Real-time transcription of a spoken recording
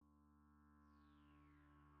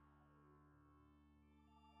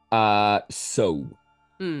So,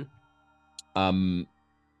 Hmm. um,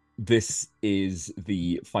 this is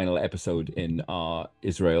the final episode in our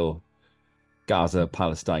Israel Gaza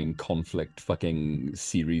Palestine conflict fucking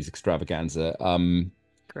series extravaganza.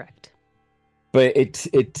 Correct. But it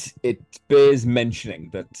bears mentioning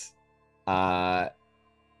that uh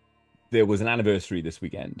there was an anniversary this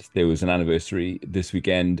weekend. There was an anniversary this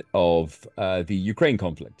weekend of the Ukraine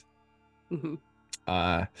conflict. Hmm.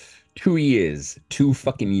 Uh 2 years, 2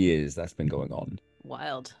 fucking years that's been going on,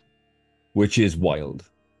 Wild. which is wild.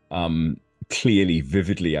 Clearly,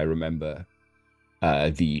 vividly, I remember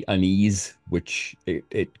the unease, which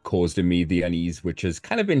it caused in me, the unease, which has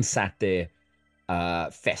kind of been sat there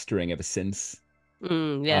festering ever since.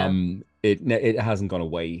 Yeah, It hasn't gone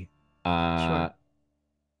away. Uh, sure.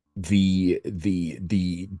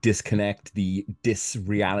 the disconnect, the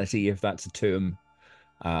disreality, if that's a term,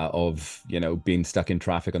 of being stuck in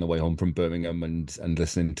traffic on the way home from Birmingham and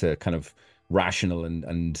listening to kind of rational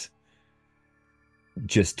and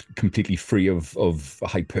just completely free of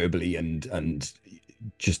hyperbole and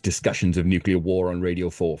just discussions of nuclear war on Radio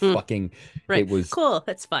 4. Mm, Fucking, right. it was, Cool.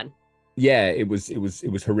 That's fun. yeah, it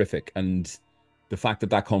was horrific. And the fact that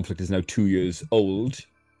that conflict is now 2 years old,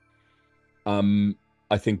 um,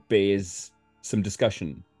 I think bears some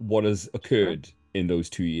discussion. What has Sure. occurred in those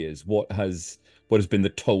 2 years? What has been the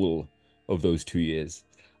toll of those 2 years?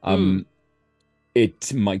 Mm. Um,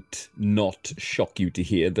 it might not shock you to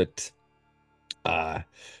hear that, uh,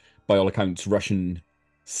 by all accounts, Russian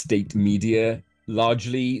state media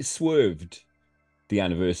largely swerved the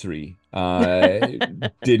anniversary.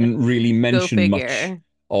 Didn't really Go mention much figure.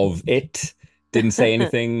 of it. Didn't say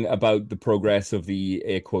anything about the progress of the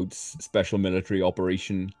air quotes special military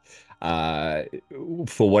operation. Uh,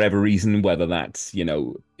 for whatever reason, whether that's,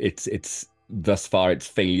 it's thus far its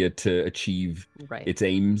failure to achieve Right. its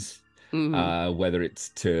aims, Hmm. whether it's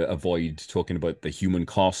to avoid talking about the human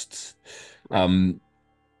costs. Right. Um,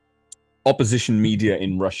 Opposition media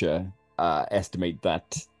in Russia estimate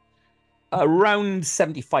that around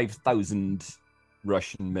 75,000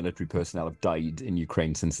 Russian military personnel have died in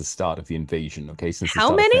Ukraine since the start of the invasion, okay, since the How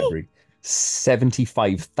start of many? February.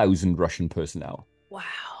 75,000 Russian personnel. Wow.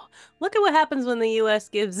 Look at what happens when the US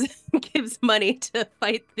gives gives money to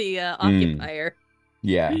fight the Mm, occupier.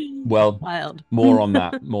 yeah. Well, Wild. more on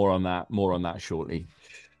that, more on that shortly.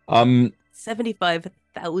 Um,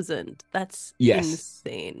 75,000. That's yes.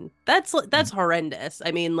 insane. That's horrendous.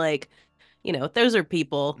 I mean, like, those are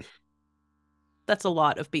people. That's a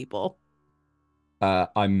lot of people. Uh,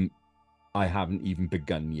 I'm I haven't even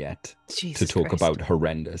begun yet to Jesus talk Christ. about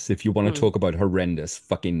horrendous. If you want to Mm, talk about horrendous,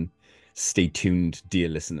 fucking stay tuned, dear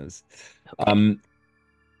listeners. okay. Um,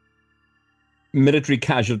 Military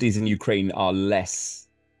casualties in Ukraine are less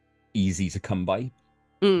easy to come by.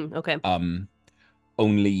 Okay. Um,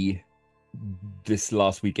 Only this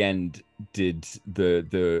last weekend did the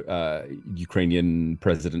Ukrainian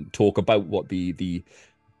president talk about what the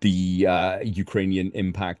Ukrainian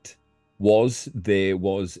impact was. There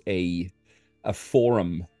was a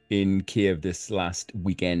forum in Kiev this last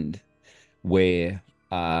weekend where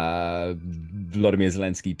Vladimir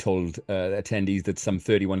Zelensky told attendees that some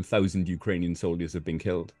 31,000 Ukrainian soldiers have been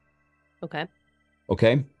killed. Okay.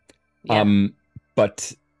 Okay. Yeah. Um,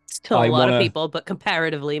 but Still a I lot want of to, people, but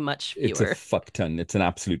comparatively much it's a fewer. fuck ton. It's an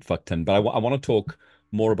absolute fuck ton. But I want to talk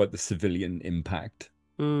more about the civilian impact.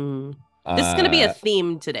 Mm. This is going to be a Uh,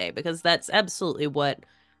 theme today because that's absolutely what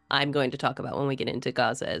I'm going to talk about when we get into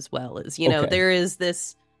Gaza as well. Is, okay.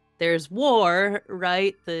 there's war,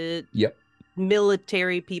 right? The Yep.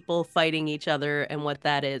 military people fighting each other and what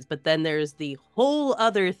that is. But then there's the whole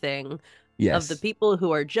other thing of the Yes. people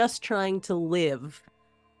who are just trying to live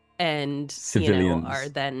and, are Civilians,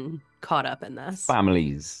 then caught up in this.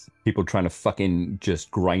 families, people trying to fucking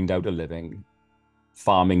just grind out a living,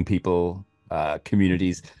 farming people,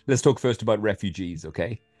 communities. Let's talk first about refugees,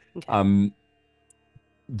 okay? Okay. Um,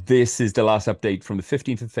 this is the last update from the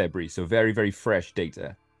 15th of February, so very, very fresh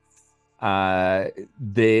data.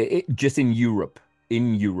 Just in Europe,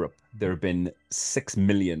 there have been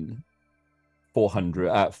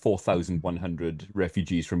 4,100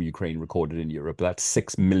 refugees from Ukraine recorded in Europe. That's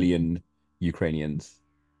 6 million Ukrainians.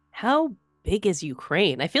 How big is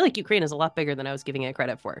Ukraine? I feel like Ukraine is a lot bigger than I was giving it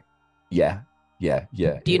credit for. Yeah, yeah,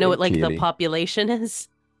 yeah, Do you know what like the clearly. population is?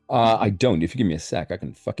 I don't. If you give me a sec, I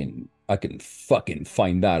can fucking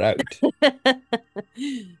find that out.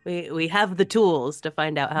 We have the tools to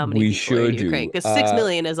find out how many We people are in sure Ukraine do. because 6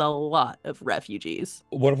 million is a lot of refugees.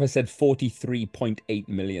 What if I said 43.8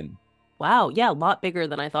 million? Wow, yeah, a lot bigger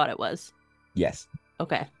than I thought it was. Yes.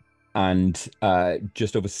 Okay, And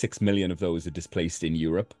just over 6 million of those are displaced in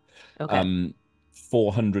Europe. okay, Um,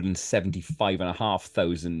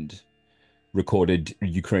 475,500 recorded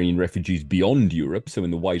Ukrainian refugees beyond Europe, so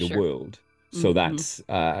in the wider Sure. world. So Hmm. that's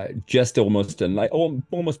just almost and like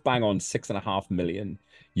almost bang on 6.5 million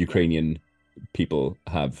Yeah. Ukrainian people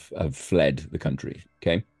have fled the country.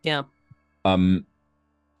 Okay. Yeah. Um,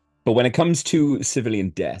 but when it comes to civilian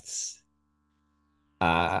deaths,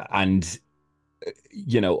 and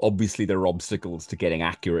obviously there are obstacles to getting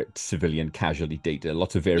accurate civilian casualty data,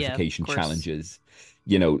 lots of Yeah. Of verification course. challenges,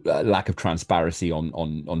 lack of transparency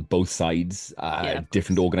on both sides, Yeah. Of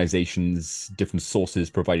different course. organizations, different sources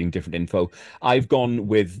providing different info. I've gone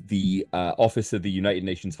with the Office of the United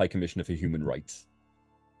Nations High Commissioner for Human Rights.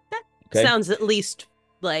 That Okay, sounds at least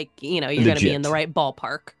like, you're going to be in the legit. right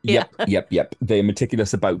ballpark. Yeah. Yep, yep, yep. They're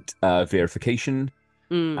meticulous about verification,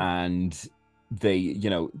 Mm, and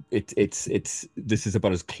it's this is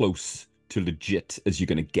about as close to legit as you're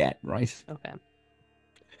gonna get, right? okay.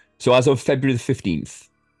 So as of February the 15th,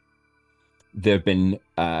 there have been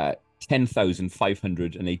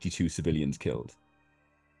 10,582 civilians killed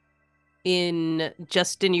In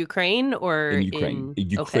Ukraine in or Ukraine,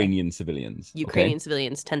 okay. Ukrainian civilians. Okay, Ukrainian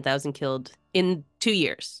civilians, 10,000 killed in 2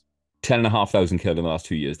 years. 10,500 killed in the last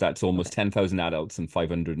 2 years. That's Okay. almost 10,000 adults and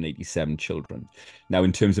 587 children. Now,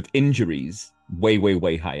 in terms of injuries, way, way,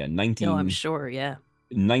 way higher. Oh, I'm sure. Yeah.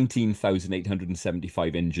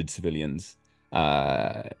 19,875 injured civilians.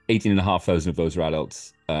 18,500 of those are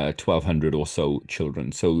adults, 1,200 or so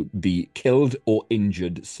children. So the killed or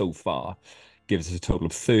injured so far gives us a total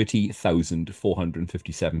of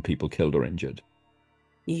 30,457 people killed or injured.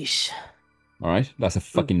 Yeesh. All right. That's a Mm,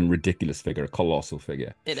 fucking ridiculous figure, a colossal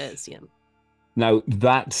figure. it is. Yeah. Now,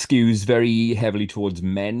 that skews very heavily towards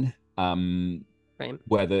men. Right.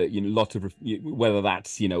 Whether lots of whether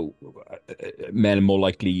that's men are more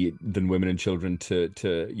likely than women and children to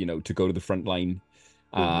go to the front line.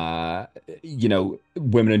 Hmm.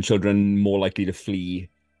 Women and children more likely to flee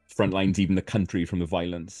front lines, even the country, from the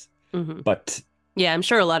violence. Hmm. But Yeah, I'm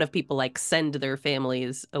sure a lot of people like send their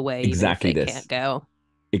families away even if exactly they can't this, go.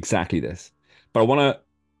 exactly this. But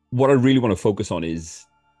what I really want to focus on is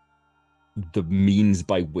the means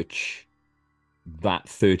by which that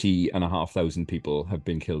 30,500 people have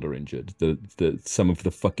been killed or injured. The some of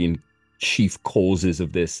the fucking chief causes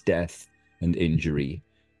of this death and injury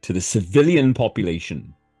to the civilian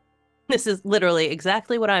population. This is literally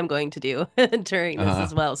exactly what I'm going to do during this Uh,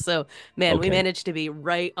 as well. So, man, we okay. managed to be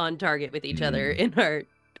right on target with each other Mm. in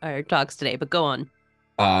our talks today, but go on.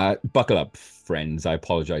 Buckle up, friends. I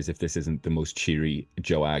apologize if this isn't the most cheery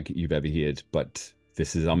Joag you've ever heard, but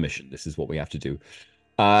this is our mission. This is what we have to do.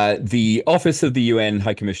 The Office of the UN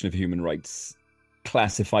High Commissioner for Human Rights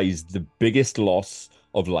classifies the biggest loss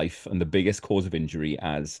of life and the biggest cause of injury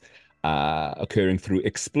as occurring through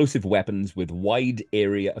explosive weapons with wide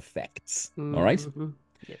area effects. All right. Mm-hmm.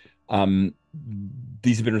 Yep. Um,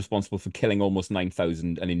 these have been responsible for killing almost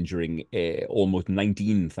 9,000 and injuring almost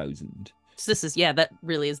 19,000. So this is, yeah, that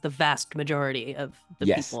really is the vast majority of the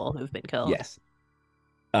Yes, people who've been killed. yes.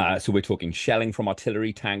 So we're talking shelling from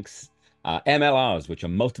artillery tanks, MLRs, which are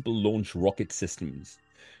multiple launch rocket systems,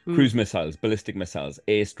 Mm. cruise missiles, ballistic missiles,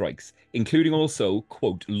 airstrikes, including also,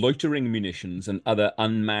 quote, loitering munitions and other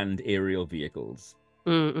unmanned aerial vehicles.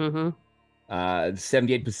 Mm-hmm.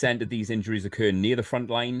 78% of these injuries occur near the front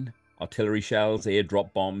line, artillery shells,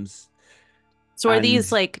 airdrop bombs, So are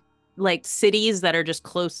these and like cities that are just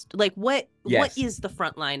close? Like what yes, is the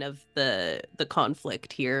front line of the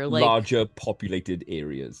conflict here? Like, larger populated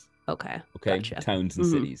areas, okay, okay, gotcha. towns and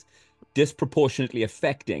Hmm. cities, disproportionately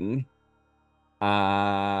affecting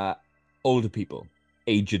uh, older people,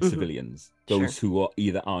 aged Hmm. civilians, Sure. those who are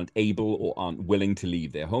either aren't able or aren't willing to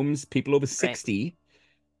leave their homes. People over Right. 60,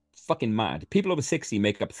 fucking mad. People over 60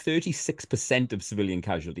 make up 36% of civilian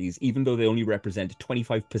casualties, even though they only represent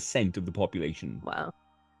 25% of the population. Wow.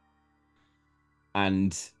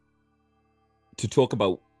 And to talk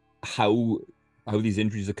about how these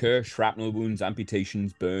injuries occur, shrapnel wounds,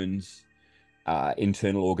 amputations, burns,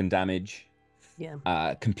 internal organ damage,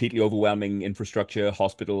 Yeah. completely overwhelming infrastructure,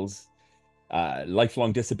 hospitals,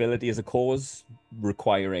 lifelong disability as a cause,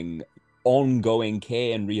 requiring ongoing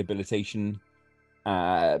care and rehabilitation,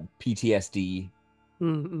 PTSD,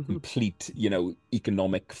 Mm-hmm. complete,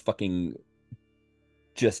 economic fucking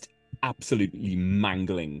just absolutely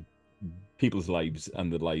mangling people's lives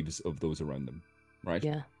and the lives of those around them, right?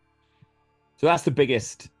 Yeah. So that's the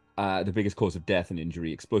biggest cause of death and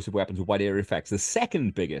injury, explosive weapons with wide area effects. The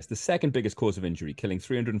second biggest cause of injury, killing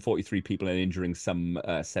 343 people and injuring some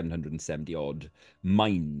 770 odd,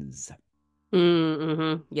 mines.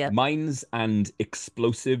 Mm-hmm. Yep. Mines and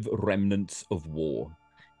explosive remnants of war.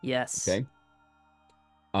 Yes. Okay.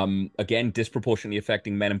 Again, disproportionately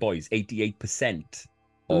affecting men and boys. 88%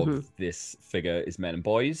 of Hmm. this figure is men and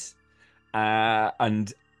boys.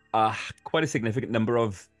 And quite a significant number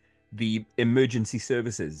of the emergency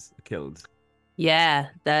services are killed. Yeah,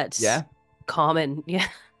 that's Yeah, common. Yeah.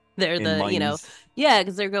 They're in the, mines. yeah,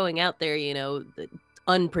 because they're going out there,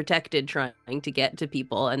 unprotected trying to get to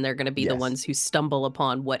people, and they're going to be the Yes, ones who stumble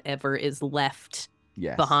upon whatever is left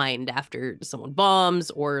yes, behind after someone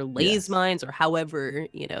bombs or lays yes. mines or however,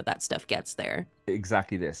 that stuff gets there.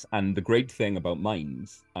 Exactly this. And the great thing about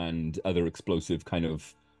mines and other explosive kind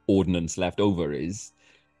of ordnance left over is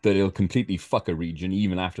that it'll completely fuck a region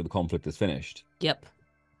even after the conflict is finished. Yep.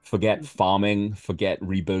 Forget farming, forget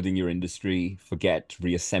rebuilding your industry, forget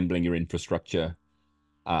reassembling your infrastructure.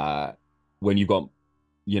 Uh, when you've got,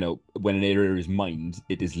 when an area is mined,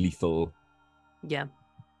 it is lethal Yeah.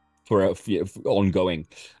 for ongoing.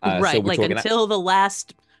 So Right. we're Like talking, until the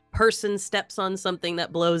last person steps on something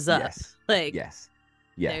that blows up, yes, like yes,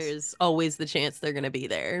 yes. there's always the chance they're going to be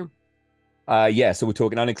there. Yeah, so we're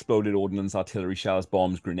talking unexploded ordnance, artillery shells,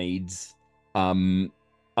 bombs, grenades. Um,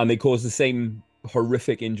 and they cause the same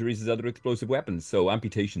horrific injuries as other explosive weapons. So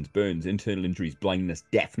amputations, burns, internal injuries, blindness,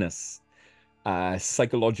 deafness,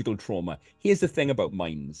 psychological trauma. Here's the thing about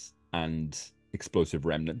mines and explosive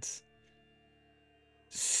remnants.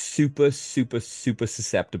 Super, super, super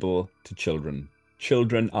susceptible to children.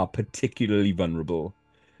 Children are particularly vulnerable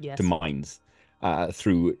to Yes. mines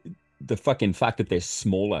through the fucking fact that they're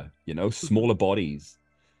smaller, Hmm. smaller bodies,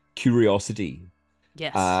 curiosity,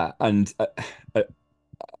 Yes. and a,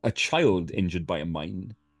 a child injured by a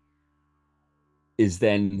mine is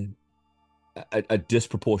then a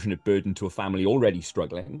disproportionate burden to a family already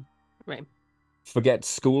struggling. Right. Forget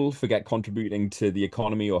school, forget contributing to the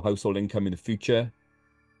economy or household income in the future.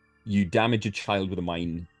 You damage a child with a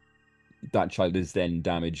mine, that child is then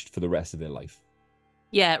damaged for the rest of their life.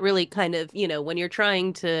 Yeah, it really kind of, when you're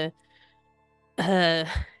trying to uh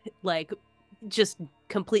like just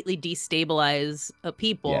completely destabilize a Yes.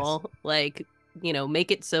 people, like,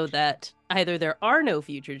 make it so that either there are no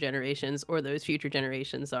future generations or those future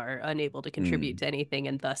generations are unable to contribute Mm. to anything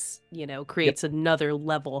and thus, Yep. creates another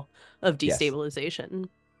level of Yes. destabilization.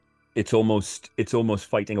 It's almost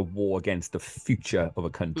fighting a war against the future of a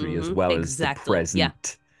country as well as the Exactly. Yeah.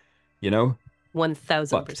 present, you know? Fucked.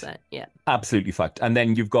 1000%. Yeah. Absolutely fucked. And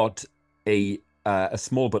then you've got a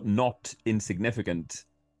small but not insignificant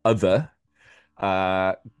other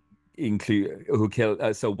uh include who killed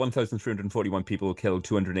so 1,341 people killed,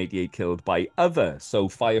 288 killed by other, so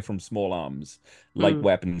fire from small arms, light Mm.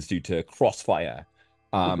 weapons due to crossfire,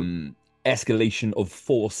 Hmm. escalation of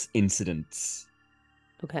force incidents.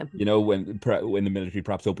 Okay. When the military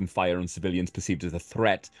perhaps opened fire on civilians perceived as a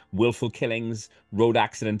threat, willful killings, road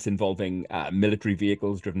accidents involving military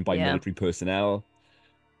vehicles driven by Yeah. military personnel.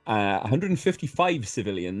 155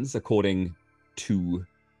 civilians, according to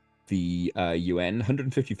the UN,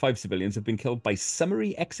 155 civilians have been killed by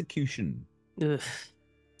summary execution. Ugh.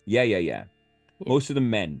 Yeah, yeah, yeah. Yeah. Most of them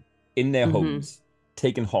men in their Hmm. homes,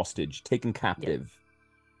 taken hostage, taken Yep. captive.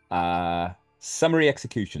 Summary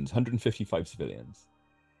executions, 155 civilians.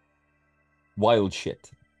 Wild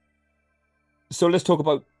shit. So let's talk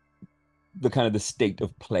about the kind of the state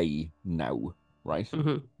of play now, right?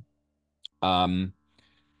 Hmm. Um,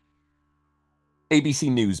 ABC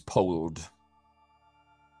News polled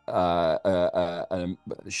a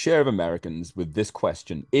share of Americans with this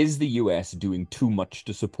question: is the US doing too much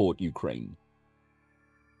to support Ukraine?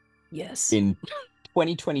 Yes. In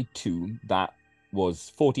 2022, that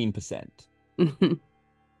was 14%. Hmm.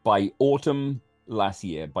 By autumn last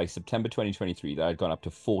year, by September 2023, that had gone up to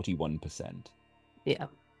 41%. Yeah.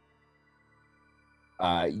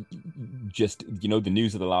 Uh, just, the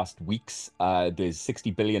news of the last weeks, there's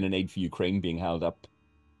 60 billion in aid for Ukraine being held up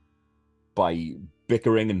by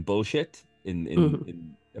bickering and bullshit Hmm.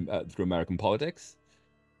 through American politics.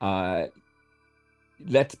 Uh,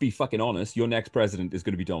 let's be fucking honest. Your next president is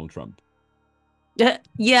going to be Donald Trump.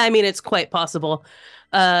 Yeah, I mean it's quite possible.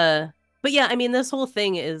 Uh but yeah, I mean this whole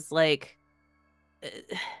thing is like uh,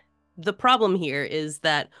 the problem here is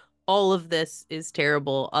that all of this is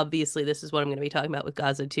terrible. Obviously, this is what I'm going to be talking about with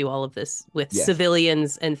Gaza too, all of this with Yes,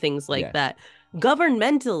 civilians and things like yes, that.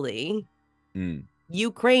 Governmentally, mm,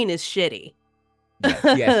 Ukraine is shitty. yes,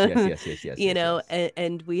 yes, yes, yes, yes, yes, yes, yes.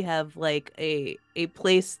 And we have like a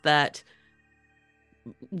place that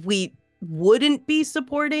we wouldn't be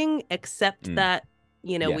supporting, except Mm, that,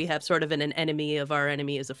 we yes, have sort of an enemy of our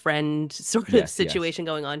enemy is a friend sort of yes, yes, situation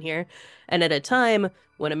going on here. And at a time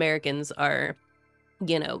when Americans are,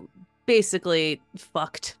 you know, basically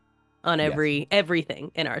fucked on yes,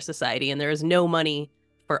 everything in our society, and there is no money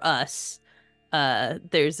for us.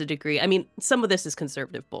 there's a degree. I mean, some of this is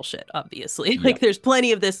conservative bullshit, obviously. Like, Yep. there's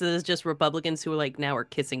plenty of this that is just Republicans who are like now are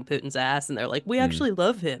kissing Putin's ass, and they're like, we Mm. actually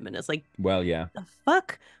love him, and it's like, Well, yeah. the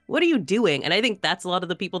fuck? What are you doing? And I think that's a lot of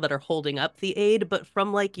the people that are holding up the aid, but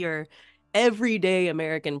from like your everyday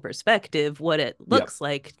American perspective, what it Yep. looks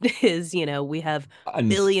like is, we have And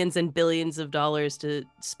billions and billions of dollars to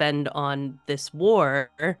spend on this war,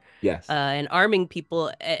 yes. and arming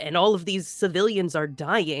people, and all of these civilians are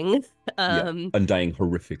dying, Yeah. um, And dying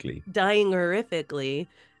horrifically. dying horrifically,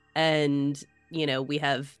 and we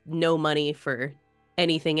have no money for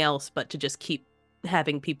anything else but to just keep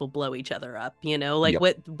having people blow each other up, like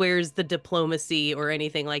Yep. where's the diplomacy or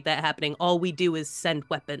anything like that happening? All we do is send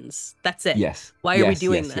weapons. That's it. Yes. Why are we Yes.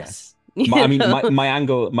 doing Yes. this? Yes. I mean, my,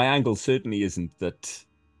 know? my angle certainly isn't that.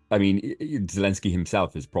 I mean, Zelensky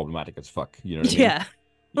himself is problematic as fuck. You know what I mean? Yeah.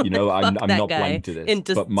 You know, Like, I'm fuck I'm that not guy blind to this,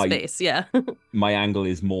 into but my space. Yeah. my angle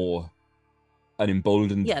is more an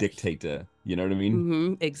emboldened Yeah. dictator. You know what I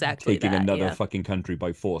mean? Exactly Taking that. another Yeah. fucking country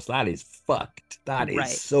by force. That is fucked. That is Right.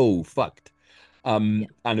 so fucked. Yeah.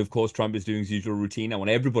 And of course, Trump is doing his usual routine. I want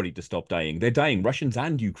everybody to stop dying. They're dying, Russians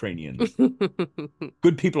and Ukrainians.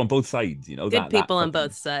 Good people on both sides. You know Good that that people on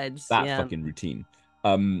both fucking sides. that Yeah. fucking routine.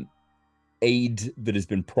 Um, Aid that has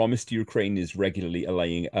been promised to Ukraine is regularly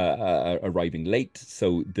arriving late.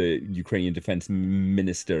 So the Ukrainian defense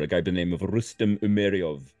minister, a guy by the name of Rustem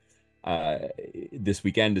Umeryov, uh, this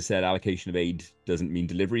weekend has said allocation of aid doesn't mean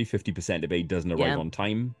delivery. 50% of aid doesn't arrive Yeah. on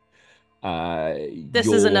time. Uh,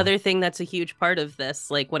 This is your another thing that's a huge part of this.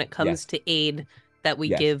 Like when it comes yes, to aid that we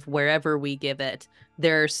yes, give wherever we give it,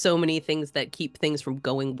 there are so many things that keep things from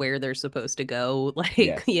going where they're supposed to go. Like,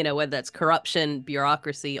 yes, whether that's corruption,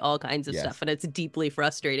 bureaucracy, all kinds of stuff. yes, And it's deeply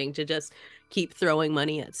frustrating to just keep throwing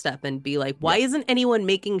money at stuff and be like, why yep, isn't anyone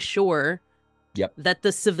making sure yep, that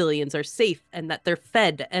the civilians are safe and that they're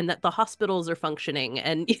fed and that the hospitals are functioning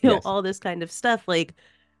and, yes, all this kind of stuff? Like,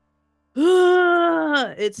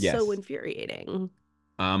 it's so yes. infuriating.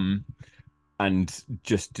 Um, and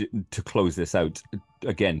just to close this out,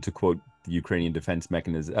 again, to quote the Ukrainian defense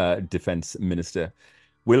minister,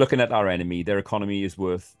 we're looking at our enemy. Their economy is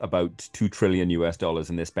worth about 2 trillion US dollars,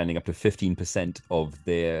 and they're spending up to 15% of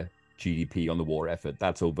their GDP on the war effort.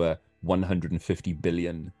 That's over 150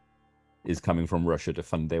 billion is coming from Russia to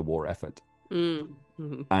fund their war effort.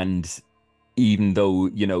 Mm-hmm. And even though,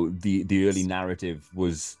 the early narrative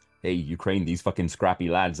was, hey, Ukraine, these fucking scrappy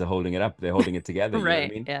lads are holding it up. They're holding it together. You know what I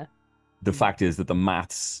Right. mean? Yeah. The fact is that the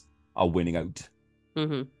maths are winning out.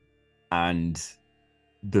 Mm-hmm. And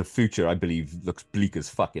the future, I believe, looks bleak as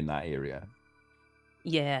fuck in that area.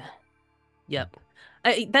 Yeah. Yep.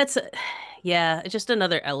 That's yeah, just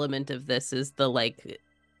another element of this is the,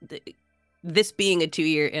 this being a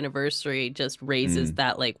 2-year anniversary just raises Mm,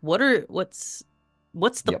 that like what's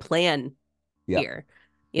the yep, plan yep, here?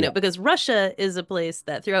 yep, Because Russia is a place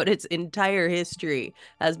that throughout its entire history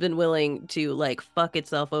has been willing to like fuck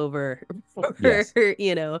itself over for, yes,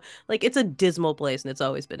 like it's a dismal place and it's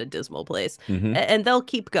always been a dismal place. hmm And they'll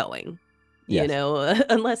keep going, yes,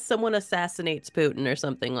 unless someone assassinates Putin or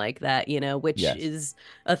something like that, which yes, is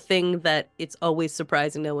a thing that it's always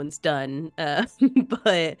surprising no one's done.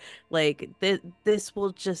 But like this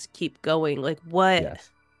will just keep going. Like what? yes,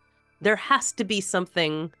 There has to be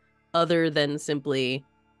something other than simply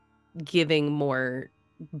giving more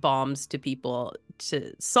bombs to people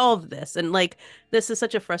to solve this. And like this is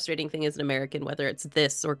such a frustrating thing as an American, whether it's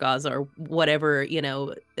this or Gaza or whatever,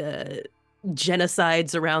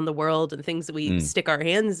 genocides around the world and things that we mm, stick our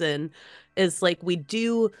hands in, is like we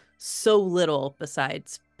do so little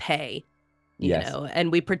besides pay, yes.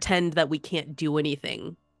 and we pretend that we can't do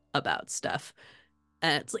anything about stuff.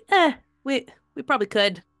 And it's like, we probably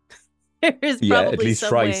could. There is Yeah, at probably least some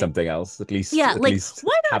try way. something else. Yeah, At like least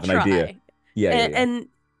why not have an idea. try? Yeah, yeah, yeah. And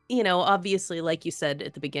obviously, like you said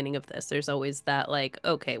at the beginning of this, there's always that like,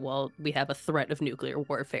 okay, well, we have a threat of nuclear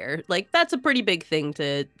warfare. Like that's a pretty big thing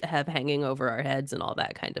to have hanging over our heads and all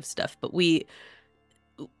that kind of stuff. But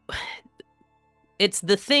it's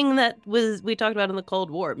the thing that we talked about in the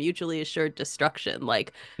Cold War, mutually assured destruction.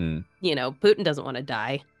 Like, Mm, Putin doesn't want to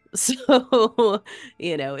die. So,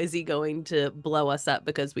 is he going to blow us up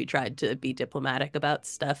because we tried to be diplomatic about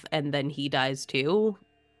stuff and then he dies too?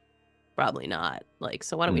 Probably not. Like,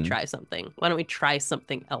 so why don't we mm. try something? Why don't we try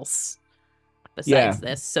something else Yeah, besides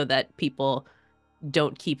this so that people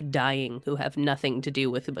don't keep dying who have nothing to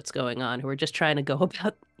do with what's going on, who are just trying to go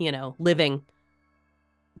about, living.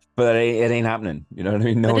 but it ain't happening. You know what I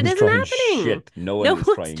mean? No But it one's isn't trying happening. shit. No one No is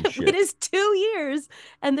one's, trying it shit. is 2 years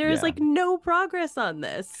and there is Yeah. like no progress on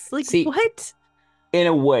this. Like, See, what? in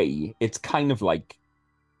a way, it's kind of like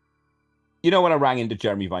You know when I rang into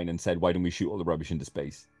Jeremy Vine and said, "Why don't we shoot all the rubbish into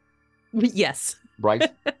space?" Yes.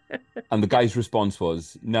 Right? And the guy's response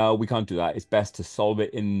was, "No, we can't do that. It's best to solve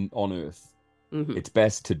it in on Earth. Hmm. It's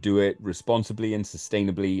best to do it responsibly and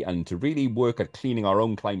sustainably and to really work at cleaning our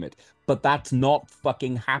own climate." But that's not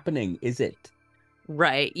fucking happening, is it?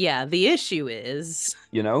 Right. Yeah. The issue is,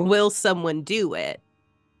 You know? will someone do it?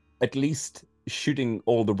 At least shooting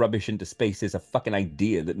all the rubbish into space is a fucking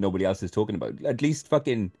idea that nobody else is talking about. At least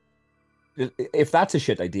fucking, if that's a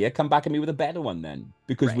shit idea, come back at me with a better one then,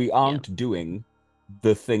 because Right. we Yeah. aren't doing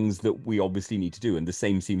the things that we obviously need to do, and the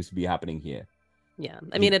same seems to be happening here. Yeah.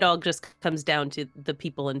 I mean, The it all just comes down to the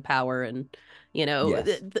people in power, and,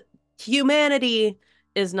 yes, humanity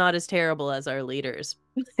is not as terrible as our leaders.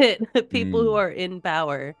 The people who mm, are in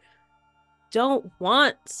power don't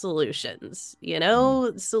want solutions.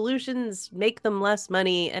 mm, Solutions make them less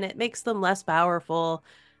money and it makes them less powerful.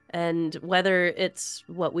 And whether it's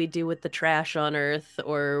what we do with the trash on Earth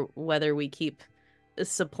or whether we keep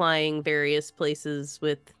supplying various places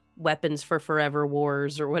with weapons for forever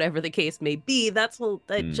wars or whatever the case may be, that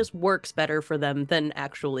mm. just works better for them than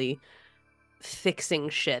actually fixing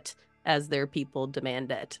shit as their people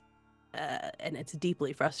demand it. And it's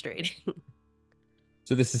deeply frustrating.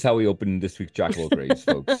 So this is how we open this week's Jack of all Graves,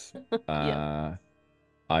 folks. Yep, Uh,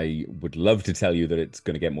 I would love to tell you that it's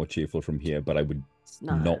going to get more cheerful from here, but I would it's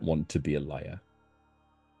not. not want to be a liar.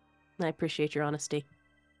 I appreciate your honesty.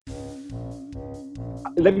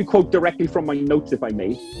 Let me quote directly from my notes, if I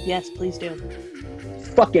may. Yes, please do.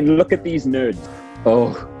 Fucking look at these nerds.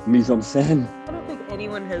 Oh, mise en scène. I don't think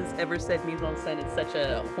anyone has ever said mise en scène in such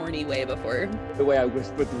a horny way before. The way I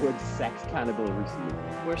whispered the word sex cannibal recently.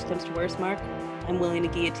 Worst comes to worst, Mark. I'm willing to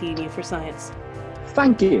guillotine you for science.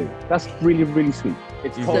 Thank you. That's really, really sweet.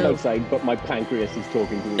 It's You cold do. outside, but my pancreas is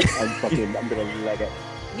talking to me. I'm gonna leg it.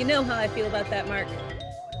 You know how I feel about that, Mark.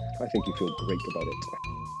 I think you feel great about it.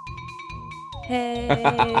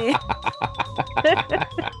 Hey.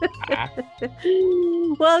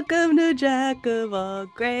 Welcome to Jack of all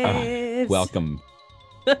graves. Welcome.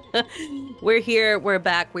 We're here, we're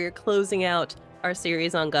back, we're closing out our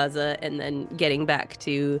series on Gaza and then getting back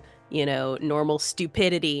to, normal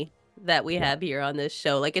stupidity that we have here on this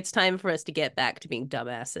show. Like, it's time for us to get back to being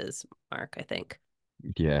dumbasses, Mark, I think.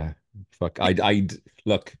 Yeah. Fuck. I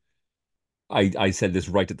look. I said this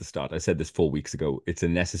right at the start. I said this 4 weeks ago. It's a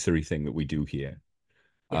necessary thing that we do here.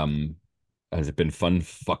 Yeah. Has it been fun?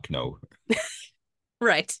 Fuck no.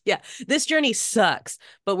 Right. Yeah. This journey sucks,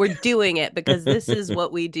 but we're doing it because this is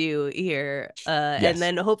what we do here. And Yes.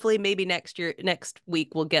 then hopefully maybe next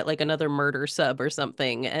week we'll get like another murder sub or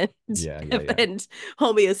something, and Yeah. and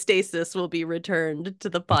homeostasis will be returned to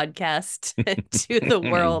the podcast and to the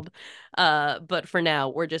world. But for now,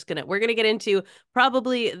 we're gonna get into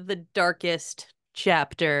probably the darkest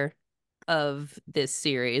chapter of this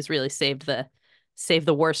series. Really save the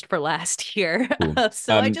worst for last here. Cool.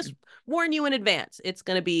 So I just warn you in advance, it's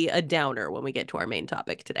going to be a downer when we get to our main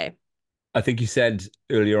topic today. I think you said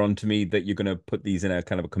earlier on to me that you're going to put these in a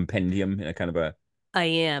kind of a compendium, in a kind of a. I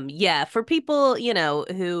am. Yeah, for people,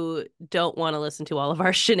 who don't want to listen to all of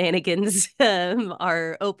our shenanigans,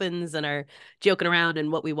 our opens and our joking around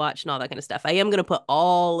and what we watch and all that kind of stuff. I am going to put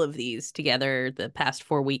all of these together the past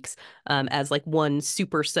 4 weeks as like one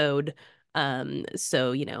super sode.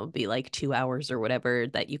 So, be like 2 hours or whatever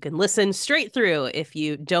that you can listen straight through if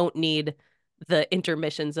you don't need the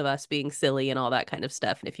intermissions of us being silly and all that kind of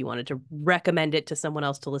stuff. And if you wanted to recommend it to someone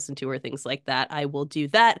else to listen to or things like that, I will do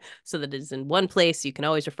that so that it is in one place. You can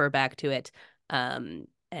always refer back to it. And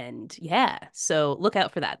yeah, so look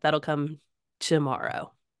out for that. That'll come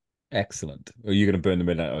tomorrow. Excellent. Are you going to burn the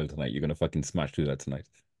midnight oil tonight? You're going to fucking smash through that tonight.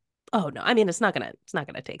 Oh no, I mean it's not gonna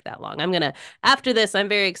take that long. After this, I'm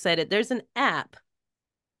very excited. There's an app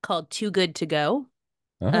called Too Good to Go.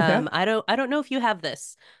 Oh yeah. I don't know if you have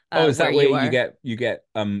this Oh, is where that where you you are. get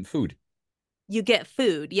food? You get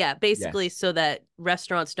food, yeah, basically Yes. so that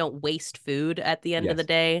restaurants don't waste food at the end of the Yes.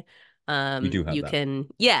 day. We do have You that. can,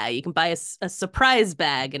 yeah, you can buy a surprise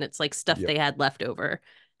bag and it's like stuff Yep. they had left over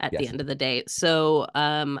at the Yes. end of the day. So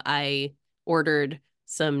I ordered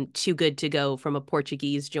some Too Good to Go from a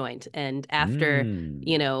Portuguese joint, and after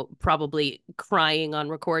Mm. probably crying on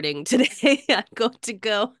recording today, I'm going to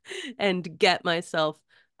go and get myself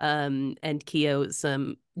and Keo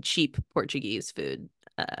some cheap Portuguese food.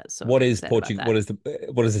 So I'm What very is excited about Portuguese?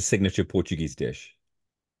 that. What is a signature Portuguese dish?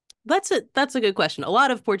 That's a good question. A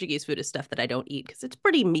lot of Portuguese food is stuff that I don't eat because it's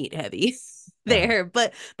pretty meat heavy Uh, there.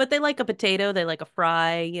 But they like a potato, they like a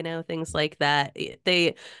fry, things like that.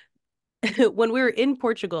 They when we were in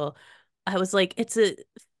Portugal, I was like, it's a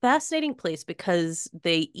fascinating place because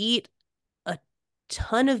they eat a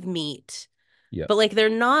ton of meat Yeah. But like they're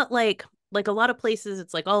not like a lot of places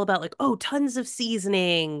it's like all about like, oh, tons of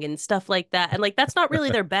seasoning and stuff like that. And like that's not really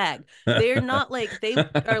their bag. They're not like they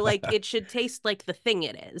are like it should taste like the thing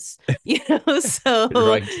it is. So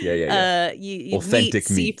Right. Yeah, yeah, yeah. you meat, Authentic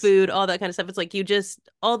meat. seafood, all that kind of stuff. It's like you just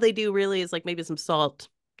all they do really is like maybe some salt,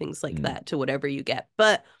 things like Mm. that to whatever you get.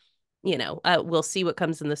 But we'll see what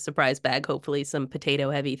comes in the surprise bag. Hopefully, some potato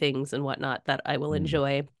heavy things and whatnot that I will Mm.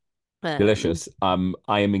 enjoy. Um, Delicious.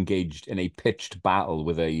 I am engaged in a pitched battle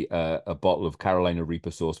with a bottle of Carolina Reaper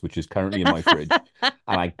sauce, which is currently in my fridge,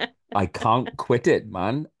 and I can't quit it,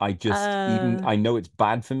 man. I just even uh, I know it's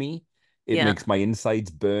bad for me. It yeah, makes my insides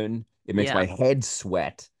burn. It makes yeah, my head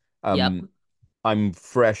sweat. yep. I'm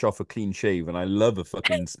fresh off a clean shave, and I love a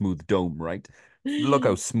fucking smooth dome, right? Look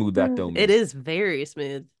how smooth that dome It is, is very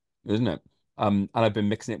smooth. isn't it? And I've been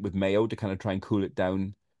mixing it with mayo to kind of try and cool it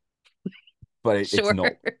down, but Sure.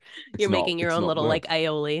 You're making your it's own not little like worked.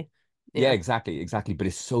 aioli. Yeah, Yeah. exactly, exactly. But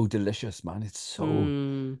it's so delicious, man. It's so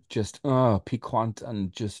Mm. just piquant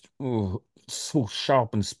and just so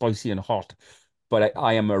sharp and spicy and hot. But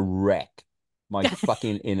I am a wreck. My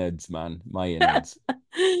fucking innards, man. My innards.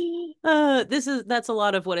 That's a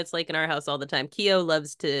lot of what it's like in our house all the time. Keo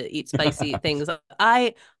loves to eat spicy things.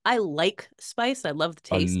 I like spice. I love the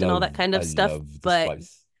taste and all that kind I of stuff, love the but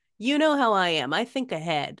spice. you know how I am. I think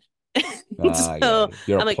ahead. Ah, So yeah.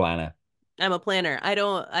 You're a I'm like, planner. I'm a planner.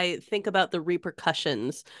 I think about the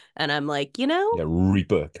repercussions and I'm like, Yeah,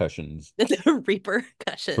 repercussions the for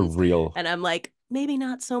repercussions. real. And I'm like, maybe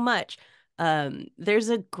not so much. There's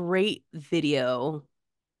a great video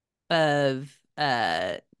of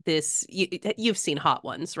you've seen Hot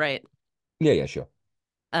Ones, right? Yeah, yeah, sure.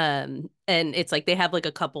 And it's like they have like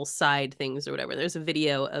a couple side things or whatever. There's a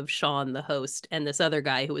video of Sean, the host, and this other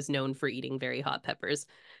guy who is known for eating very hot peppers,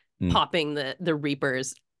 Mm. popping the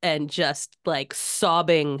Reapers and just like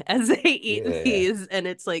sobbing as they eat Yeah, these. And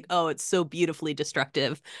it's like, oh, it's so beautifully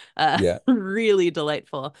destructive. yeah. Really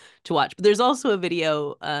delightful to watch. But there's also a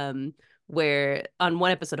video where on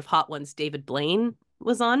one episode of Hot Ones, David Blaine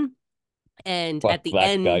was on. And Fuck at the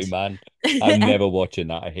that guy, end, man. I'm never watching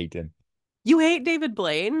that. I hate him. you hate David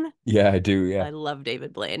Blaine? Yeah, I do. Yeah. I love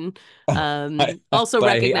David Blaine. I, Also but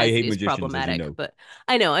I recognize that hate he's magicians, as you problematic, know. but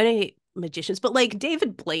I know, and I hate magicians, but like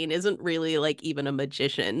David Blaine isn't really like even a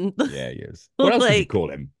magician. Yeah, he is. What else would you Like, call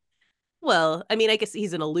him? well, I mean, I guess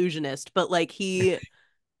he's an illusionist, but like the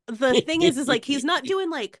thing is like he's not doing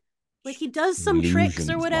like he does some tricks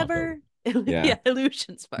or Illusions, whatever. Marco. Yeah. Yeah,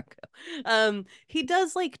 illusions, Marco. He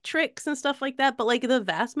does like tricks and stuff like that, but like the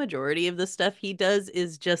vast majority of the stuff he does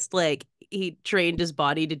is just like he trained his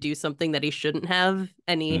body to do something that he shouldn't have,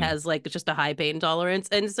 and he Mm. has like just a high pain tolerance.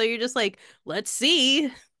 And so you're just like, let's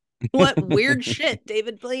see what weird shit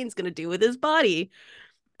David Blaine's gonna do with his body.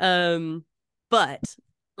 Um, but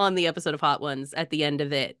on the episode of Hot Ones, at the end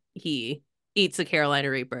of it, he eats a Carolina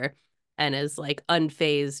Reaper and is like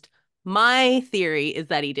unfazed. My theory is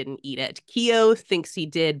that he didn't eat it. Keo thinks he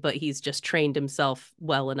did, but he's just trained himself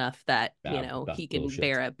well enough that, That's he can bullshit.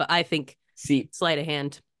 bear it. But I think See, sleight of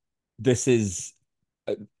hand. this is,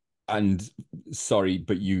 uh, and sorry,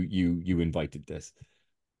 but you invited this.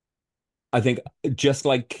 I think just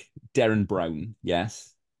like Darren Brown,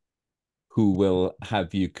 yes, who will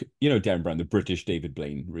have you, Darren Brown, the British David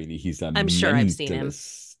Blaine, really, he's a I'm sure I've seen him.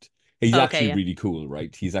 mentalist. He's Okay, actually yeah. really cool,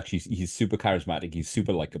 right? He's super charismatic, he's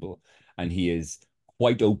super likable, and he is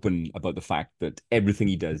quite open about the fact that everything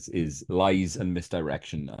he does is lies and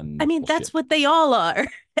misdirection I and mean, that's bullshit. what they all are.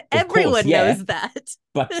 Of course, Everyone yeah, knows that.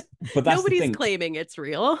 but that's the Nobody's thing. claiming it's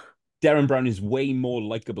real. Darren Brown is way more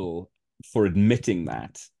likable for admitting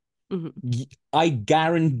that. Mhm. I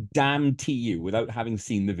guarantee you, without having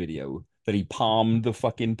seen the video, that he palmed the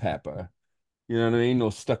fucking pepper. You know what I mean?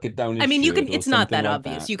 Or stuck it down I his mean, shirt or it's not something that like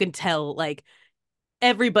obvious. that. You can tell, like,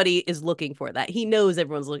 everybody is looking for that. He knows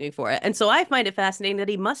everyone's looking for it. And so I find it fascinating that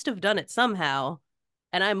he must have done it somehow.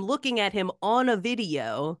 And I'm looking at him on a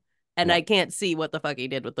video and Yeah, I can't see what the fuck he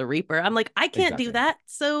did with the Reaper. I'm like, I can't do exactly. that.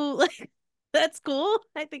 So, like, that's cool.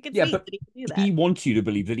 I think it's Yeah, neat but that he can do he that. wants you to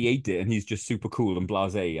believe that he ate it and he's just super cool and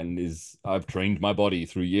blasé and I've trained my body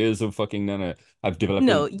through years of fucking no. I've developed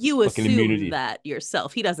No, a you fucking assume immunity. that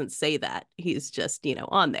yourself. He doesn't say that. He's just,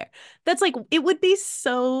 on there. That's like, it would be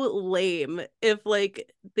so lame if,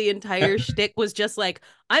 like, the entire shtick was just like,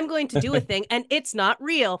 I'm going to do a thing and it's not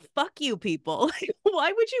real. Fuck you, people. Like,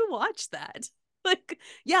 why would you watch that? Like,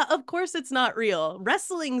 yeah, of course it's not real.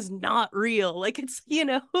 Wrestling's not real. Like, it's,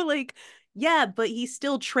 like, yeah, but he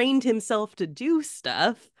still trained himself to do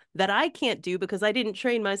stuff that I can't do because I didn't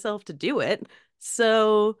train myself to do it.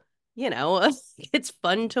 So it's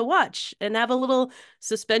fun to watch and have a little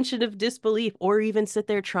suspension of disbelief, or even sit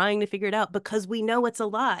there trying to figure it out because we know it's a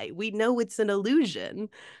lie. We know it's an illusion.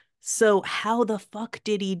 So how the fuck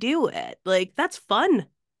did he do it? Like, that's fun.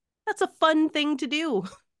 That's a fun thing to do.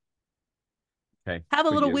 Okay, Have a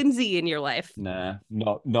for little you. whimsy in your life. Nah,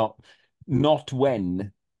 not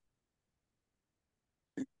when.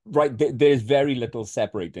 Right, there's very little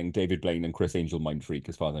separating David Blaine and Chris Angel Mind Freak,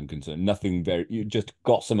 as far as I'm concerned. Nothing very, you just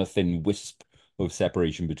gossamer thin wisp of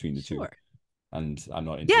separation between the two, Sure. and I'm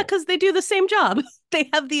not into Yeah, it. because they do the same job. They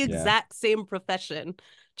have the Yeah. exact same profession.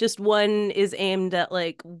 Just one is aimed at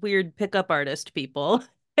like weird pickup artist people,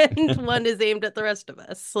 and one is aimed at the rest of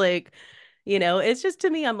us. Like, it's just, to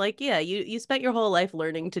me, I'm like, yeah, you spent your whole life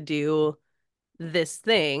learning to do this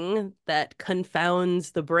thing that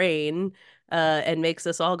confounds the brain, and makes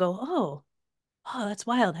us all go, oh, that's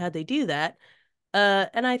wild. How'd they do that?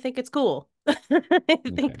 And I think it's cool. I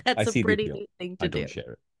Okay. think I that's a see the pretty appeal. neat thing I to do. don't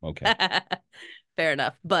share it. Okay. Fair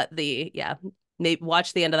enough. But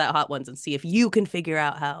watch the end of that Hot Ones and see if you can figure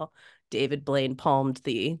out how David Blaine palmed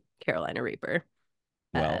the Carolina Reaper.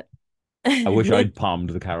 Uh, Well, I wish I'd palmed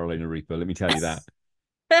the Carolina Reaper, let me tell you that.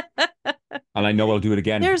 And I know I'll do it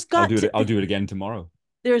again. there's got to I'll do it again tomorrow.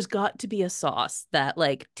 there's got to be a sauce that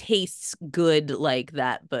like tastes good like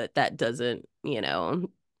that, but that doesn't,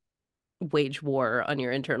 wage war on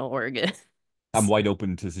your internal organs. I'm wide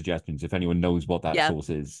open to suggestions. If anyone knows what that Yeah. sauce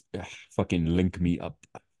is, fucking link me up.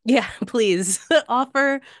 Yeah, please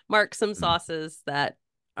offer Mark some sauces that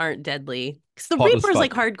aren't deadly. Because the Hot as Reaper's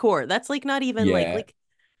like fuck. hardcore. That's like not even like Yeah. like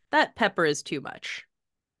that pepper is too much.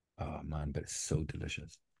 Oh man, but it's so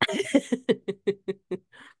delicious.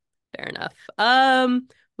 Fair enough.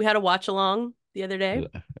 We had a watch along the other day.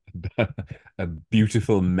 A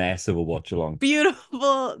beautiful mess of a watch along.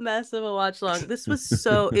 Beautiful mess of a watch along.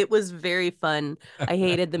 It was very fun. I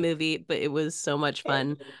hated the movie, but it was so much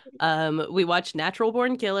fun. We watched Natural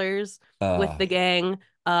Born Killers with Uh, the gang.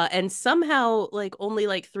 And somehow like only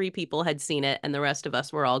like three people had seen it, and the rest of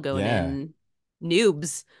us were all going yeah. in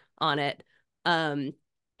noobs on it. Um,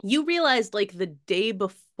 you realized like the day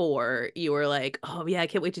before, you were like, oh yeah, I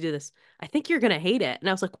can't wait to do this. I think you're gonna hate it. And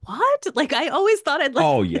I was like, what? Like, I always thought I'd like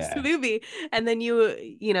Oh this yeah. movie. And then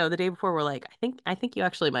the day before were like, I think you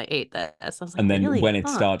actually might hate this. I was like, And then really? when it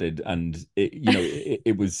Huh. started, and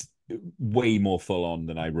it was way more full on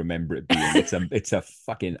than I remember it being. It's a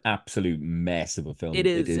fucking absolute mess of a It film. It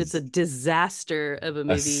is. It's a is disaster of a a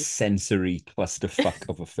movie. sensory clusterfuck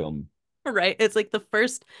of a film. Right? It's like the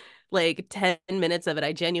first like 10 minutes of it,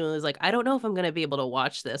 I genuinely was like, I don't know if I'm gonna be able to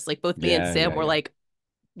watch this. Like both me and Yeah, Sam yeah, were yeah.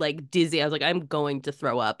 like dizzy. I was like, I'm going to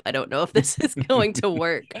throw up. I don't know if this is going to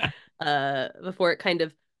work. Before it kind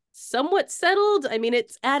of somewhat settled. I mean,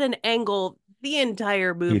 it's at an angle the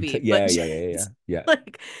entire movie, but Yeah, yeah, yeah, yeah, just yeah.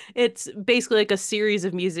 like it's basically like a series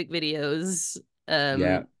of music videos,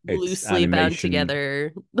 Yeah, it's loosely bound animation,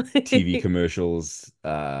 together. TV commercials,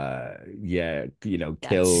 yeah, Yeah,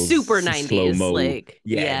 super kills, slow 90s. mo. Like,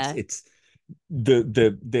 Yeah, yeah, it's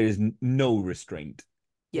there's no restraint.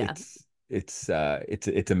 yeah. It's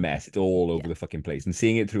a mess. It's all over Yeah. the fucking place. And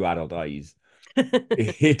seeing it through adult eyes,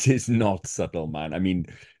 it is not subtle, man. I mean,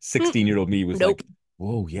 16-year-old me was Nope. like,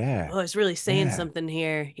 whoa, yeah, Oh, it's really saying yeah, something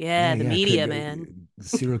here. yeah, Yeah, the yeah. media, man.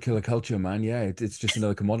 Serial killer culture, man. Yeah, it's just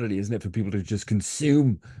another commodity, isn't it, for people to just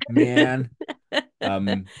consume, man.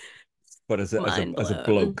 Um, but Mind as a blown.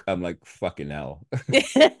 bloke, I'm like, fucking hell.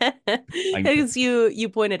 I As you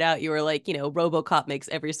pointed out, you were like, RoboCop makes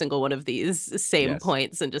every single one of these same yes,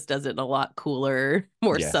 points and just does it in a lot cooler,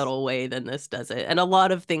 more yes. subtle way than this does it. And a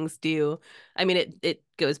lot of things do. I mean, it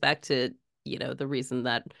goes back to, the reason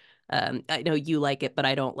that I know you like it, but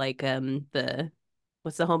I don't like the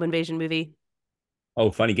what's the home invasion movie?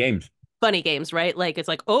 Oh, funny games. Funny Games, right? Like it's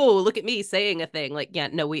like, oh, look at me saying a thing. Like, yeah,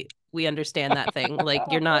 no, we understand that thing. Like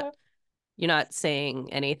you're not saying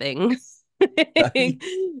anything.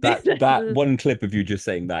 That one clip of you just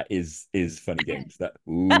saying that is funny games. That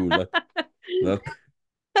ooh, look,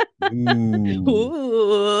 ooh,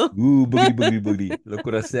 Ooh. ooh, boogity boogity boogity. Look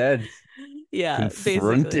what I said. Yeah, basically.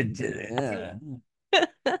 Confronted. Yeah.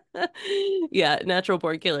 Yeah, Natural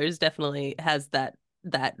Born Killers definitely has that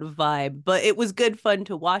vibe, but it was good fun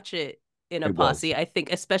to watch it in a It was. posse. I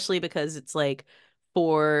think especially because it's like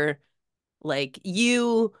for like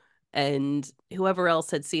you and whoever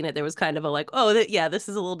else had seen it, there was kind of a like, oh, yeah, this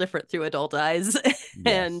is a little different through adult eyes.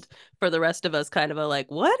 And Yes. for the rest of us, kind of a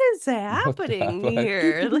like, what is What the happening fuck?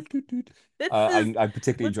 here? Like, this is I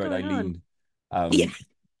particularly what's enjoyed going on. Eileen, Yeah,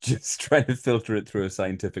 just trying to filter it through a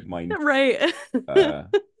scientific mind. right. Uh,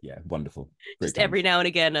 yeah, wonderful, great Just every times. now and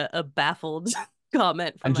again, a baffled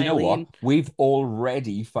comment from And you know what? Eileen. We've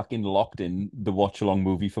already fucking locked in the watch along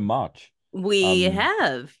movie for March. We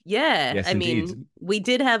have, yeah. Yes, I indeed. mean, we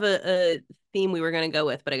did have a theme we were going to go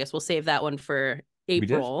with, but I guess we'll save that one for We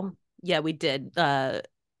did? April. Yeah, we did.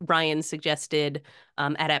 Ryan suggested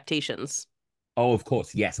adaptations. Oh, of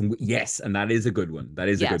course. Yes. And yes, and that is a good one. That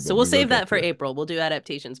is a Yeah, good so one. we'll We will save that get for to it. April. We'll do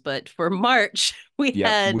adaptations, but for March, we Yep,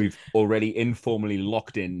 had we've already informally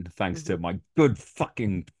locked in, thanks to Mhm. my good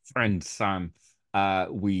fucking friend Sam.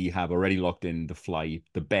 We have already locked in The Fly,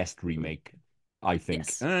 the best Mhm. remake, I think.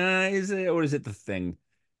 Yes. Is it or is it The Thing?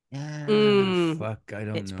 Mm, Fuck, I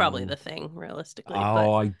don't it's probably the know. thing, realistically, but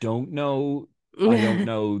Oh, I don't know. I don't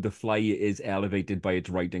know. The Fly is elevated by its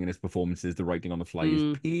writing and its performances. The writing on The Fly is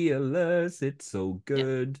mm, peerless. It's so yeah.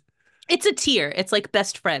 good. It's a tier. It's like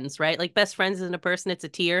Best Friends, right? Like Best Friends isn't a person, it's a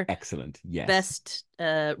tier. Excellent. Yes. Best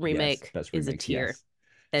Yes. remake Best is a remakes. tier, Yes.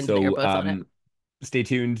 and they're So, both on it. stay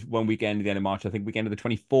tuned one weekend at the end of March. I think weekend of the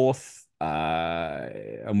 24th.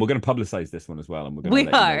 And we're going to publicize this one as well. And we're going to We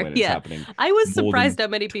let you know are, when it's yeah. happening. I was More than surprised how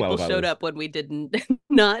many people 12 showed hours. up when we didn't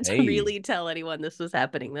not Hey, really tell anyone this was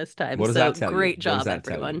happening this time. what does So that tell you? great What does job, that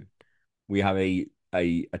tell everyone. you? We have a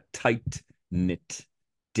tight knit,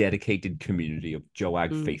 dedicated community of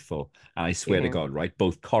Joag Mm, faithful. And I here, swear to here. God, right?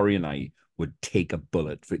 Both Corey and I would take a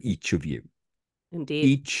bullet for each of you. Indeed.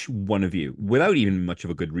 Each one of you, without even much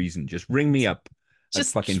of a good reason, just ring me up at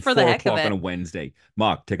Just fucking for the four heck of o'clock on a it. Wednesday.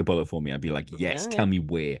 Mark, take a bullet for me. I'd be like, yes, tell Okay. me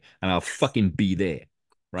where, and I'll fucking be there.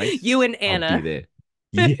 Right? You and I'll be Anna. there.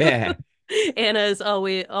 Yeah. Anna is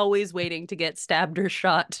always waiting to get stabbed or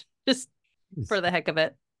shot, just It's for the heck of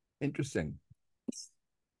it. interesting.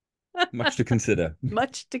 Much to consider.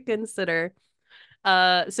 Much to consider.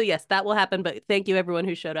 So yes, that will happen. But thank you everyone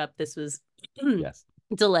who showed up. This was Yes.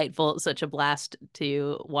 delightful, such a blast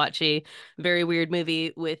to watch a very weird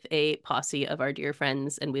movie with a posse of our dear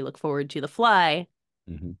friends, and we look forward to The Fly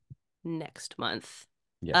Hmm. next month.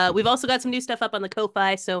 Yes, we We've do. also got some new stuff up on the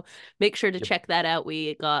Ko-Fi, so make sure to Yep. check that out.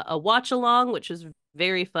 We got a watch along, which was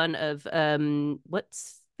very fun. Of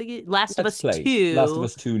what's the Last of Let's Us play. Last of 2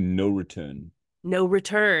 Us 2, No Return. No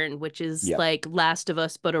Return, which is Yep. like Last of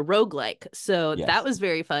Us but a roguelike. So that Yes. was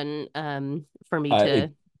very fun for me to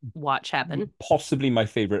It watch happen. possibly my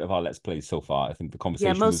favorite of our Let's Plays so far. I think the Yeah,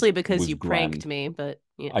 conversation mostly because was you pranked grand. me, but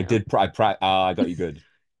you I know. did. I got you good.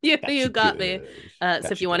 Got You you got me. good. So if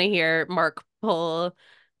Got you you want to good. hear Mark pull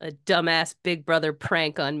a dumbass Big Brother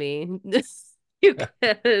prank on me, you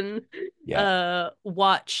can Yeah.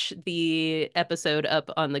 watch the episode up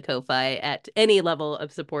on the Ko-Fi at any level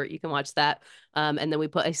of support. You can watch that. And then we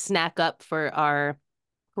put a snack up for our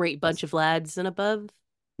great bunch Yes. of lads and above.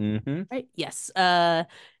 Mm-hmm. Right. Yes.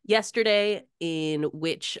 Yesterday, in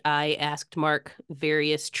which I asked Mark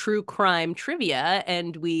various true crime trivia,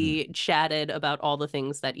 and we chatted about all the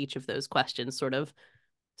things that each of those questions sort of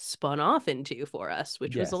spun off into for us,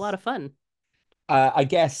 which was a lot Yes. of fun. I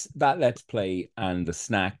guess that Let's Play and the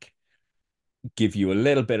snack give you a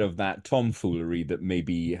little bit of that tomfoolery that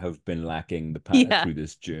maybe have been lacking Yeah. through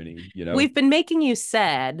this journey, you know? We've been making you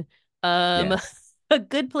sad. Um, Yes. a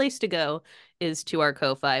good place to go is to our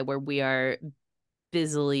Ko-Fi, where we are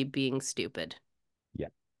busily being stupid,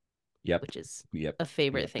 Yep. Yep. which is Yep. a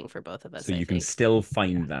favorite Yep. thing for both of us, So I you can think. still Yeah.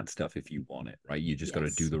 find that stuff if you want it, right? You just got to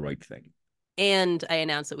do Yes. the right thing. And I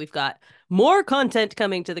announced that we've got more content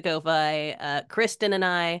coming to the Ko-Fi. Kristen and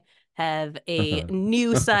I have a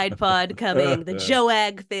new side pod coming, the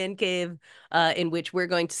Joag Fan Cave, in which we're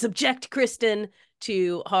going to subject Kristen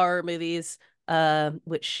to horror movies,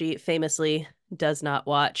 which she famously does not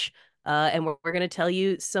watch. And we're going to tell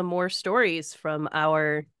you some more stories from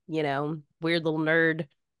our, weird little nerd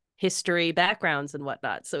history backgrounds and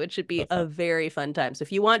whatnot. So it should be a Perfect. very fun time. So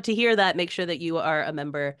if you want to hear that, make sure that you are a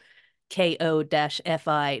member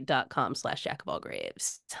ko-fi.com/jack of all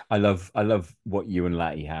graves. I love what you and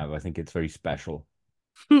Latty have. I think it's very special.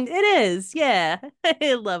 It is, yeah.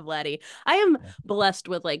 I love Laddie. I am Yeah. blessed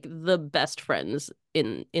with like the best friends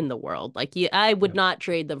in the world. Like, yeah, I would Yep. not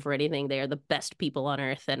trade them for anything. They are the best people on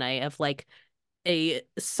earth, and I have like a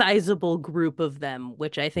sizable group of them,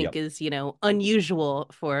 which I think Yep. is, unusual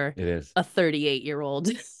for It is. a 38-year-old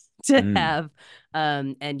to Mm. have.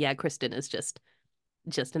 And yeah, Kristen is just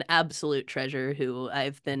an absolute treasure who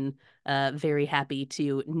I've been very happy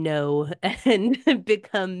to know and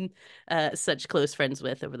become such close friends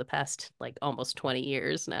with over the past like almost 20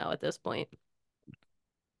 years now at this point.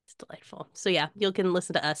 It's delightful. So yeah, you can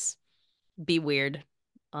listen to us be weird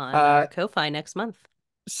on Uh, our Ko-Fi next month.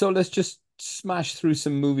 so let's just smash through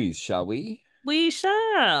some movies, shall we? We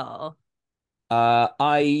shall.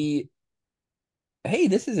 I Hey,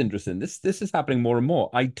 this is interesting. This is happening more and more.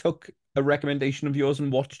 I took a recommendation of yours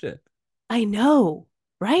and watched it. I know,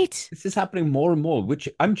 right? This is happening more and more, which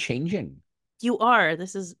I'm changing. You are.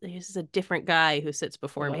 This is a different guy who sits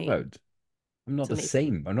before What me. about? I'm not It's the amazing.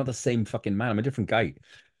 same. I'm not the same fucking man. I'm a different guy.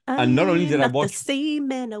 I And not only am did I not the watch, same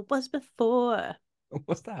man I was before.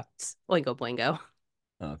 what's that? It's Oingo Boingo.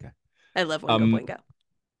 Oh, okay. I love Oingo Um, Boingo.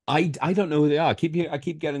 I don't know who they are. I keep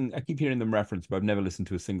hearing them referenced, but I've never listened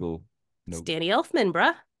to a single It's note. Danny Elfman,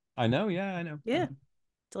 bruh. I know, yeah, I know, I Yeah, know.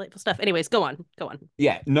 delightful stuff. Anyways, go on. Go on.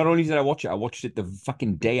 Yeah, not only did I watched it the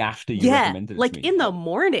fucking day after you Yeah, recommended it to like me. in the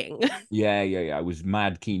morning. Yeah, yeah, yeah. I was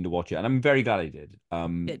mad keen to watch it, and I'm very glad I did.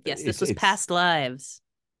 Yes, this was Past Lives.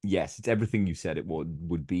 Yes, it's everything you said it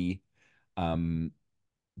would be. Um,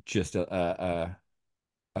 just a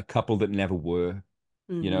couple that never were,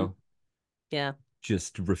 you Mm-hmm. know, Yeah.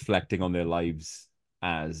 just reflecting on their lives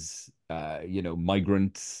as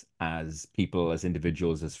migrants, as people, as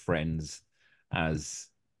individuals, as friends, as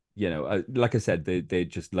like I said, they're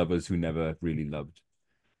just lovers who never really loved.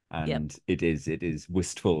 Yep. And it is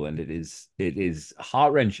wistful, and it is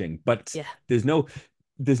heart-wrenching, but Yeah. there's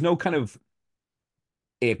no kind of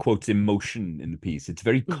air quotes emotion in the piece. It's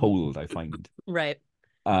very Mhm. cold, I find. Right.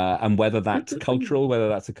 And whether that's cultural, whether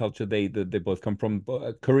that's a culture they both come from,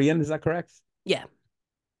 Korean, is that correct? Yeah.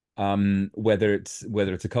 Whether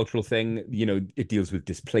it's a cultural thing, it deals with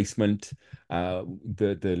displacement,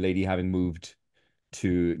 the lady having moved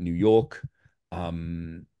to New York,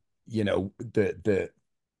 the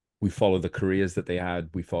we follow the careers that they had,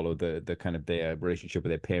 we follow the kind of their relationship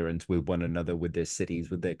with their parents, with one another, with their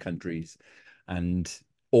cities, with their countries, and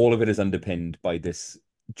all of it is underpinned by this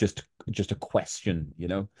just a question,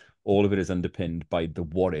 all of it is underpinned by the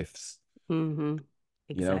what ifs, Mm-hmm.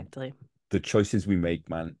 you know Exactly. the choices we make,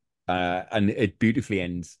 man. And it beautifully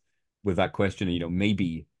ends with that question,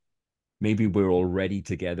 maybe we're already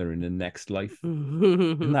together in the next life.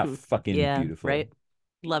 Isn't that fucking Yeah, beautiful? right.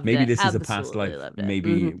 Loved Maybe it. this is a past Absolutely life. loved it.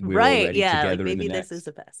 Maybe we're Right. already Yeah. Like together in the maybe this is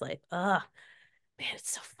next. a past life. Ah, man,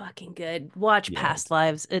 it's so fucking good. Watch Yeah, Past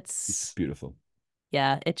Lives. it's It's beautiful.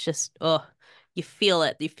 yeah, it's just oh, you feel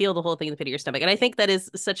it. You feel the whole thing in the pit of your stomach. And I think that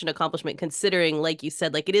is such an accomplishment considering, like you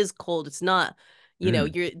said, like it is cold. It's not,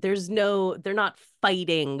 Mm, they're not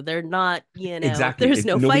fighting. They're not, exactly. there's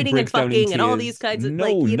no Nobody fighting and breaks down in fucking and all these tears. kinds of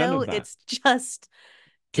like, No, none of that. it's just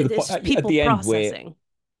To the it's point just at people the end where processing.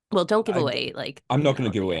 Well, don't give I, away like, I'm not going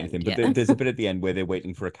to give the away end. anything, but Yeah. there's a bit at the end where they're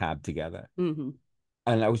waiting for a cab together, Hmm.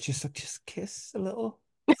 and I was just like, just kiss a little,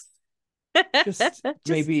 just just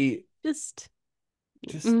maybe just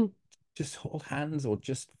just mm, just hold hands, or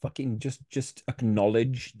just fucking just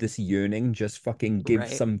acknowledge this yearning, just fucking give right.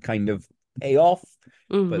 some kind of payoff.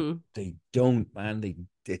 But Hmm. they don't, man.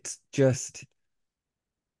 It's just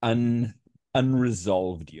un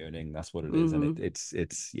unresolved yearning. That's what it is. And Hmm.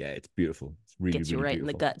 it's yeah, it's beautiful. It's really, Gets you really right in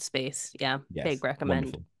the beautiful. gut space. Yeah. Big Yes, recommend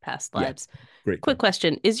wonderful. Past Yeah, Lives. great Quick film.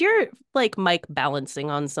 question. Is your like mic balancing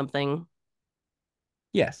on something?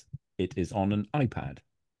 Yes, it is on an iPad.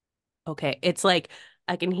 Okay. It's like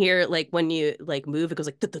I can hear like when you like move, it goes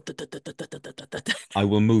like I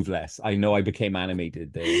will move less. I know I became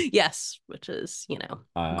animated there. yes, which is,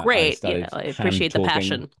 I great. started I hand appreciate the talking.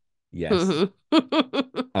 passion. Yes.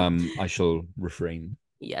 Hmm. I shall refrain.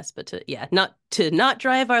 Yes, but not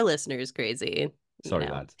drive our listeners crazy, Sorry,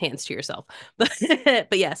 lad. hands to yourself.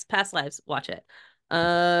 But yes, Past Lives, watch it.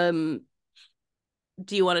 Um,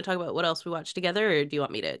 do you want to talk about what else we watched together, or do you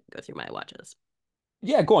want me to go through my watches?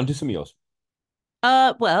 Yeah, go on, do some of yours.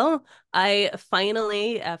 Well, I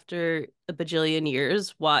finally, after a bajillion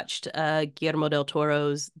years, watched Guillermo del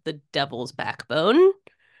Toro's The Devil's Backbone.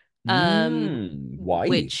 Um, Why?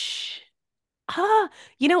 which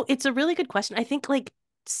it's a really good question. I think like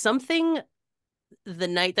something the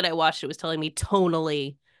night that I watched it was telling me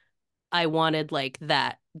tonally I wanted like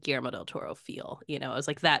that Guillermo del Toro feel. I was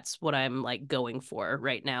like, that's what I'm like going for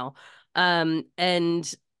right now. And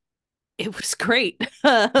it was great.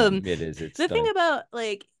 It is. It's The thing stunning. about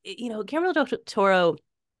like, Guillermo del Toro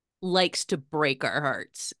likes to break our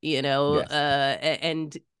hearts, Yes.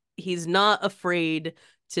 and he's not afraid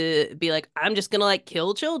to be like, I'm just gonna like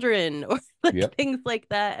kill children or like Yep. things like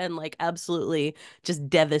that and like absolutely just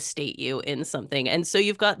devastate you in something. And so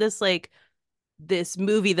you've got this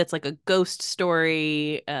movie that's like a ghost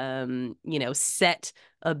story, set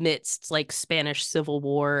amidst like Spanish Civil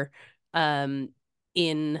War, um,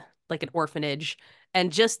 in like an orphanage,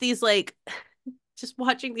 and just these like just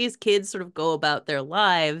watching these kids sort of go about their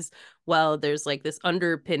lives while there's like this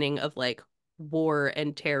underpinning of like war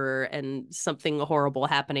and terror and something horrible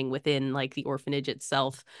happening within like the orphanage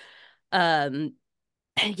itself. And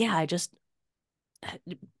yeah, I just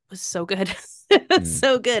it was so good. It was Mm.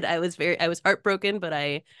 so good. I was heartbroken, but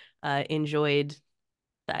I enjoyed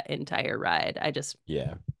that entire ride.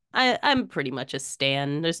 Yeah. I'm pretty much a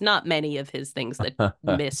stan. There's not many of his things that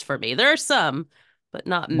miss for me. There are some, but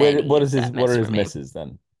not many that What miss are for his me. misses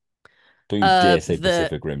then? Don't you dare say The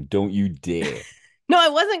Pacific Rim. Don't you dare. No, I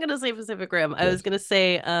wasn't gonna say Pacific Rim. I was Good. gonna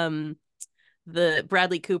say the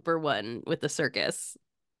Bradley Cooper one with the circus.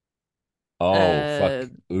 Oh, Uh fuck.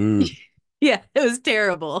 Ooh. yeah, it was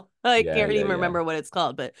terrible. I Yeah, can't yeah, even yeah. remember what it's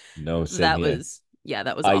called, but No, same here.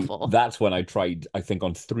 that was awful. That's when I tried, I think,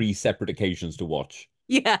 on three separate occasions to watch.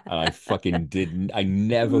 Yeah. And I fucking didn't. I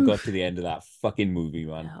never got to Oof. the end of that fucking movie,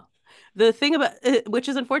 man. No. The thing about it, which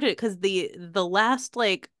is unfortunate because the last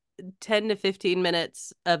like 10 to 15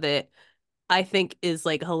 minutes of it I think is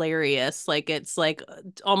like hilarious. Like it's like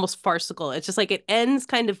almost farcical. It's just like it ends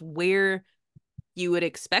kind of where you would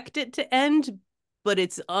expect it to end, but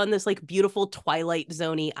it's on this like beautiful Twilight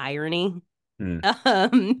Zoney irony Hmm.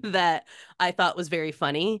 that I thought was very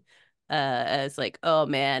funny. It's like, oh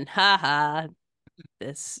man, haha,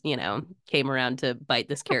 this, came around to bite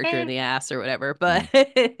this character in the ass or whatever. Hmm.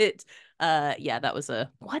 But yeah, that was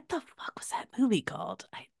a what the fuck was that movie called?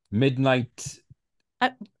 Midnight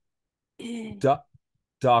I eh, da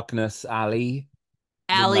Darkness Alley.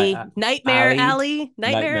 Midnight Alley, Nightmare Alley. Alley,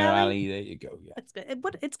 Nightmare Nightmare Alley. Alley. There you go. Yeah. That's good.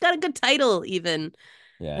 What it's got a good title even.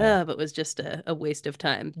 Yeah. But was just a waste of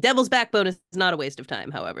time. Devil's Backbone is not a waste of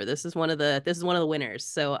time, however. This is one of the winners,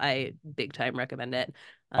 so I big time recommend it.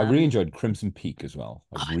 I really Um enjoyed Crimson Peak as well.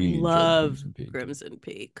 I I really enjoyed love Crimson Peak. Crimson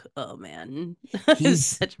Peak. Oh man. I was He's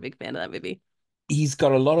such a big fan of that movie. he's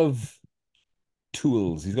got a lot of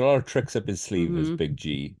tools. He's got a lot of tricks up his sleeve as Hmm. Big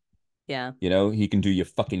G. Yeah. You know, he can do your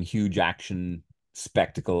fucking huge action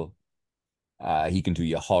spectacle. He can do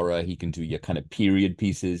your horror. He can do your kind of period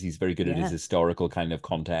pieces. He's very good at his Yeah. historical kind of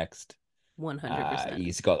context. 100%.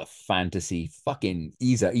 He's got a fantasy. Fucking,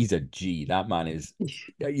 he's a G. That man is.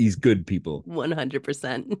 He's good, people.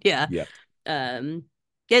 100%. Yeah. Yeah. Um,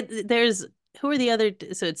 yeah, there's who are the other?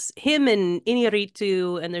 So it's him and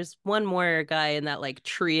Inarritu, and there's one more guy in that like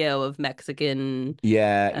trio of Mexican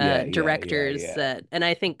Yeah. Yeah. Yeah. Yeah. directors Yeah. that, and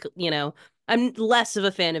I think I'm less of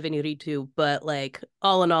a fan of Inarritu, but like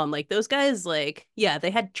all in all, I'm like those guys, like yeah,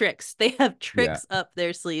 they had tricks. They have Yeah. tricks up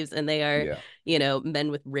their sleeves, and they are Yeah.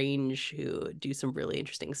 men with range who do some really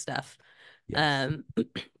interesting stuff. Yes. Um,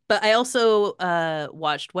 but I also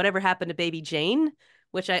watched Whatever Happened to Baby Jane,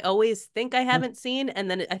 which I always think I haven't seen,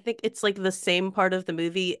 and then I think it's like the same part of the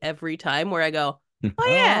movie every time where I go, "Oh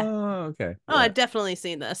yeah, Oh, okay. oh Yeah. I've definitely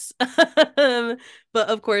seen this." But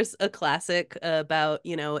of course, a classic about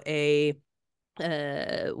a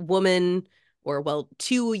woman or well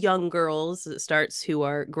two young girls it starts who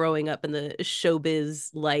are growing up in the showbiz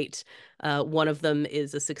light. One of them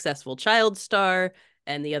is a successful child star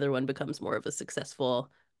and the other one becomes more of a successful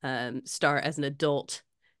star as an adult,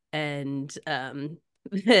 and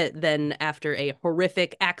then after a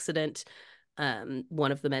horrific accident,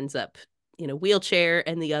 one of them ends up in a wheelchair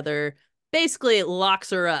and the other basically locks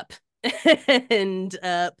her up and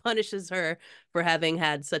punishes her for having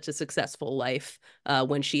had such a successful life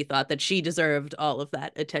when she thought that she deserved all of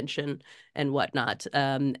that attention and whatnot.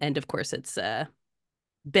 And of course, it's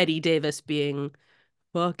Betty Davis being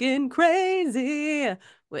fucking crazy,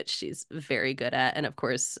 which she's very good at. And of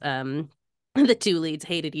course, the two leads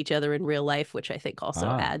hated each other in real life, which I think also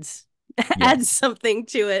Ah. adds Yeah. adds something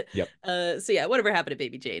to it. Yep. So yeah, Whatever Happened to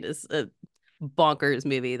Baby Jane is a bonkers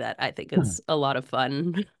movie that I think is a lot of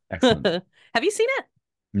fun. Excellent. Have you seen it?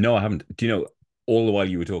 No, I haven't. Do you know, all the while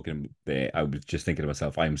you were talking there, I was just thinking to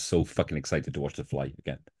myself, I am so fucking excited to watch The Fly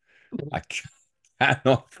again. I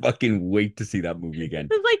cannot fucking wait to see that movie again.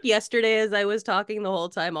 It was like yesterday as I was talking the whole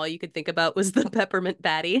time, all you could think about was the peppermint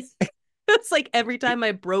patty. It's like every time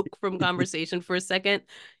I broke from conversation for a second,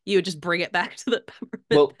 you would just bring it back to the peppermint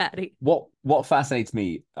Well, patty. what fascinates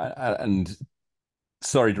me, and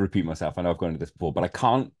sorry to repeat myself, I know I've gone into this before, but I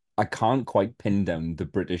can't quite pin down the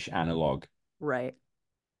British analog. Right.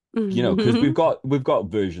 You know, because we've got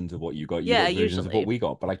versions of what you Yeah, got versions of what usually. we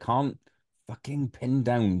got, but I can't fucking pin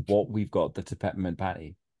down what we've got that's a peppermint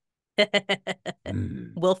patty.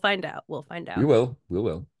 Mm. We'll find out. We'll find We out. will, we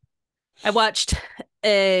will. I watched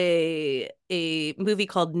a movie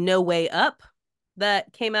called No Way Up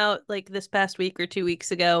that came out like this past week or 2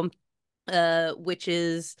 weeks ago, which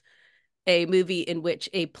is a movie in which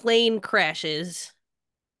a plane crashes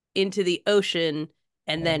into the ocean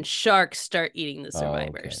and then Oh, sharks start eating the oh, okay,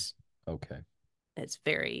 survivors. okay, It's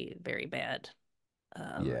very, very bad.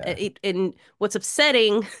 yeah. And what's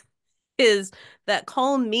upsetting is that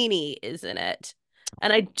Colm Meaney is in it.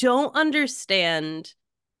 And I don't understand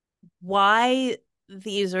why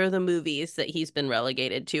these are the movies that he's been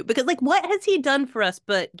relegated to. Because like what has he done for us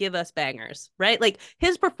but give us bangers, right? Like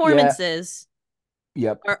his Yeah. performances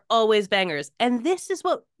Yep. are always bangers. And this is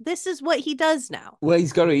what he does now. Well,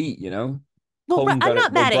 he's got to eat, you know. Well, Coleman I'm got it.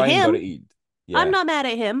 not Well, mad at Brian got to him. eat. I'm Yeah. not mad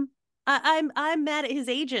at him. I'm mad at his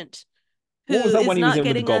agent who What was that is one he was not in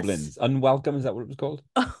with the getting us. goblins? Unwelcome, is that what it was called?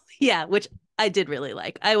 Oh, yeah, which I did really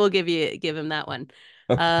like. I will give him that one.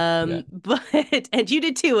 Okay. Yeah. But and you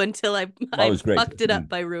did too until Well, it I was great fucked it up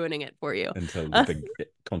by ruining it for you. until the Uh, big yeah,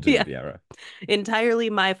 continuity error. entirely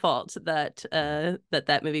my fault that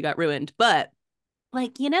that movie got ruined. But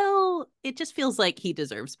like, it just feels like he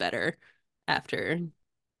deserves better after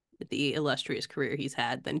the illustrious career he's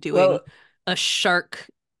had than doing Well, a shark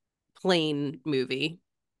plane movie.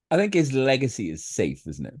 I think his legacy is safe,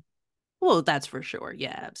 isn't it? Well, that's for sure.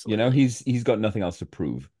 Yeah, You know, absolutely. he's got nothing else to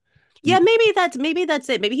prove. Yeah, maybe that's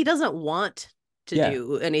it. Maybe he doesn't want to Yeah.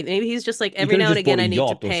 do anything. Maybe he's just like He every could have now and just bought again a I need to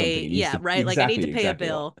yacht or pay. something. He needs Yeah, to right. Like I need to pay a exactly what.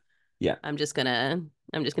 bill. Yeah. I'm just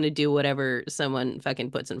gonna do whatever someone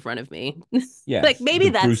fucking puts in front of me. Like Yes. maybe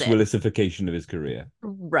The that's Bruce it. Willisification of his career.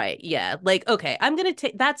 Right. Yeah. Like, okay, I'm gonna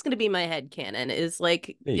take that's gonna be my head canon is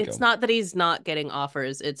like There you it's go. not that he's not getting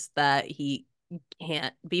offers, it's that he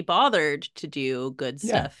can't be bothered to do good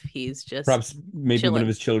Yeah. stuff. He's just Perhaps maybe one of chilling.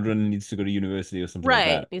 his children needs to go to university or something like Right.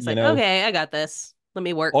 that. He's You like, know, okay, I got this. Let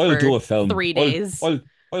me work I'll do for a film. 3 days.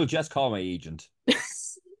 I'll just call my agent.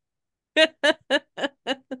 I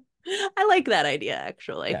like that idea,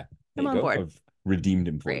 actually. Yeah. There I'm you on go. board. I've redeemed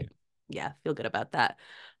him for you. Great. Yeah, feel good about that.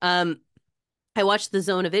 Um, I watched The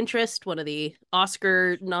Zone of Interest, one of the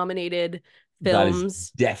Oscar nominated That is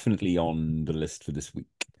films. definitely on the list for this week.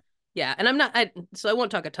 Yeah, and so I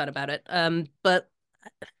won't talk a ton about it. But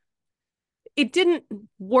it didn't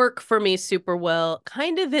work for me super well.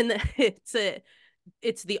 Kind of in the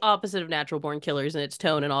it's the opposite of Natural Born Killers in its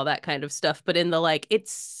tone and all that kind of stuff, but in the like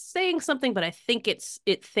it's saying something, but I think it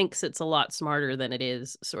thinks it's a lot smarter than it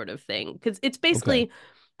is sort of thing. Because it's Okay. basically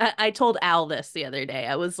I told Al this the other day.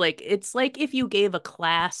 I was like, it's like if you gave a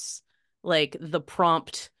class like the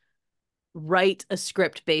prompt, write a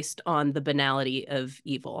script based on the banality of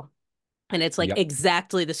evil. And it's like Yep.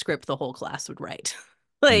 exactly the script the whole class would write.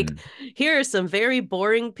 Like, Mm. here are some very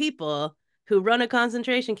boring people who run a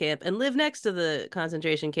concentration camp and live next to the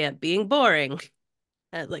concentration camp being boring.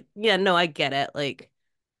 Like, yeah, no, I get it. Like,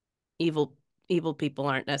 evil evil people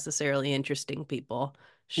aren't necessarily interesting people.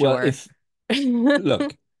 Well, Sure.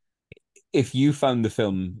 look, if you found the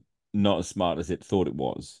film not as smart as it thought it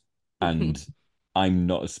was, and I'm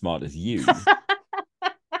not as smart as you,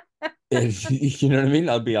 you know what I mean?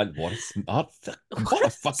 I'll be like, what a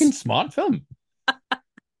fucking smart film.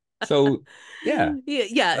 So yeah,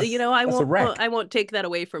 Yeah, I that's a won't wreck. I won't take that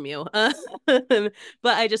away from you. But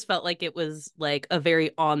I just felt like it was like a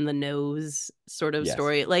very on the nose sort of Yes.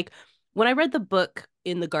 story. Like when I read the book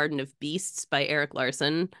In the Garden of Beasts by Eric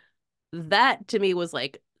Larson, that to me was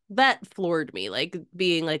like that floored me, like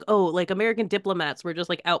being like, oh, like American diplomats were just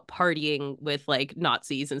like out partying with like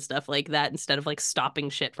Nazis and stuff like that instead of like stopping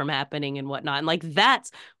shit from happening and whatnot. And like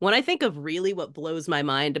that's when I think of really what blows my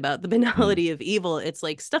mind about the Mm. banality of evil, it's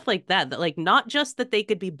like stuff like that like not just that they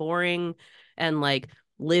could be boring and like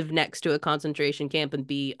live next to a concentration camp and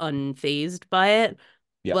be unfazed by it,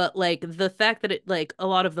 Yep. but like the fact that it like a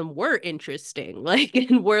lot of them were interesting, like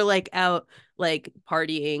and were like out like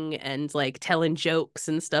partying and like telling jokes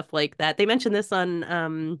and stuff like that. They mentioned this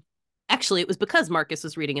on actually it was because Marcus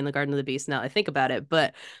was reading in the Garden of the Beast now I think about it,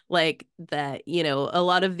 but like that, a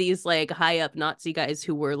lot of these like high up Nazi guys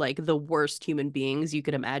who were like the worst human beings you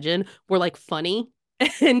could imagine were like funny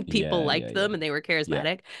and people Yeah, liked yeah, them yeah. and they were Yeah.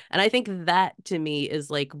 charismatic. And I think that to me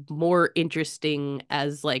is like more interesting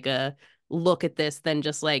as like a look at this than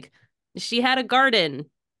just like she had a garden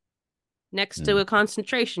next to Mm. a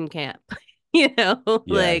concentration camp. Yeah, I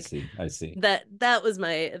Like see. I see. that was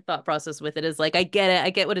my thought process with it is like I get it, I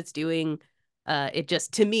get what it's doing. It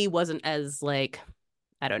just to me wasn't as like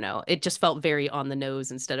I don't know, it just felt very on the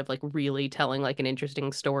nose instead of like really telling like an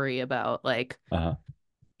interesting story about like Uh-huh.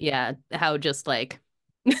 yeah, how just like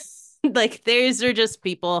like these are just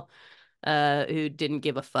people who didn't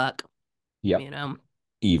give a fuck, Yep. you know.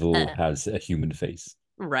 Evil Uh, has a human face.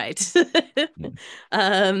 Right.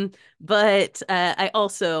 Mm. But I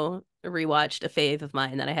also rewatched a fave of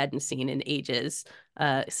mine that I hadn't seen in ages.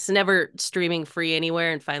 It's never streaming free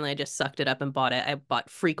anywhere, and finally I just sucked it up and bought it. I bought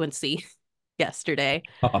Frequency yesterday.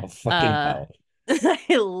 Oh, fucking Uh, hell.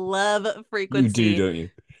 I love You do, Frequency. don't you?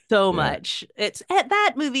 so Yeah. much.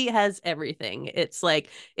 That movie has everything. It's like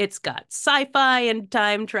it's got sci-fi and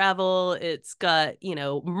time travel. It's got,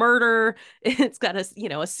 murder. It's got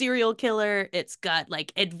a serial killer. It's got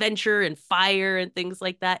like adventure and fire and things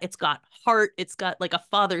like that. It's got heart. It's got like a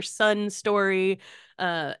father-son story.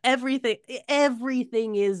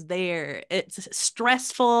 Everything is there. It's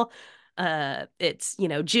stressful. It's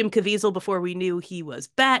Jim Caviezel before we knew he was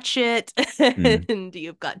batshit, Mm. and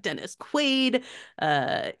you've got Dennis Quaid.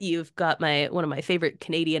 You've got one of my favorite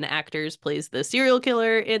Canadian actors plays the serial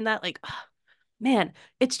killer in that. Like, oh, man,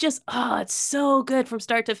 it's just it's so good from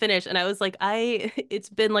start to finish. And I was like, it's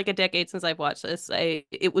been like a decade since I've watched this.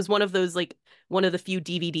 It was one of those like one of the few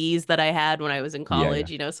DVDs that I had when I was in Yeah, yeah.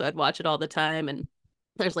 college, so I'd watch it all the time. And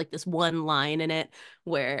there's like this one line in it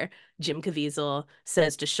where Jim Caviezel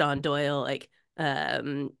says to Sean Doyle, like,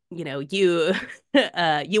 you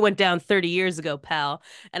you went down 30 years ago, pal.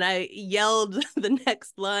 And I yelled the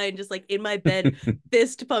next line just like in my bed,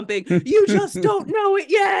 fist pumping, you just don't know it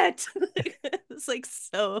yet. It's like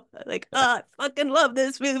so like, I fucking love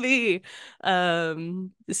this movie.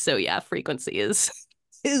 So yeah, Frequency is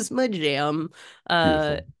my jam. Uh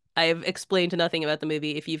Beautiful. I've explained nothing about the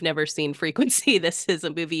movie. If you've never seen Frequency, this is a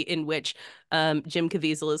movie in which Jim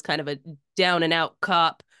Caviezel is kind of a down and out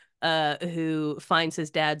cop who finds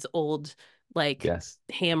his dad's old like Yes.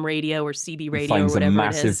 ham radio or CB He radio or finds a whatever it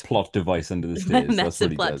massive is. plot device under the stairs. That's what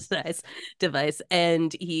Massive he plot does. device,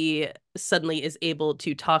 and he suddenly is able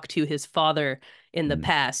to talk to his father in the Mm.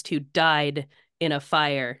 past who died in a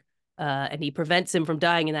fire, and he prevents him from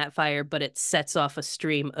dying in that fire, but it sets off a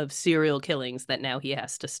stream of serial killings that now he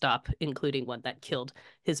has to stop, including one that killed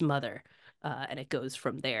his mother, and it goes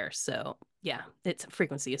from there. So yeah, its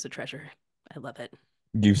Frequency is a treasure. I love it.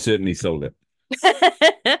 You've certainly sold it.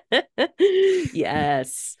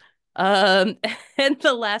 Yes. Um, and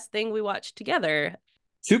the last thing we watched together.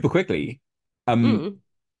 Super quickly. Um, Mm,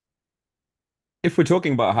 if we're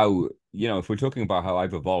talking about how, if we're talking about how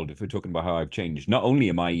I've evolved, if we're talking about how I've changed, not only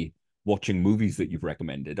am I watching movies that you've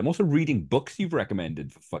recommended, I'm also reading books you've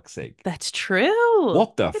recommended, for fuck's sake. that's true.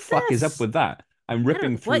 What the Look at fuck is up this. with that? I don't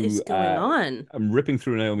know what is going on. I'm ripping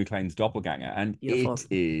through Naomi Klein's Doppelganger, and Beautiful, it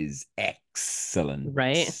is excellent.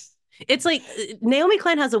 right? It's like Naomi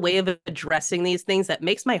Klein has a way of addressing these things that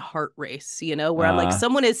makes my heart race, where I'm like, Uh,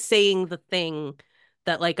 someone is saying the thing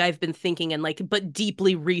that like I've been thinking and like, but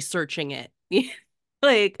deeply researching it.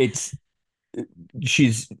 Like, it's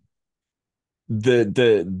she's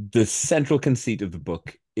the central conceit of the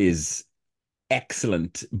book is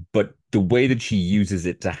excellent, but the way that she uses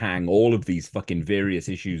it to hang all of these fucking various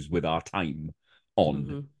issues with our time on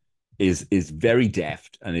mhm. is very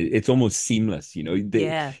deft, and it's almost seamless.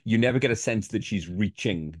 Yeah. You never get a sense that she's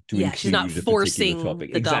reaching to Yeah, she's not include a particular forcing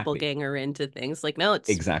topic. the Exactly, doppelganger into things. Like, no,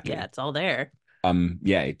 exactly. it's all there.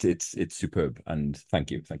 Yeah, it's superb, and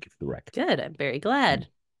thank you for the rec. Good. I'm very Mm, glad.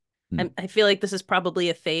 mm. I feel like this is probably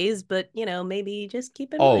a phase, but maybe just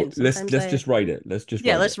keep in Oh, mind. Sometimes let's just write it. Let's just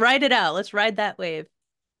yeah, write let's it. ride it out. Let's ride that wave.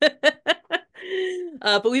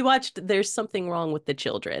 But we watched There's Something Wrong with the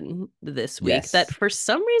Children this week that Yes. for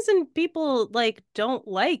some reason people like don't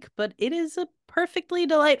like, but it is a perfectly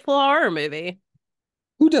delightful horror movie.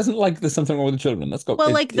 Who doesn't like There's Something Wrong with the Children?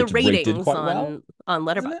 Well, like the It's rated ratings quite well, on isn't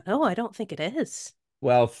Letterboxd. it? No, I don't think it is.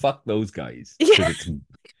 Well, fuck those guys, Yeah, because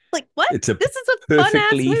like what? it's a This is a fun ass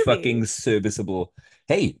perfectly movie. fucking serviceable.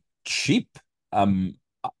 Hey, cheap. Um,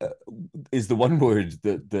 uh, is the one word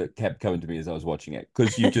that kept coming to me as I was watching it,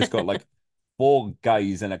 because you've just got like four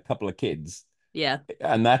guys and a couple of kids, Yeah,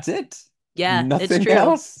 and that's it. yeah, it's Nothing true.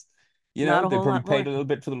 else. Not a They whole probably lot paid more. a little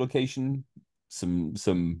bit for the location, some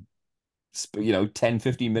 10,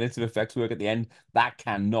 15 minutes of effects work at the end. That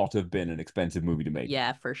cannot have been an expensive movie to make.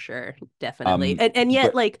 Yeah, for sure. Definitely. Um, And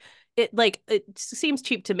yet but like it seems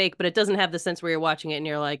cheap to make, but it doesn't have the sense where you're watching it and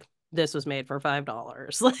you're like, this was made for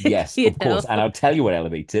 $5. Like, yes, of course. And I'll tell you what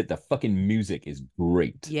elevates it. The fucking music is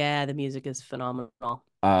great. Yeah, the music is phenomenal.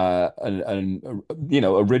 Original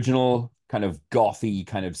kind of gothy,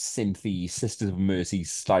 kind of synthy, Sisters of Mercy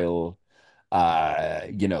style, uh,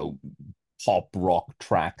 you know, pop rock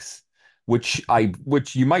tracks, which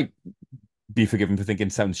you might be forgiven for thinking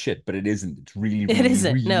sounds shit, but it isn't. It's really, It really,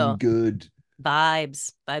 isn't. really No. good.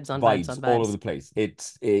 Vibes on vibes Vibes on all over vibes. the place.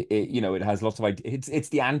 It has lots of ideas. It's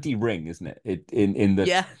the anti-ring, isn't it? In that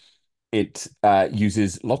Yeah. it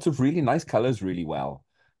uses lots of really nice colors really well.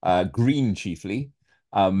 Green chiefly.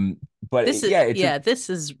 But This is yeah, it's a yeah, this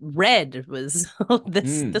is red was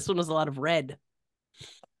this mm, this one was a lot of red.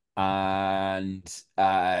 and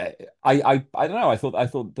I don't know. I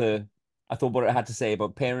thought what it had to say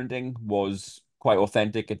about parenting was quite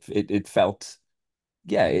authentic. It felt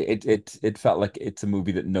yeah, it felt like it's a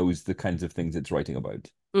movie that knows the kinds of things it's writing about.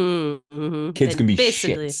 Kids can And be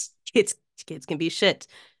basically, shits. kids can be shit.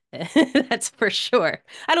 That's for sure.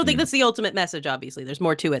 I don't think Mm. that's the ultimate message, obviously. There's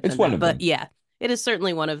more to it It's than one that. of But them. yeah, it is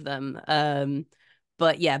certainly one of them.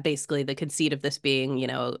 But yeah, basically the conceit of this being,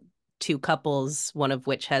 two couples, one of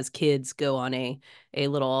which has kids, go on a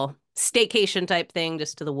little staycation type thing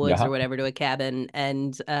just to the woods or Yeah. whatever, to a cabin,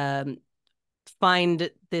 and find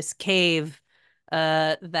this cave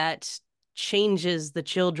that changes the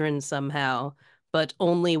children somehow, but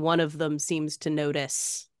only one of them seems to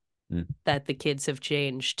notice Mm. that the kids have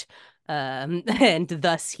changed. And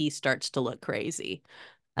thus he starts to look crazy.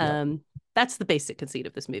 Yeah. Um, that's the basic conceit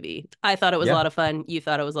of this movie. I thought it was a Yeah. lot of fun. You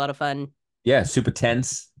thought it was a lot of fun. Yeah. Super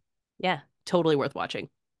tense. Yeah, totally worth watching.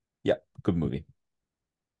 Yeah. Good movie.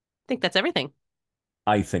 I think that's everything.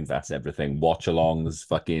 I think that's everything. Watch alongs,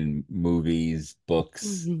 fucking movies,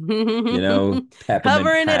 books, peppermint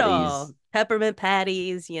Covering it patties, all. Peppermint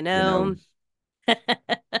patties, you you know. know.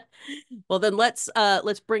 Well, then let's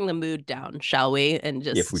bring the mood down, shall we? And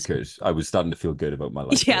If we just could. I was starting to feel good about my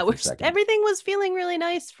life there yeah, for a second. everything was feeling really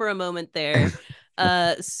nice for a moment there.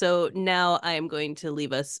 So now I am going to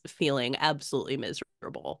leave us feeling absolutely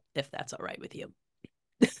miserable, if that's all right with you.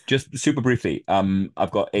 Just super briefly,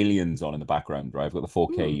 I've got Aliens on in the background, right? I've got the Hmm,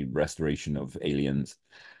 4K restoration of Aliens.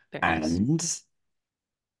 very nice.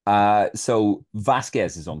 And so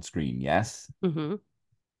Vasquez is on screen, yes, Hmm.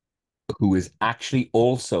 who is actually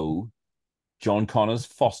also John Connor's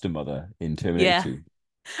foster mother in Terminator Yeah, 2.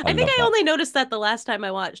 I I think love I that. only noticed that the last time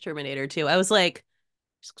I watched Terminator 2. I was like,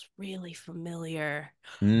 this looks really familiar.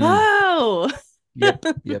 Mm, Oh, yep,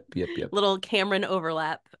 yep, yep, yep. little Cameron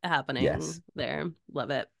overlap Yes. happening there.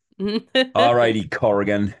 Love it. All righty,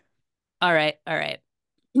 Corrigan. All right, all right.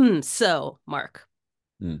 So, Mark,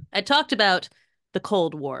 Mm, I talked about the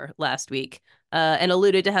Cold War last week, and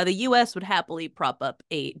alluded to how the US would happily prop up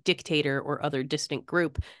a dictator or other distant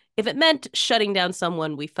group if it meant shutting down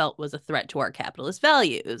someone we felt was a threat to our capitalist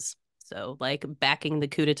values. So, like backing the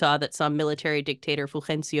coup d'etat that saw military dictator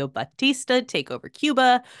Fulgencio Batista take over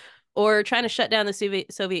Cuba, or trying to shut down the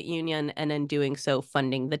Soviet Union and in doing so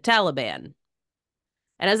funding the Taliban.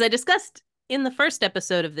 And as I discussed in the first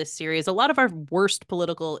episode of this series, a lot of our worst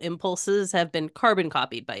political impulses have been carbon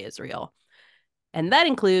copied by Israel. And that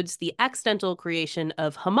includes the accidental creation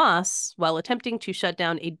of Hamas while attempting to shut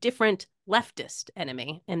down a different leftist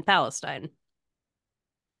enemy in Palestine.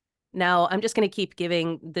 Now, I'm just going to keep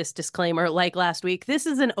giving this disclaimer like last week. This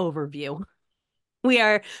is an overview.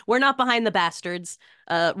 We're not behind the bastards.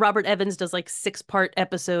 Robert Evans does like 6-part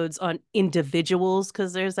episodes on individuals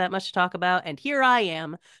because there's that much to talk about, and here I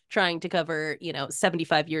am trying to cover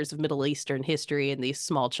 75 years of Middle Eastern history in these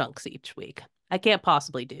small chunks each week. I can't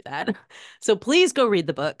possibly do that. So please go read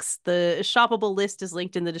the books. The shoppable list is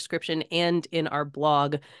linked in the description and in our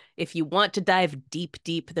blog. If you want to dive deep,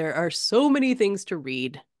 there are so many things to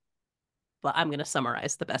read, but I'm going to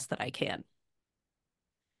summarize the best that I can.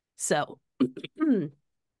 So,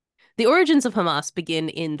 the origins of Hamas begin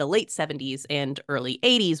in the late 70s and early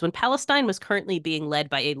 80s when Palestine was currently being led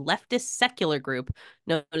by a leftist secular group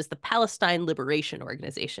known as the Palestine Liberation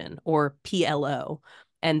Organization, or PLO,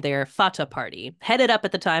 and their Fatah party, headed up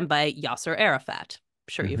at the time by Yasser Arafat.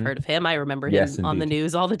 I'm sure you've hmm heard of him. I remember Yes, him on the indeed.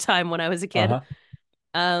 news all the time when I was a kid. Uh-huh.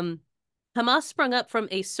 Um, Hamas sprung up from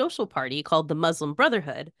a social party called the Muslim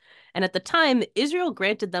Brotherhood, and at the time, Israel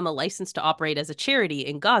granted them a license to operate as a charity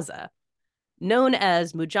in Gaza. Known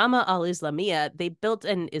as Mujama al-Islamiyah, they built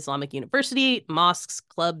an Islamic university, mosques,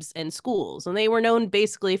 clubs, and schools, and they were known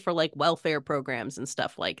basically for like welfare programs and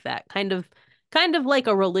stuff like that. Kind of like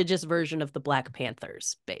a religious version of the Black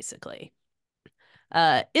Panthers, basically.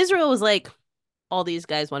 Israel was like, all these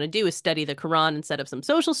guys want to do is study the Quran and set up some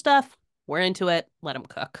social stuff. We're into it. Let them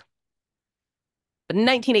cook. But in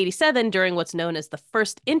 1987, during what's known as the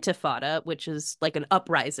First Intifada, which is like an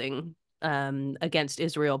uprising against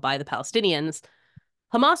Israel by the Palestinians,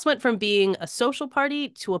 Hamas went from being a social party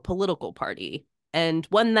to a political party, and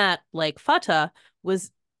one that, like Fatah,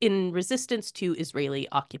 was in resistance to Israeli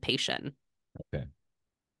occupation. Okay.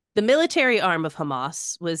 The military arm of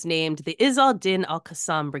Hamas was named the Izz din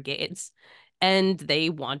al-Qassam Brigades, and they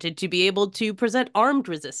wanted to be able to present armed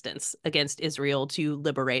resistance against Israel to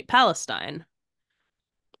liberate Palestine.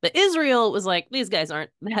 But Israel was like, these guys aren't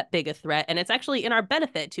that big a threat, and it's actually in our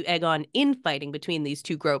benefit to egg on infighting between these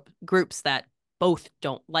two groups that both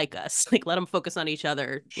don't like us. Like, let them focus on each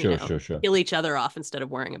other, Sure, sure, sure. kill each other off instead of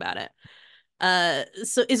worrying about it.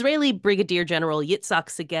 So Israeli Brigadier General Yitzhak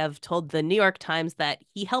Segev told the New York Times that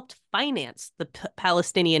he helped finance the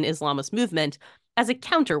Palestinian Islamist movement as a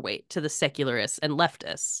counterweight to the secularists and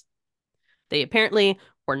leftists. They apparently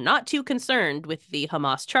were not too concerned with the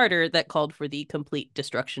Hamas charter that called for the complete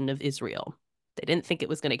destruction of Israel. They didn't think it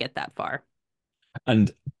was going to get that far.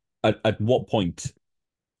 And at what point?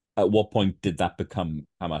 At what point did that become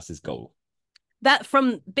Hamas's goal? That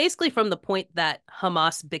from basically from the point that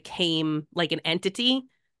Hamas became like an entity,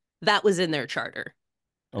 that was in their charter.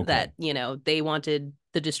 Okay. That, you know, they wanted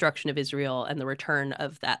the destruction of Israel and the return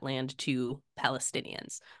of that land to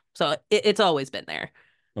Palestinians. So it's always been there.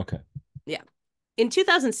 Okay. Yeah. In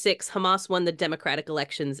 2006, Hamas won the democratic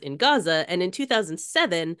elections in Gaza, and in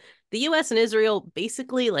 2007, the US and Israel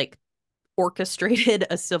basically like orchestrated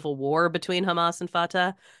a civil war between Hamas and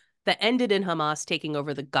Fatah that ended in Hamas taking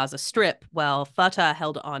over the Gaza Strip while Fatah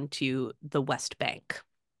held on to the West Bank.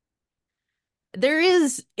 There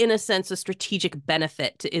is, in a sense, a strategic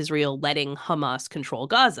benefit to Israel letting Hamas control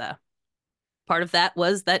Gaza. Part of that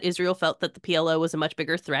was that Israel felt that the PLO was a much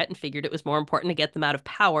bigger threat and figured it was more important to get them out of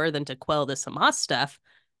power than to quell this Hamas stuff.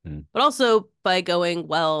 But also by going,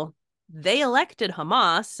 well, they elected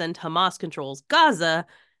Hamas and Hamas controls Gaza,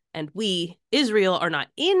 and we, Israel, are not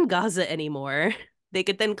in Gaza anymore. They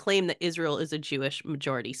could then claim that Israel is a Jewish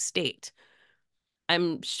majority state.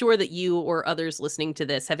 I'm sure that you or others listening to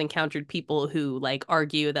this have encountered people who like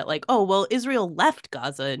argue that like, oh, well, Israel left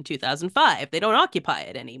Gaza in 2005. They don't occupy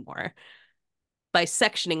it anymore. By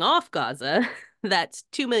sectioning off Gaza, that's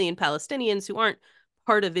 2 million Palestinians who aren't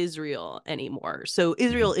part of Israel anymore. So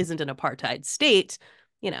Israel isn't an apartheid state.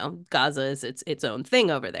 You know, Gaza is its own thing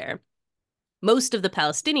over there. Most of the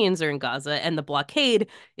Palestinians are in Gaza, and the blockade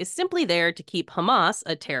is simply there to keep Hamas,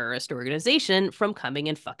 a terrorist organization, from coming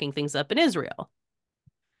and fucking things up in Israel.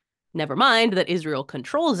 Never mind that Israel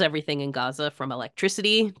controls everything in Gaza, from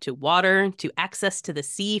electricity to water to access to the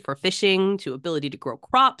sea for fishing to ability to grow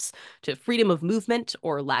crops to freedom of movement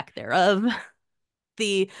or lack thereof.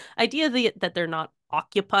 The idea that they're not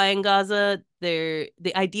occupying Gaza, the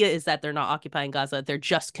idea is that they're not occupying Gaza, they're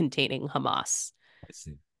just containing Hamas. I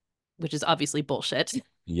see. Which is obviously bullshit.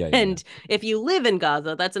 Yeah. And if you live in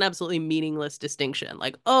Gaza, that's an absolutely meaningless distinction.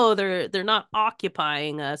 Like, oh, they're not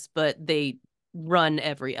occupying us, but they run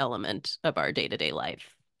every element of our day-to-day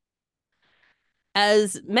life.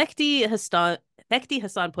 As Mehdi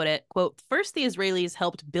Hassan put it, quote, first the Israelis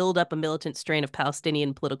helped build up a militant strain of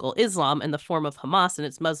Palestinian political Islam in the form of Hamas and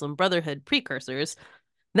its Muslim Brotherhood precursors.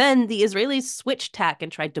 Then the Israelis switched tack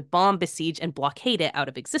and tried to bomb, besiege, and blockade it out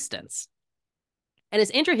of existence. And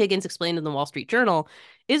as Andrew Higgins explained in the Wall Street Journal,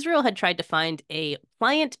 Israel had tried to find a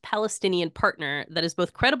pliant Palestinian partner that is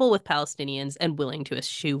both credible with Palestinians and willing to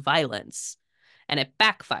eschew violence. And it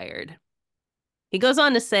backfired. He goes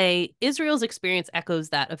on to say, Israel's experience echoes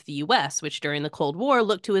that of the US, which during the Cold War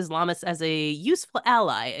looked to Islamists as a useful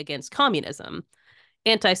ally against communism.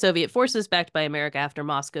 Anti-Soviet forces backed by America after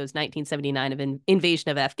Moscow's 1979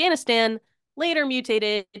 invasion of Afghanistan later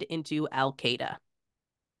mutated into Al-Qaeda.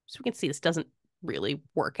 So we can see this doesn't really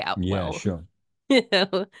work out well. Yeah, sure. You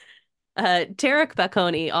know? Tarek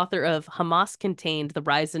Bakoni, author of Hamas Contained, The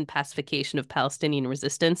Rise and Pacification of Palestinian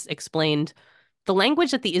Resistance, explained, the language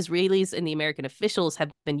that the Israelis and the American officials have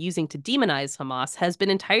been using to demonize Hamas has been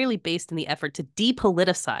entirely based in the effort to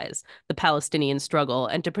depoliticize the Palestinian struggle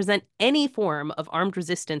and to present any form of armed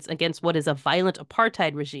resistance against what is a violent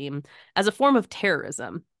apartheid regime as a form of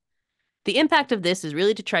terrorism. The impact of this is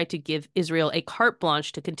really to try to give Israel a carte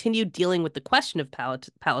blanche to continue dealing with the question of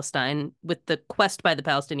Palestine, with the quest by the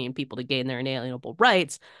Palestinian people to gain their inalienable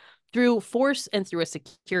rights, through force and through a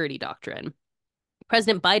security doctrine.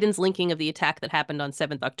 President Biden's linking of the attack that happened on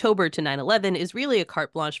 7th October to 9/11 is really a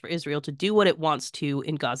carte blanche for Israel to do what it wants to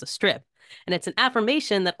in Gaza Strip. And it's an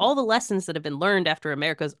affirmation that all the lessons that have been learned after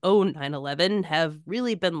America's own 9/11 have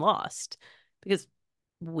really been lost. Because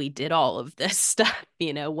we did all of this stuff,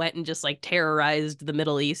 you know, went and just like terrorized the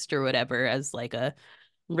Middle East or whatever as like a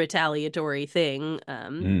retaliatory thing.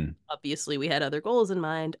 Obviously we had other goals in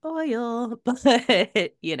mind, oil,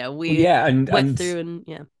 but you know, we went through and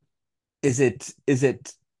yeah. Is it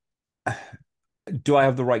do I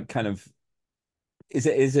have the right kind of is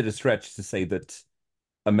it a stretch to say that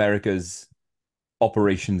America's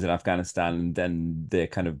operations in Afghanistan and then their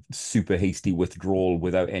kind of super hasty withdrawal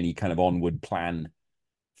without any kind of onward plan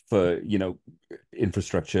for, you know,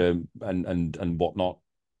 infrastructure and whatnot,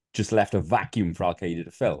 just left a vacuum for Al-Qaeda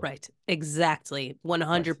to fill? Right. Exactly.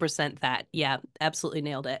 100% that. Yeah, absolutely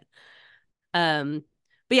nailed it.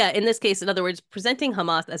 But yeah, in this case, in other words, presenting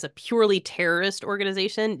Hamas as a purely terrorist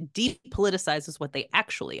organization depoliticizes what they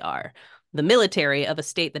actually are. The military of a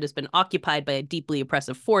state that has been occupied by a deeply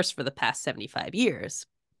oppressive force for the past 75 years.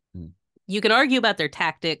 You can argue about their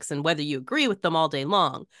tactics and whether you agree with them all day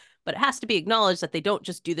long, But it has to be acknowledged that they don't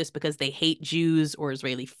just do this because they hate Jews or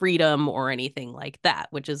Israeli freedom or anything like that,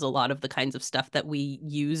 which is a lot of the kinds of stuff that we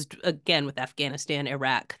used again with Afghanistan,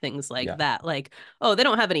 Iraq, things like that. Like, oh, they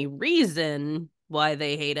don't have any reason why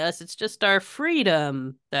they hate us. It's just our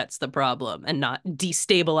freedom that's the problem, and not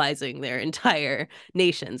destabilizing their entire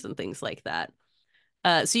nations and things like that.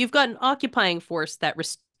 So you've got an occupying force that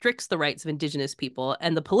restricts the rights of indigenous people,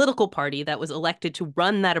 and the political party that was elected to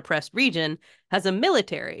run that oppressed region has a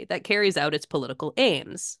military that carries out its political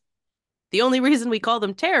aims. The only reason we call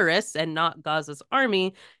them terrorists and not Gaza's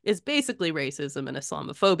army is basically racism and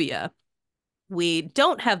Islamophobia. We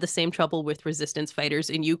don't have the same trouble with resistance fighters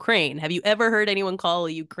in Ukraine. Have you ever heard anyone call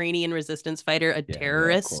a Ukrainian resistance fighter a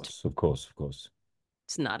terrorist? Of course.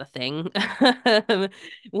 It's not a thing.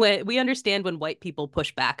 When we understand when white people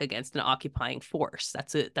push back against an occupying force,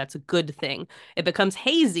 that's a good thing. It becomes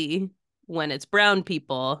hazy when it's brown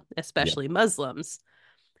people, especially Muslims.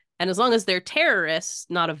 And as long as they're terrorists,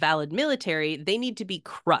 not a valid military, they need to be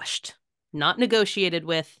crushed, not negotiated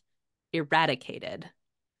with, eradicated.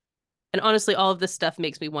 And honestly, all of this stuff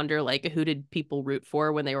makes me wonder, like, who did people root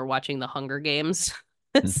for when they were watching the Hunger Games?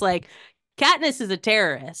 It's like, Katniss is a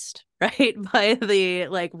terrorist, right? By the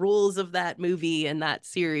like rules of that movie and that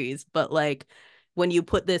series. But like when you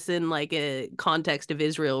put this in like a context of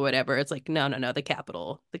Israel or whatever, it's like, no, the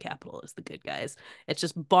capital is the good guys. It's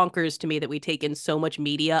just bonkers to me that we take in so much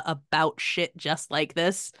media about shit just like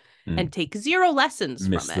this and take zero lessons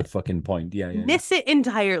Miss from it. the fucking point. Miss it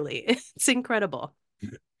entirely. It's incredible.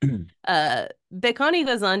 Bekani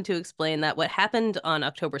goes on to explain that what happened on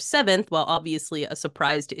October 7th, while obviously a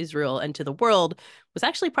surprise to Israel and to the world, was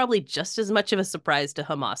actually probably just as much of a surprise to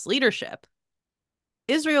Hamas leadership.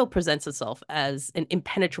 Israel presents itself as an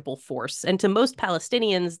impenetrable force, and to most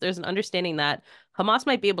Palestinians, there's an understanding that Hamas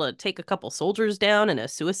might be able to take a couple soldiers down in a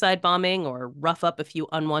suicide bombing or rough up a few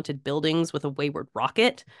unwanted buildings with a wayward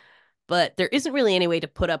rocket. But there isn't really any way to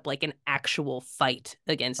put up like an actual fight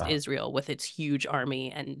against Israel with its huge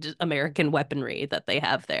army and American weaponry that they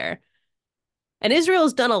have there. And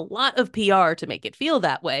Israel's done a lot of PR to make it feel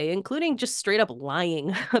that way, including just straight up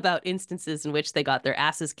lying about instances in which they got their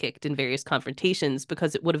asses kicked in various confrontations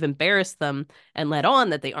because it would have embarrassed them and led on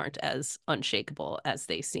that they aren't as unshakable as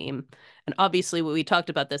they seem. And obviously, we talked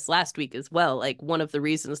about this last week as well. Like one of the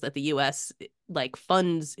reasons that the US like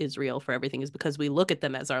funds Israel for everything is because we look at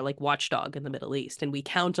them as our like watchdog in the Middle East, and we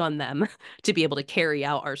count on them to be able to carry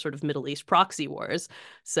out our sort of Middle East proxy wars.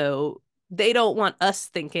 So they don't want us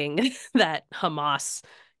thinking that Hamas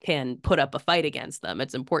can put up a fight against them.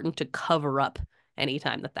 It's important to cover up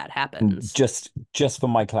anytime that happens. Just for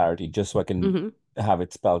my clarity, just so I can have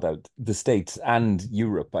it spelled out, the States and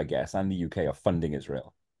Europe, I guess, and the UK are funding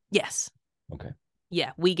Israel. Yes. Okay.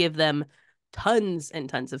 Yeah, we give them tons and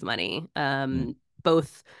tons of money,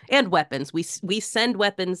 both and weapons. We send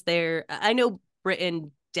weapons there. I know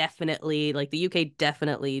Britain definitely, like the UK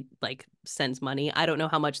definitely like sends money. I don't know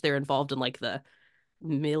how much they're involved in like the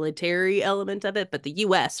military element of it, but the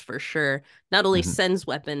US for sure not only sends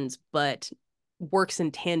weapons, but works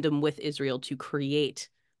in tandem with Israel to create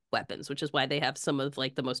weapons, which is why they have some of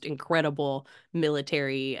like the most incredible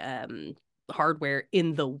military hardware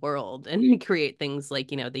in the world, and create things like,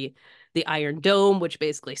 you know, the Iron Dome, which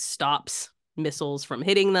basically stops missiles from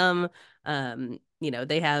hitting them. You know,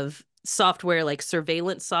 they have software like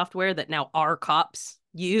surveillance software that now our cops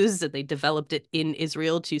use, that they developed it in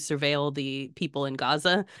Israel to surveil the people in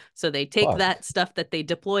Gaza. So they take that stuff that they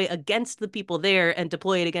deploy against the people there and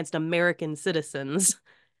deploy it against American citizens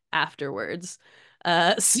afterwards.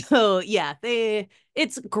 So yeah,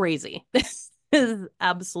 it's crazy. This is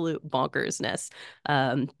absolute bonkersness.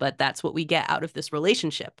 But that's what we get out of this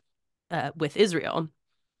relationship with Israel.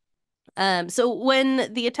 So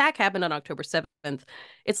when the attack happened on October 7th,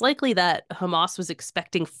 it's likely that Hamas was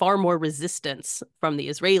expecting far more resistance from the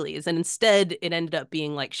Israelis, and instead it ended up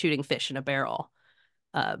being like shooting fish in a barrel.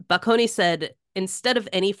 Bakoni said, instead of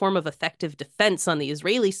any form of effective defense on the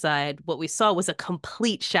Israeli side, what we saw was a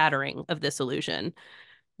complete shattering of this illusion.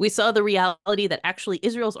 We saw the reality that actually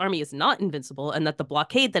Israel's army is not invincible, and that the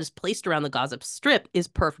blockade that is placed around the Gaza Strip is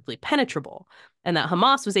perfectly penetrable, and that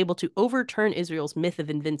Hamas was able to overturn Israel's myth of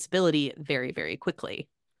invincibility very, very quickly.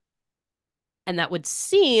 And that would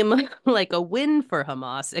seem like a win for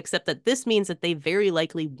Hamas, except that this means that they very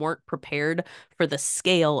likely weren't prepared for the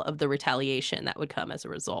scale of the retaliation that would come as a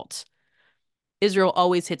result. Israel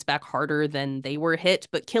always hits back harder than they were hit,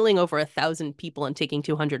 but killing over 1,000 people and taking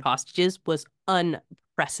 200 hostages was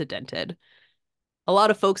unprecedented. A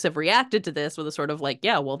lot of folks have reacted to this with a sort of like,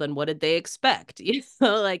 yeah, well, then what did they expect? You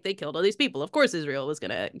know, like they killed all these people. Of course, Israel was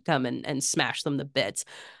going to come and smash them to bits.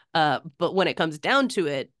 But when it comes down to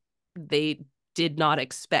it, they did not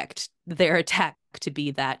expect their attack to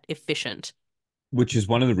be that efficient. Which is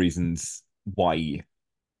one of the reasons why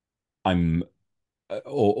I'm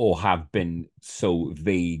or have been so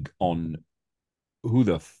vague on who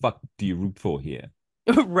the fuck do you root for here?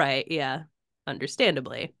 Right, yeah.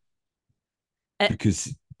 Understandably.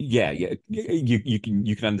 Because yeah, you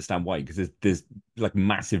can understand why, because there's like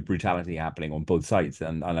massive brutality happening on both sides,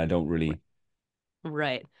 and I don't really.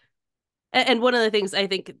 Right. And one of the things I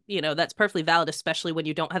think, that's perfectly valid, especially when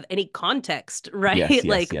you don't have any context, right?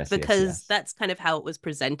 Like, because Yes. that's kind of how it was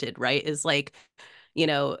presented, right? Is like,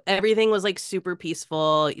 everything was like super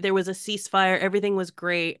peaceful. There was a ceasefire, everything was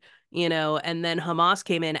great, and then Hamas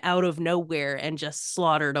came in out of nowhere and just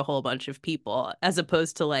slaughtered a whole bunch of people, as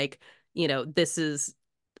opposed to like, this is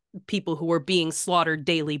people who were being slaughtered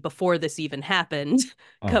daily before this even happened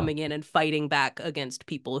Uh-huh. coming in and fighting back against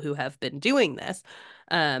people who have been doing this.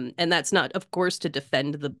 And that's not, of course, to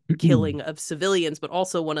defend the killing of civilians, but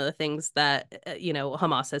also one of the things that,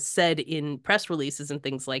 Hamas has said in press releases and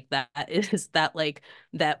things like that is that, like,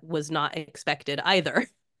 that was not expected either.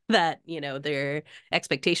 That, their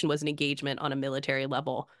expectation was an engagement on a military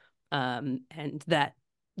level. And that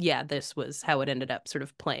yeah, this was how it ended up sort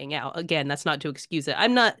of playing out. Again, that's not to excuse it.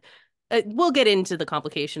 I'm not, we'll get into the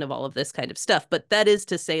complication of all of this kind of stuff, but that is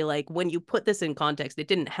to say, like, when you put this in context, it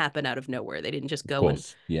didn't happen out of nowhere. They didn't just Of go and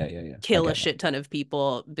course. Yeah. I kill a get that. shit ton of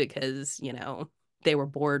people because, they were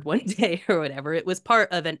bored one day or whatever. It was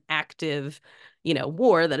part of an active,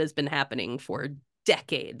 war that has been happening for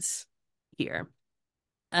decades here.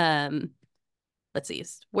 Um, let's see,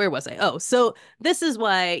 where was I? Oh, so this is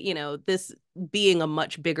why, this being a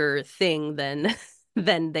much bigger thing than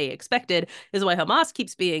than they expected is why Hamas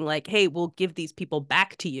keeps being like, hey, we'll give these people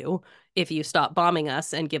back to you if you stop bombing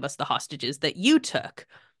us and give us the hostages that you took.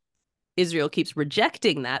 Israel keeps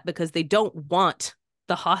rejecting that because they don't want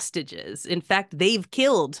the hostages. In fact, they've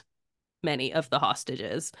killed many of the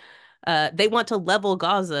hostages. They want to level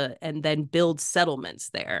Gaza and then build settlements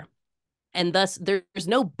there. And thus, there's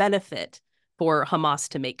no benefit for Hamas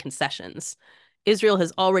to make concessions. Israel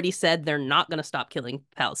has already said they're not going to stop killing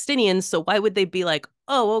Palestinians. So why would they be like,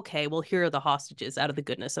 oh, okay, well, here are the hostages out of the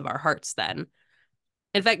goodness of our hearts then?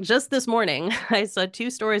 In fact, just this morning, I saw two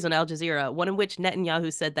stories on Al Jazeera, one in which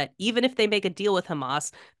Netanyahu said that even if they make a deal with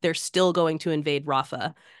Hamas, they're still going to invade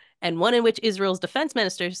Rafah. And one in which Israel's defense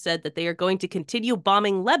minister said that they are going to continue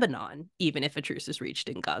bombing Lebanon, even if a truce is reached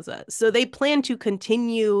in Gaza. So they plan to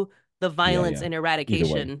continue the violence Yeah. and Either way.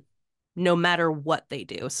 eradication no matter what they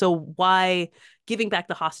do. So why giving back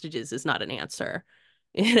the hostages is not an answer.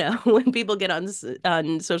 When people get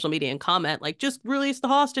on social media and comment like, just release the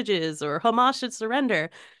hostages or Hamas should surrender,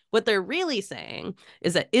 what they're really saying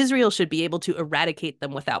is that Israel should be able to eradicate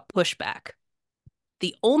them without pushback.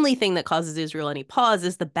 The only thing that causes Israel any pause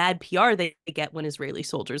is the bad PR they get when Israeli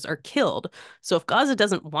soldiers are killed. So if Gaza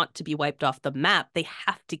doesn't want to be wiped off the map, they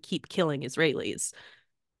have to keep killing Israelis.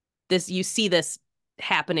 You see this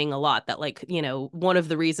happening a lot, that, like, one of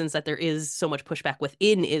the reasons that there is so much pushback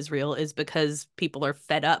within Israel is because people are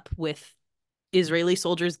fed up with Israeli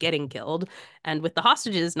soldiers getting killed and with the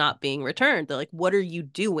hostages not being returned. They're like, what are you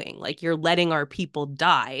doing? Like, you're letting our people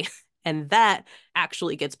die. And that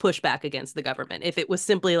actually gets pushed back against the government. If it was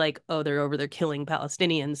simply like, oh, they're over there killing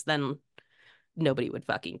Palestinians, then nobody would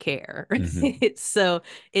fucking care. So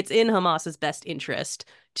it's in Hamas's best interest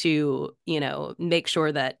to, make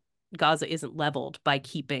sure that Gaza isn't leveled by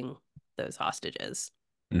keeping those hostages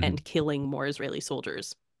and killing more Israeli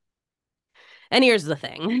soldiers. And here's the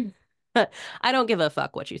thing. I don't give a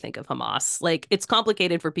fuck what you think of Hamas. Like, it's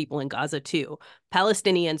complicated for people in Gaza too.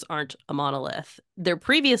 Palestinians aren't a monolith. Their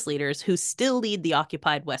previous leaders, who still lead the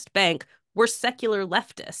occupied West Bank, were secular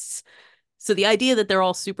leftists. So the idea that they're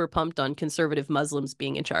all super pumped on conservative Muslims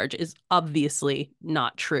being in charge is obviously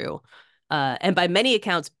not true. And by many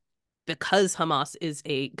accounts, because Hamas is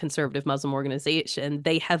a conservative Muslim organization,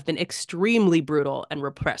 they have been extremely brutal and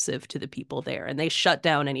repressive to the people there, and they shut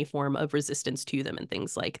down any form of resistance to them and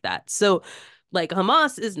things like that. So, like,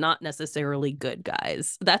 Hamas is not necessarily good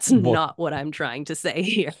guys. That's What not what I'm trying to say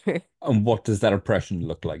here. and what does that oppression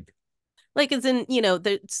look like? Like, as in,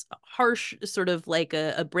 there's harsh sort of like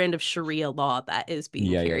a brand of Sharia law that is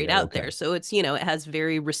being carried out Okay. there. So it's, it has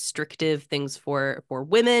very restrictive things for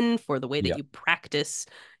women, for the way that Yeah. you practice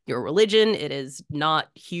your religion. It is not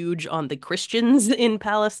huge on the Christians in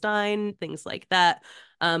Palestine, things like that.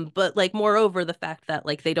 But like, moreover, the fact that,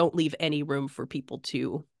 like, they don't leave any room for people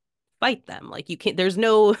to fight them. Like, you can't, there's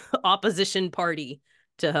no opposition party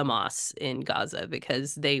to Hamas in Gaza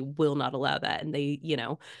because they will not allow that. And they,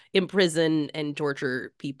 imprison and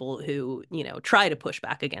torture people who, try to push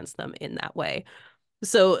back against them in that way.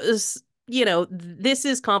 So, this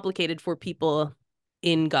is complicated for people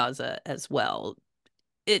in Gaza as well.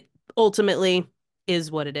 It ultimately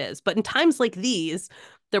is what it is. But in times like these,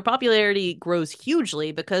 their popularity grows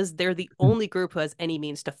hugely because they're the only group who has any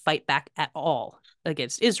means to fight back at all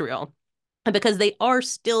against Israel. And because they are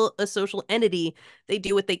still a social entity, they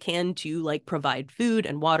do what they can to like provide food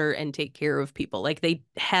and water and take care of people. Like they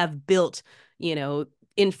have built,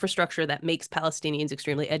 infrastructure that makes Palestinians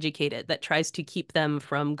extremely educated, that tries to keep them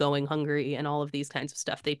from going hungry and all of these kinds of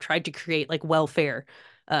stuff. They've tried to create like welfare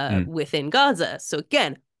within Gaza. So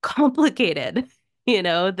again, complicated.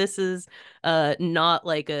 This is not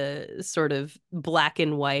like a sort of black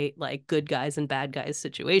and white, like good guys and bad guys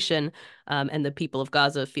situation. And the people of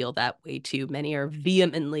Gaza feel that way too. Many are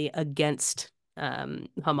vehemently against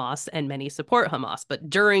Hamas and many support Hamas. But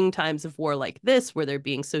during times of war like this, where they're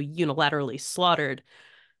being so unilaterally slaughtered,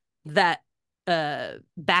 that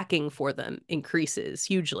backing for them increases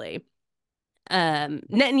hugely.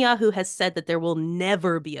 Netanyahu has said that there will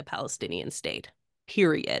never be a Palestinian state,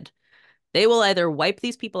 period. They will either wipe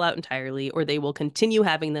these people out entirely or they will continue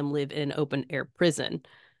having them live in an open air prison.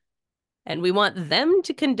 And we want them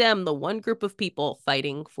to condemn the one group of people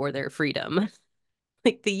fighting for their freedom.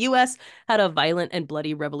 Like the US had a violent and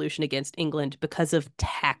bloody revolution against England because of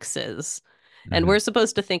taxes. And we're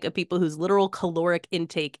supposed to think of people whose literal caloric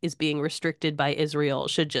intake is being restricted by Israel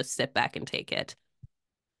should just sit back and take it.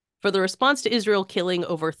 For the response to Israel killing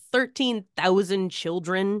over 13,000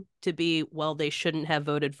 children to be, well, they shouldn't have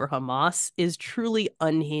voted for Hamas is truly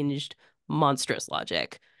unhinged, monstrous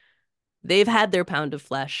logic. They've had their pound of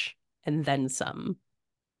flesh and then some.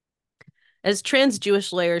 As trans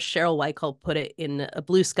Jewish lawyer Cheryl Weichel put it in a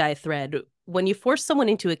Blue Sky thread, when you force someone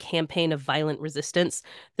into a campaign of violent resistance,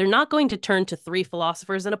 they're not going to turn to 3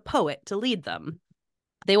 philosophers and a poet to lead them.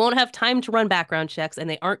 They won't have time to run background checks, and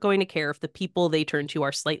they aren't going to care if the people they turn to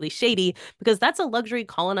are slightly shady, because that's a luxury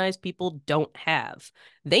colonized people don't have.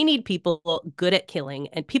 They need people good at killing,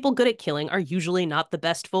 and people good at killing are usually not the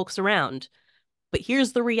best folks around. But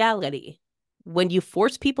here's the reality. When you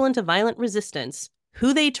force people into violent resistance,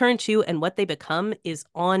 who they turn to and what they become is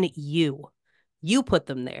on you. You put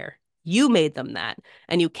them there. You made them that.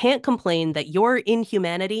 And you can't complain that your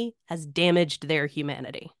inhumanity has damaged their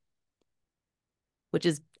humanity. Which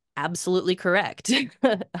is absolutely correct.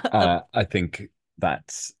 I think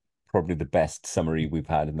that's probably the best summary we've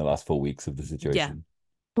had in the last 4 weeks of the situation.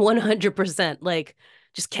 Yeah, 100%. Like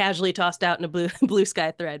just casually tossed out in a blue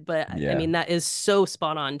sky thread. But Yeah. I mean, that is so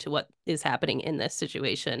spot on to what is happening in this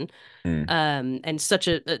situation. And such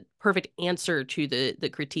a perfect answer to the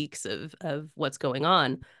critiques of what's going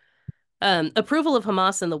on. Approval of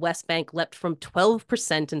Hamas in the West Bank leapt from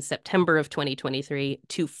 12% in September of 2023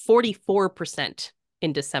 to 44%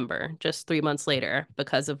 in December, just 3 months later,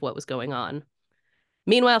 because of what was going on.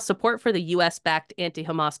 Meanwhile, support for the US-backed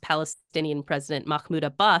anti-Hamas Palestinian president Mahmoud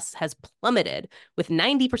Abbas has plummeted, with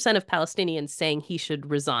 90% of Palestinians saying he should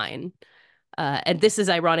resign. And this is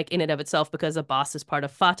ironic in and of itself because Abbas is part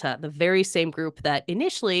of Fatah, the very same group that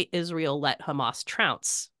initially Israel let Hamas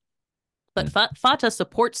trounce. But Fatah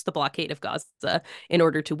supports the blockade of Gaza in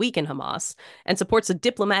order to weaken Hamas and supports a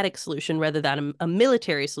diplomatic solution rather than a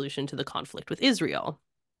military solution to the conflict with Israel.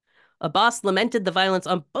 Abbas lamented the violence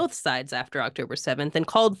on both sides after October 7th and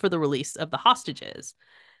called for the release of the hostages.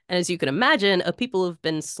 And as you can imagine, people who've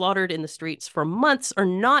been slaughtered in the streets for months are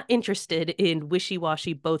not interested in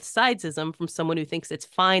wishy-washy both sidesism from someone who thinks it's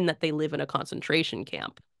fine that they live in a concentration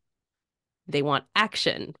camp. They want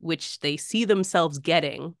action, which they see themselves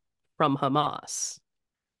getting from Hamas.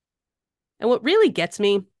 And what really gets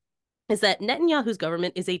me is that Netanyahu's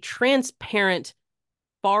government is a transparent,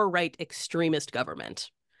 far-right extremist government.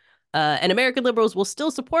 And American liberals will still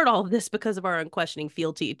support all of this because of our unquestioning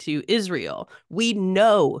fealty to Israel. We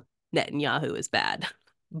know Netanyahu is bad.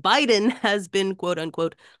 Biden has been, quote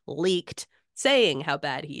unquote, leaked saying how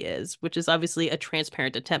bad he is, which is obviously a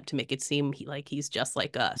transparent attempt to make it seem like he's just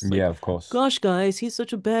like us. Like, yeah, of course. Gosh, guys, he's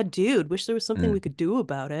such a bad dude. Wish there was something we could do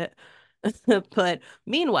about it. But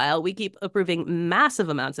meanwhile, we keep approving massive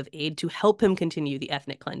amounts of aid to help him continue the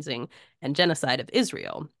ethnic cleansing and genocide of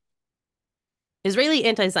Israel. Israeli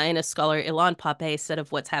anti-Zionist scholar Ilan Pappé said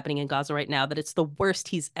of what's happening in Gaza right now that it's the worst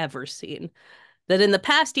he's ever seen. That in the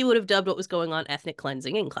past he would have dubbed what was going on ethnic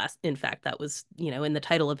cleansing in class. In fact, that was, in the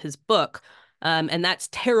title of his book. And that's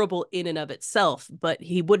terrible in and of itself, but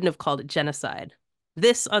he wouldn't have called it genocide.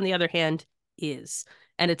 This, on the other hand, is.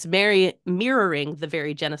 And it's mirroring the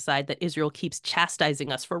very genocide that Israel keeps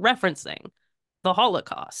chastising us for referencing, the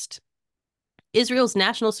Holocaust. Israel's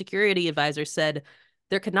national security advisor said,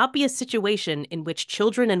 "There cannot be a situation in which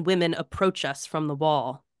children and women approach us from the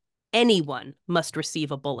wall." Anyone must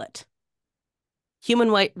receive a bullet.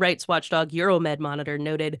 Human rights watchdog Euromed Monitor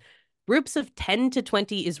noted groups of 10 to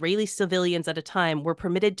 20 Israeli civilians at a time were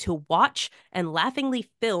permitted to watch and laughingly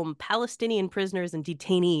film Palestinian prisoners and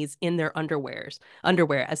detainees in their underwear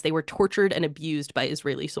as they were tortured and abused by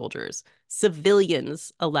Israeli soldiers.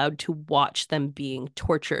 Civilians allowed to watch them being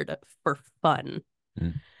tortured for fun.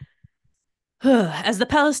 As the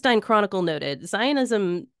Palestine Chronicle noted,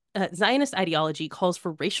 Zionist ideology calls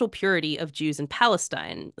for racial purity of Jews in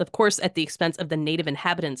Palestine, of course, at the expense of the native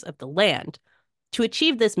inhabitants of the land. To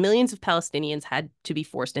achieve this, millions of Palestinians had to be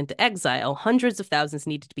forced into exile. Hundreds of thousands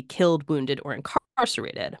needed to be killed, wounded, or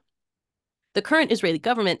incarcerated. The current Israeli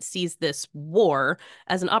government sees this war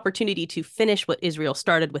as an opportunity to finish what Israel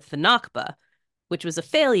started with the Nakba, which was a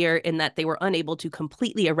failure in that they were unable to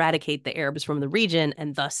completely eradicate the Arabs from the region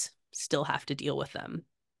and thus still have to deal with them.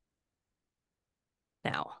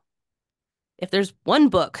 Now, if there's one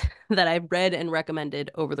book that I've read and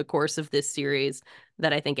recommended over the course of this series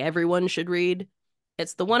that I think everyone should read,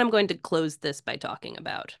 it's the one I'm going to close this by talking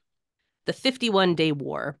about. The 51-Day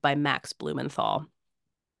War by Max Blumenthal.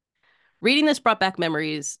 Reading this brought back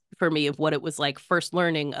memories for me of what it was like first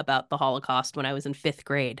learning about the Holocaust when I was in 5th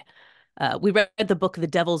grade. We read the book The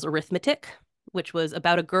Devil's Arithmetic, which was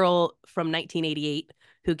about a girl from 1988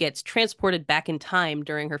 who gets transported back in time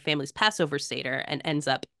during her family's Passover Seder and ends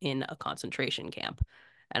up in a concentration camp.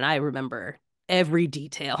 And I remember every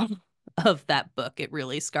detail of that book. It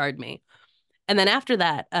really scarred me. And then after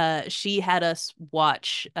that, she had us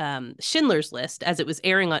watch Schindler's List as it was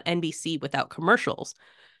airing on NBC without commercials.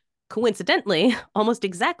 Coincidentally, almost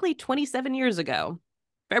exactly 27 years ago,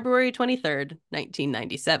 February 23rd,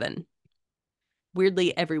 1997.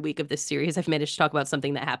 Weirdly, every week of this series, I've managed to talk about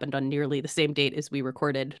something that happened on nearly the same date as we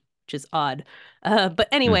recorded, which is odd. But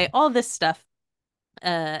anyway, all this stuff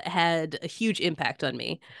had a huge impact on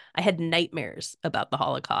me. I had nightmares about the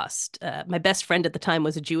Holocaust. My best friend at the time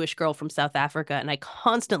was a Jewish girl from South Africa, and I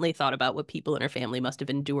constantly thought about what people in her family must have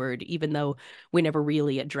endured, even though we never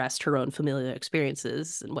really addressed her own familial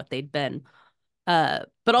experiences and what they'd been.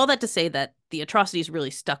 But all that to say that the atrocities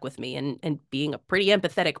really stuck with me, and being a pretty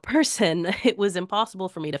empathetic person, it was impossible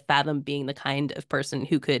for me to fathom being the kind of person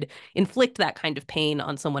who could inflict that kind of pain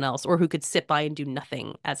on someone else or who could sit by and do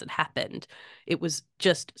nothing as it happened. It was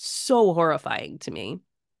just so horrifying to me.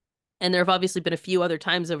 And there have obviously been a few other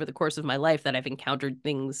times over the course of my life that I've encountered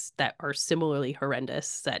things that are similarly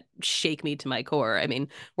horrendous that shake me to my core. I mean,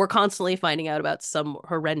 we're constantly finding out about some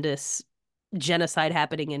horrendous genocide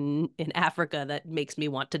happening in Africa that makes me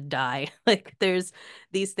want to die. Like, there's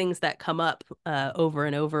these things that come up over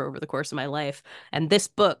and over the course of my life, and this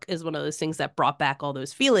book is one of those things that brought back all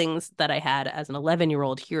those feelings that I had as an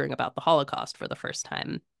 11-year-old hearing about the Holocaust for the first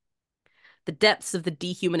time. The depths of the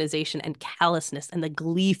dehumanization and callousness and the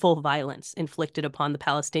gleeful violence inflicted upon the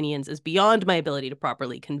Palestinians is beyond my ability to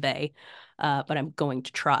properly convey, but I'm going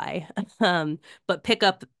to try. But pick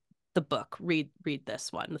up the book, read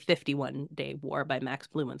this one, The 51-Day War by Max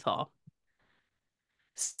Blumenthal.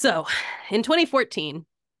 So, in 2014,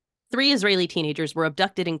 3 Israeli teenagers were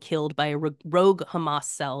abducted and killed by a rogue Hamas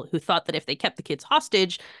cell who thought that if they kept the kids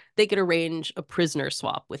hostage, they could arrange a prisoner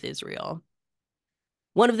swap with Israel.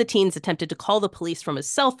 One of the teens attempted to call the police from his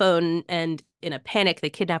cell phone, and in a panic, the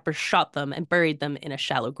kidnappers shot them and buried them in a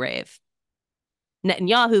shallow grave.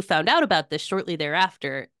 Netanyahu found out about this shortly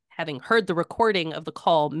thereafter, having heard the recording of the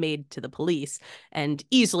call made to the police and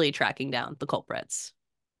easily tracking down the culprits.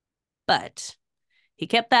 But he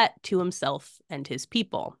kept that to himself and his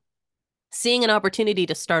people. Seeing an opportunity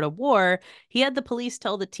to start a war, he had the police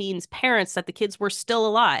tell the teens' parents that the kids were still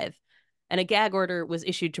alive, and a gag order was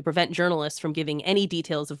issued to prevent journalists from giving any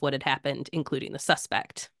details of what had happened, including the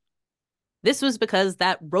suspect. This was because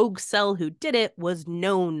that rogue cell who did it was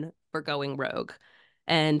known for going rogue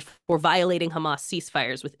and for violating Hamas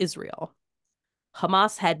ceasefires with Israel.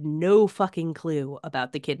 Hamas had no fucking clue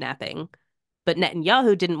about the kidnapping, but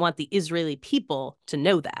Netanyahu didn't want the Israeli people to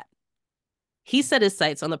know that. He set his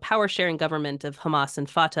sights on the power-sharing government of Hamas and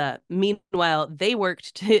Fatah. Meanwhile,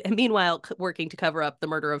 working to cover up the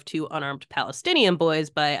murder of 2 unarmed Palestinian boys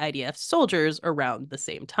by IDF soldiers around the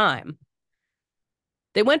same time.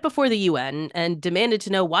 They went before the UN and demanded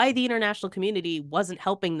to know why the international community wasn't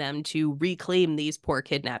helping them to reclaim these poor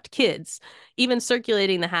kidnapped kids, even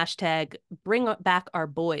circulating the hashtag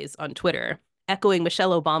 #BringBackOurBoys on Twitter, echoing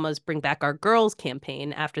Michelle Obama's Bring Back Our Girls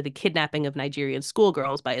campaign after the kidnapping of Nigerian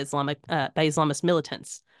schoolgirls by Islamist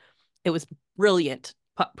militants. It was brilliant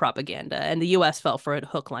propaganda, and the U.S. fell for it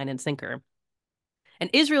hook, line, and sinker. And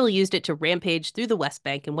Israel used it to rampage through the West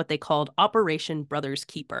Bank in what they called Operation Brother's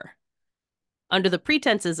Keeper. Under the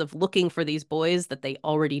pretenses of looking for these boys that they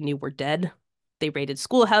already knew were dead, they raided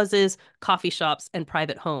schoolhouses, coffee shops, and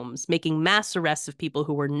private homes, making mass arrests of people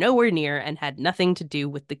who were nowhere near and had nothing to do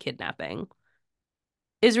with the kidnapping.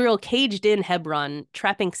 Israel caged in Hebron,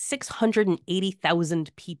 trapping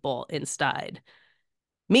 680,000 people inside.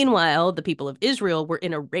 Meanwhile, the people of Israel were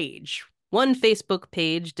in a rage. One Facebook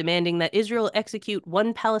page demanding that Israel execute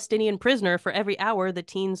one Palestinian prisoner for every hour the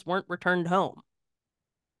teens weren't returned home.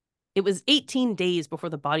 It was 18 days before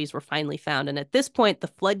the bodies were finally found, and at this point, the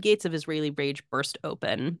floodgates of Israeli rage burst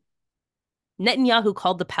open. Netanyahu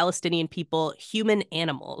called the Palestinian people human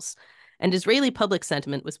animals, and Israeli public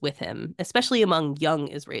sentiment was with him, especially among young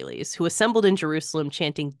Israelis who assembled in Jerusalem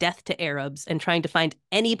chanting death to Arabs and trying to find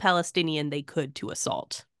any Palestinian they could to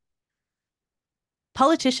assault.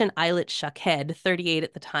 Politician Eilat Shaked, 38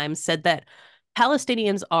 at the time, said that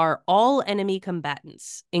Palestinians are all enemy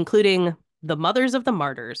combatants, including the mothers of the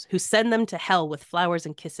martyrs who send them to hell with flowers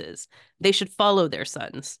and kisses. They should follow their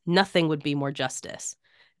sons. Nothing would be more justice.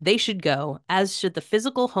 They should go, as should the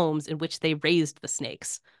physical homes in which they raised the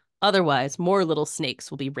snakes. Otherwise, more little snakes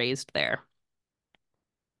will be raised there.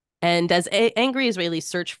 And as angry Israelis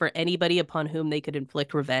searched for anybody upon whom they could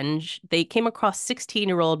inflict revenge, they came across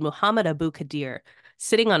 16-year-old Muhammad Abu Qadir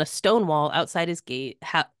sitting on a stone wall outside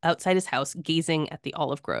his house, gazing at the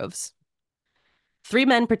olive groves. 3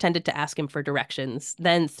 men pretended to ask him for directions,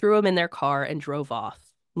 then threw him in their car and drove off,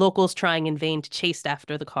 locals trying in vain to chase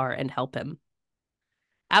after the car and help him.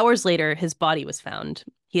 Hours later, his body was found.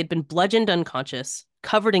 He had been bludgeoned unconscious,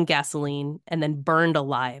 covered in gasoline, and then burned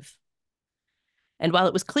alive. And while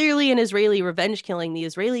it was clearly an Israeli revenge killing, the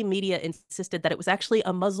Israeli media insisted that it was actually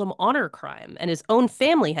a Muslim honor crime, and his own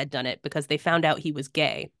family had done it because they found out he was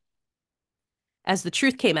gay. As the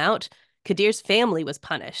truth came out, Qadir's family was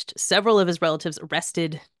punished, several of his relatives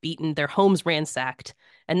arrested, beaten, their homes ransacked,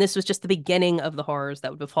 and this was just the beginning of the horrors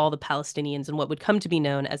that would befall the Palestinians in what would come to be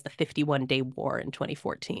known as the 51-Day War in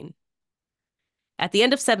 2014. At the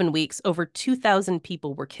end of 7 weeks, over 2,000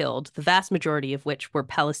 people were killed, the vast majority of which were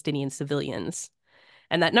Palestinian civilians.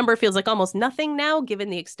 And that number feels like almost nothing now,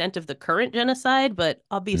 given the extent of the current genocide, but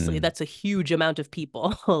obviously that's a huge amount of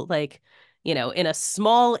people. Like, you know, in a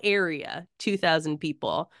small area, 2,000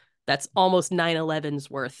 people, that's almost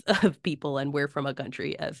 9/11's worth of people, and we're from a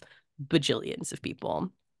country of bajillions of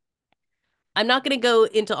people. I'm not going to go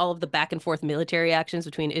into all of the back and forth military actions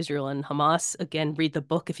between Israel and Hamas. Again, read the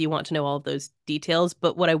book if you want to know all of those details.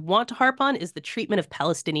 But what I want to harp on is the treatment of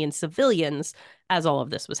Palestinian civilians as all of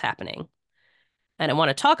this was happening. And I want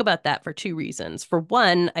to talk about that for 2 reasons. For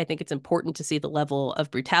one, I think it's important to see the level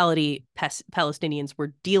of brutality Palestinians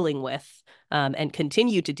were dealing with and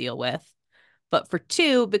continue to deal with. But for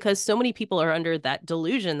 2, because so many people are under that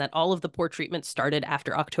delusion that all of the poor treatment started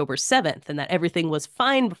after October 7th and that everything was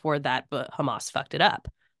fine before that, but Hamas fucked it up.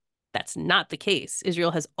 That's not the case.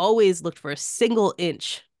 Israel has always looked for a single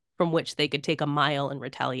inch from which they could take a mile in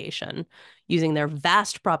retaliation, using their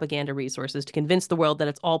vast propaganda resources to convince the world that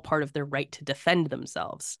it's all part of their right to defend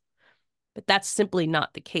themselves. But that's simply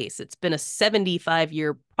not the case. It's been a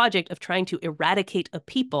 75-year project of trying to eradicate a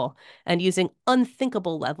people and using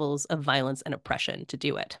unthinkable levels of violence and oppression to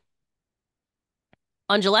do it.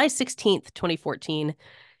 On July 16th, 2014,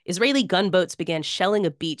 Israeli gunboats began shelling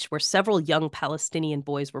a beach where several young Palestinian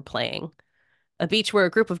boys were playing. A beach where a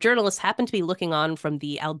group of journalists happened to be looking on from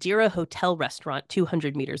the Aldira Hotel restaurant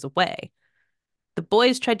 200 meters away. The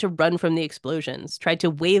boys tried to run from the explosions, tried to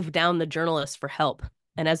wave down the journalists for help.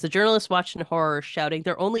 And as the journalists watched in horror, shouting,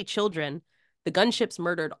 "They're only children," the gunships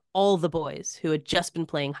murdered all the boys who had just been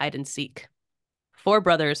playing hide and seek. 4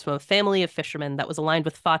 brothers from a family of fishermen that was aligned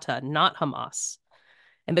with Fatah, not Hamas.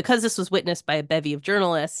 And because this was witnessed by a bevy of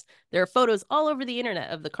journalists, there are photos all over the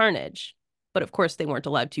internet of the carnage. But of course, they weren't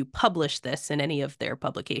allowed to publish this in any of their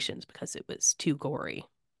publications because it was too gory.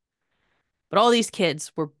 But all these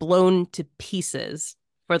kids were blown to pieces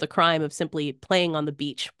for the crime of simply playing on the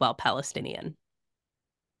beach while Palestinian.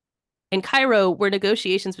 In Cairo, where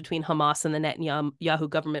negotiations between Hamas and the Netanyahu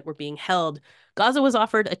government were being held, Gaza was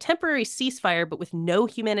offered a temporary ceasefire, but with no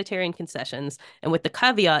humanitarian concessions, and with the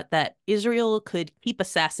caveat that Israel could keep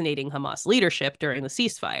assassinating Hamas leadership during the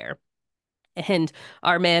ceasefire. And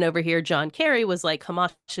our man over here, John Kerry, was like,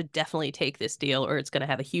 Hamas should definitely take this deal or it's going to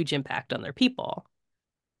have a huge impact on their people.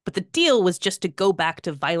 But the deal was just to go back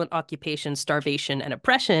to violent occupation, starvation, and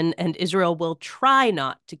oppression, and Israel will try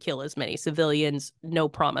not to kill as many civilians, no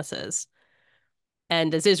promises.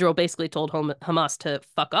 And as Israel basically told Hamas to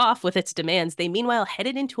fuck off with its demands, they meanwhile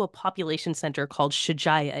headed into a population center called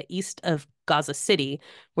Shujaya, east of Gaza City,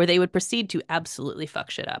 where they would proceed to absolutely fuck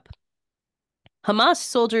shit up. Hamas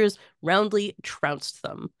soldiers roundly trounced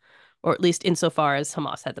them. or at least insofar as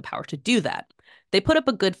Hamas had the power to do that. They put up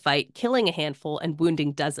a good fight, killing a handful and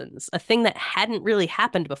wounding dozens, a thing that hadn't really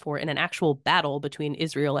happened before in an actual battle between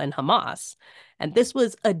Israel and Hamas. And this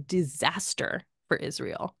was a disaster for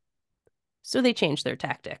Israel. So they changed their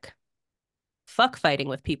tactic. Fuck fighting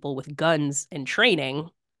with people with guns and training.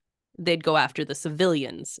 They'd go after the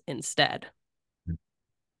civilians instead.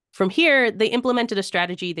 From here, they implemented a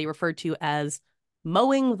strategy they referred to as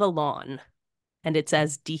mowing the lawn, and it's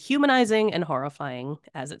as dehumanizing and horrifying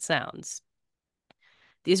as it sounds.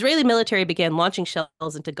 The Israeli military began launching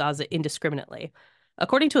shells into Gaza indiscriminately.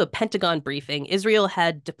 According to a Pentagon briefing, Israel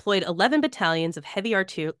had deployed 11 battalions of heavy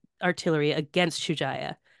artillery against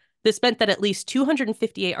Shujaiya. This meant that at least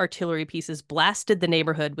 258 artillery pieces blasted the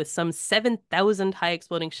neighborhood with some 7,000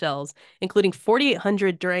 high-exploding shells, including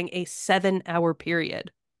 4,800 during a 7-hour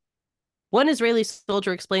period. One Israeli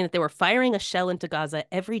soldier explained that they were firing a shell into Gaza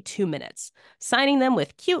every 2 minutes, signing them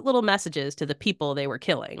with cute little messages to the people they were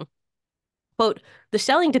killing. Quote, the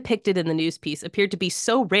shelling depicted in the news piece appeared to be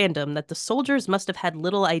so random that the soldiers must have had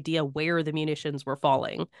little idea where the munitions were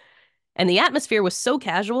falling. And the atmosphere was so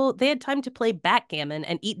casual, they had time to play backgammon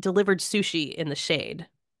and eat delivered sushi in the shade.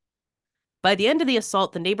 By the end of the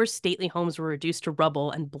assault, the neighbors' stately homes were reduced to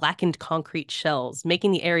rubble and blackened concrete shells,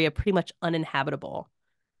 making the area pretty much uninhabitable.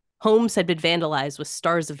 Homes had been vandalized with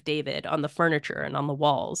stars of David on the furniture and on the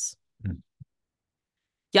walls.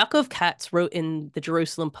 Yaakov Katz wrote in the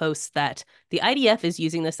Jerusalem Post that the IDF is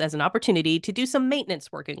using this as an opportunity to do some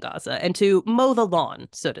maintenance work in Gaza and to mow the lawn,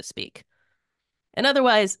 so to speak. In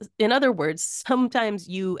other words, sometimes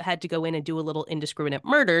you had to go in and do a little indiscriminate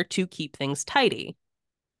murder to keep things tidy.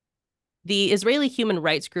 The Israeli human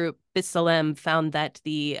rights group B'Tselem found that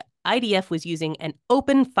the IDF was using an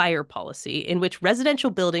open fire policy in which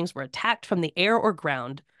residential buildings were attacked from the air or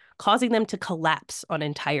ground, causing them to collapse on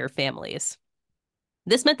entire families.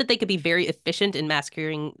 This meant that they could be very efficient in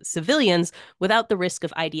massacring civilians without the risk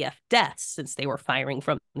of IDF deaths, since they were firing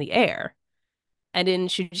from the air. And in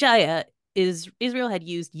Shujaiya, Israel had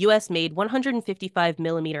used US-made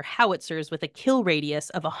 155mm howitzers with a kill radius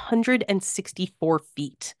of 164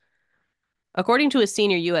 feet. According to a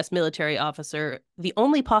senior US military officer, the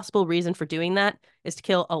only possible reason for doing that is to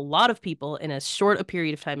kill a lot of people in as short a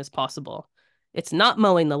period of time as possible. It's not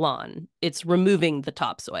mowing the lawn, it's removing the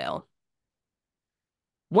topsoil.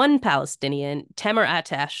 One Palestinian, Tamer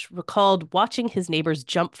Atash, recalled watching his neighbors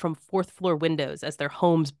jump from fourth-floor windows as their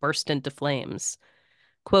homes burst into flames.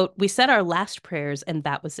 Quote, we said our last prayers and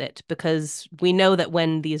that was it, because we know that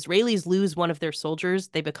when the Israelis lose one of their soldiers,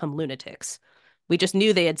 they become lunatics. We just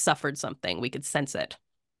knew they had suffered something. We could sense it.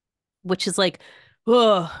 Which is like,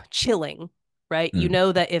 chilling, right? You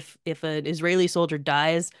know that if an Israeli soldier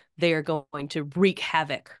dies, they are going to wreak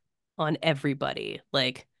havoc on everybody.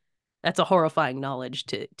 Like, that's a horrifying knowledge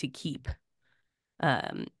to keep.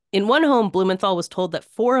 In one home, Blumenthal was told that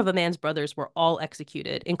 4 of a man's brothers were all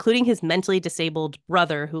executed, including his mentally disabled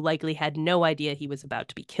brother, who likely had no idea he was about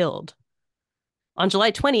to be killed. On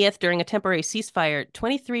July 20th, during a temporary ceasefire,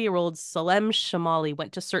 23-year-old Salem Shamali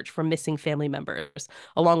went to search for missing family members,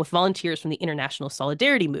 along with volunteers from the International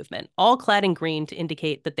Solidarity Movement, all clad in green to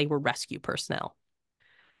indicate that they were rescue personnel.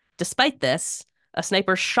 Despite this, a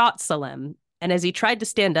sniper shot Salem, and as he tried to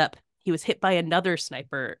stand up, he was hit by another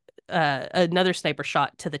sniper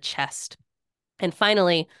shot to the chest. And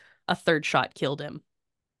finally, a third shot killed him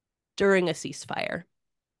during a ceasefire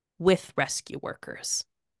with rescue workers.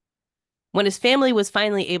 When his family was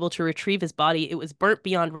finally able to retrieve his body, it was burnt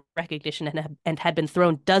beyond recognition and had been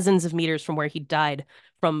thrown dozens of meters from where he died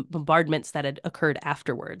from bombardments that had occurred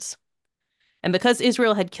afterwards. And because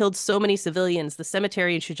Israel had killed so many civilians, the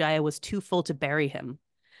cemetery in Shujaiya was too full to bury him.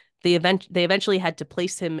 They eventually had to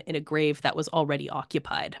place him in a grave that was already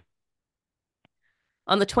occupied.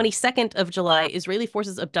 On the 22nd of July, Israeli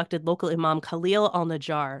forces abducted local Imam Khalil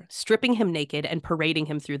al-Najjar, stripping him naked and parading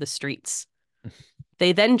him through the streets.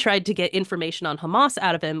 They then tried to get information on Hamas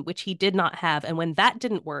out of him, which he did not have, and when that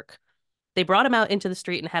didn't work, they brought him out into the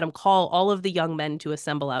street and had him call all of the young men to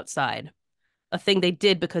assemble outside, a thing they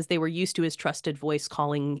did because they were used to his trusted voice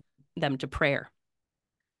calling them to prayer.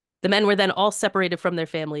 The men were then all separated from their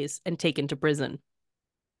families and taken to prison.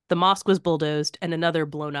 The mosque was bulldozed and another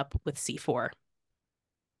blown up with C4.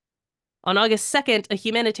 On August 2nd, a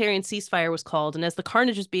humanitarian ceasefire was called, and as the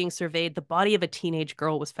carnage was being surveyed, the body of a teenage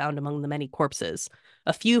girl was found among the many corpses,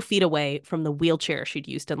 a few feet away from the wheelchair she'd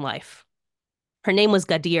used in life. Her name was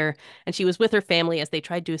Gadir, and she was with her family as they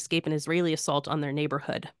tried to escape an Israeli assault on their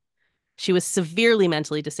neighborhood. She was severely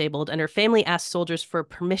mentally disabled, and her family asked soldiers for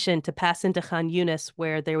permission to pass into Khan Yunis,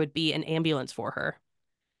 where there would be an ambulance for her.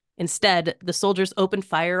 Instead, the soldiers opened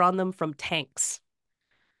fire on them from tanks.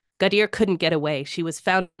 Gadir couldn't get away. She was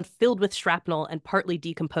found filled with shrapnel and partly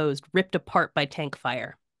decomposed, ripped apart by tank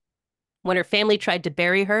fire. When her family tried to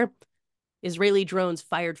bury her, Israeli drones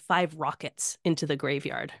fired 5 rockets into the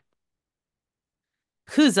graveyard.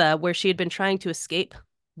 Gaza, where she had been trying to escape,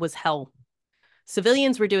 was hell.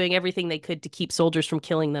 Civilians were doing everything they could to keep soldiers from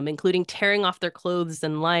killing them, including tearing off their clothes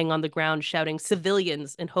and lying on the ground shouting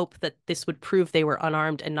 "civilians" in hope that this would prove they were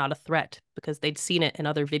unarmed and not a threat, because they'd seen it in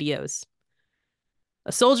other videos.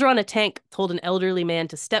 A soldier on a tank told an elderly man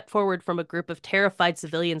to step forward from a group of terrified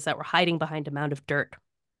civilians that were hiding behind a mound of dirt.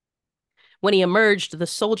 When he emerged, the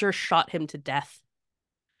soldier shot him to death.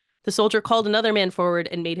 The soldier called another man forward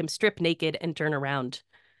and made him strip naked and turn around.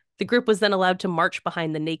 The group was then allowed to march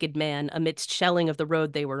behind the naked man amidst shelling of the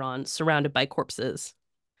road they were on, surrounded by corpses.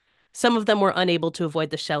 Some of them were unable to avoid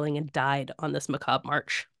the shelling and died on this macabre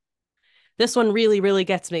march. This one really, really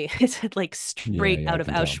gets me. It's like straight out of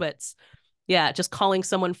Auschwitz. Yeah, just calling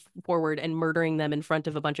someone forward and murdering them in front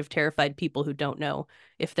of a bunch of terrified people who don't know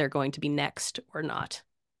if they're going to be next or not.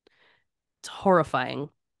 It's horrifying.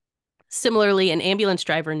 Similarly, an ambulance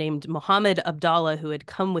driver named Mohammed Abdallah, who had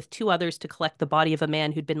come with 2 others to collect the body of a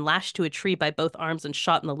man who'd been lashed to a tree by both arms and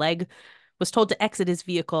shot in the leg, was told to exit his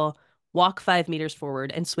vehicle, walk 5 meters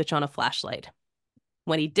forward, and switch on a flashlight.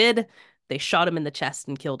 When he did, they shot him in the chest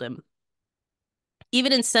and killed him.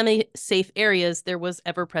 Even in semi-safe areas, there was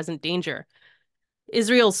ever-present danger.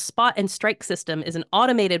 Israel's spot and strike system is an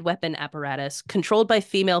automated weapon apparatus controlled by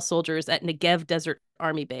female soldiers at Negev Desert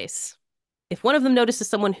Army Base. If one of them notices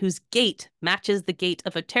someone whose gait matches the gait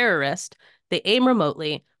of a terrorist, they aim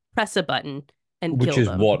remotely, press a button, and kill them.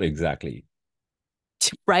 Which is what exactly?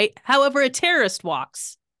 Right? However a terrorist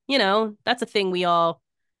walks. You know, that's a thing we all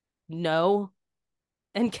know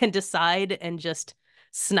and can decide and just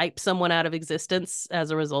snipe someone out of existence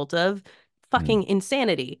as a result of. Fucking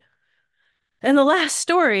insanity. And the last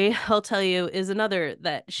story I'll tell you is another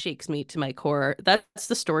that shakes me to my core. That's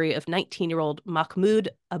the story of 19-year-old Mahmoud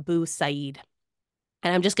Abu Said.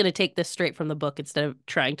 And I'm just going to take this straight from the book instead of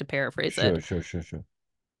trying to paraphrase it. Sure.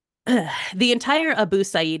 The entire Abu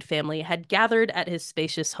Said family had gathered at his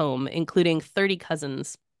spacious home, including 30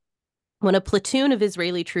 cousins. When a platoon of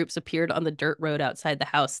Israeli troops appeared on the dirt road outside the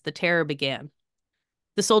house, the terror began.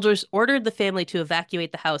 The soldiers ordered the family to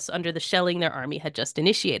evacuate the house under the shelling their army had just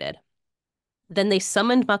initiated. Then they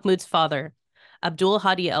summoned Mahmoud's father, Abdul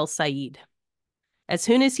Hadi El Said. As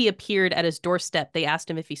soon as he appeared at his doorstep, they asked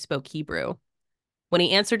him if he spoke Hebrew. When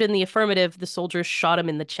he answered in the affirmative, the soldiers shot him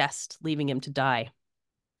in the chest, leaving him to die.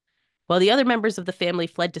 While the other members of the family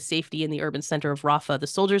fled to safety in the urban center of Rafah, the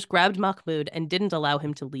soldiers grabbed Mahmoud and didn't allow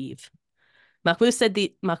him to leave. Mahmoud said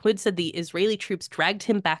the Israeli troops dragged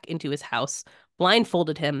him back into his house,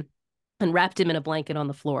 blindfolded him, and wrapped him in a blanket on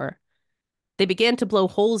the floor. They began to blow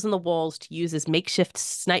holes in the walls to use as makeshift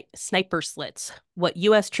sniper slits, what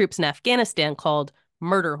U.S. troops in Afghanistan called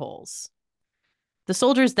murder holes. The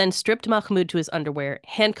soldiers then stripped Mahmoud to his underwear,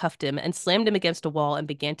 handcuffed him, and slammed him against a wall and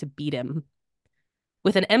began to beat him.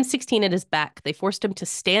 With an M16 at his back, they forced him to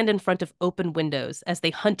stand in front of open windows as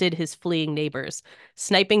they hunted his fleeing neighbors,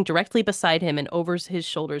 sniping directly beside him and over his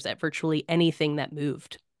shoulders at virtually anything that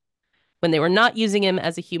moved. When they were not using him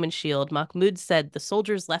as a human shield, Mahmoud said the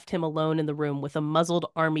soldiers left him alone in the room with a muzzled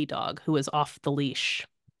army dog who was off the leash.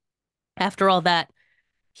 After all that,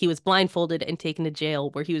 he was blindfolded and taken to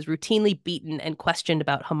jail, where he was routinely beaten and questioned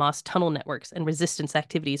about Hamas tunnel networks and resistance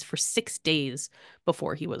activities for 6 days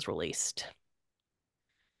before he was released.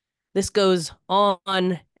 This goes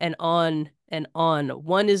on and on and on.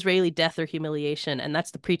 One Israeli death or humiliation, and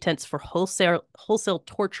that's the pretense for wholesale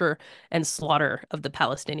torture and slaughter of the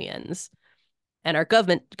Palestinians. And our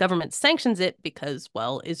government sanctions it because,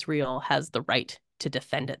 well, Israel has the right to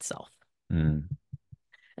defend itself. And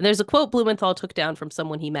there's a quote Blumenthal took down from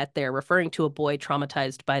someone he met there, referring to a boy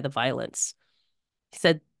traumatized by the violence. He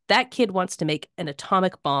said, "That kid wants to make an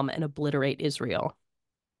atomic bomb and obliterate Israel."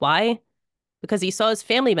 Why? Because he saw his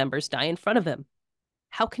family members die in front of him.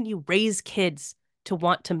 How can you raise kids to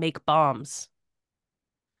want to make bombs?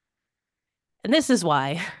 And this is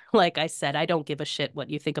why, like I said, I don't give a shit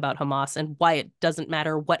what you think about Hamas and why it doesn't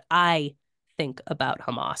matter what I think about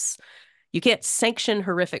Hamas. You can't sanction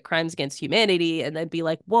horrific crimes against humanity and then be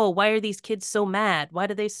like, whoa, why are these kids so mad? Why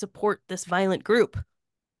do they support this violent group?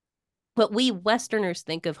 What we Westerners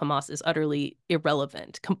think of Hamas is utterly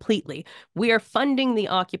irrelevant, completely. We are funding the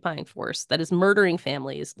occupying force that is murdering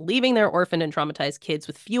families, leaving their orphaned and traumatized kids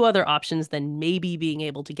with few other options than maybe being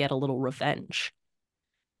able to get a little revenge.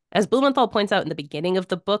 As Blumenthal points out in the beginning of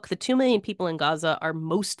the book, the 2 million people in Gaza are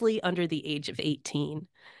mostly under the age of 18.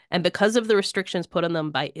 And because of the restrictions put on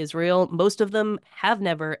them by Israel, most of them have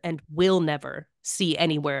never and will never see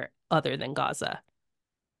anywhere other than Gaza.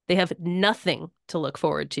 They have nothing to look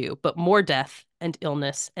forward to but more death and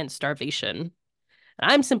illness and starvation.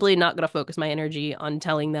 I'm simply not going to focus my energy on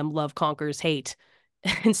telling them love conquers hate.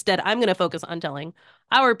 Instead, I'm going to focus on telling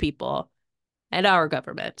our people and our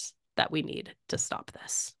government that we need to stop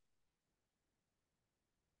this.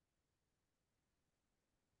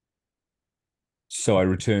 So I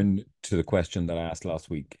return to the question that I asked last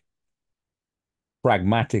week.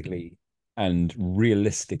 Pragmatically and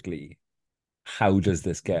realistically, how does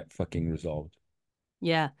this get fucking resolved?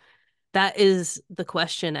 Yeah, that is the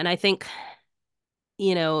question. And I think,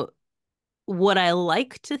 you know, what I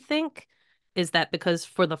like to think is that because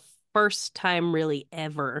for the first time really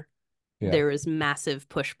ever, Yeah, there is massive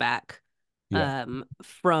pushback yeah.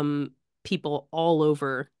 from people all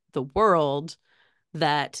over the world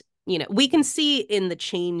that, we can see in the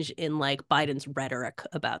change in like Biden's rhetoric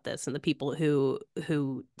about this and the people who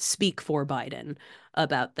speak for Biden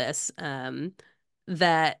about this,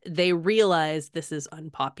 that they realize this is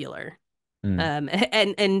unpopular. Mm,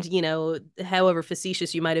 And however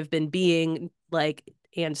facetious you might have been being, like,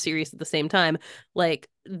 and serious at the same time, like,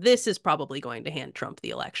 this is probably going to hand Trump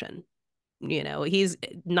the election. He's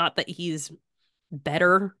not that he's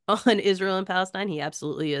better on Israel and Palestine. He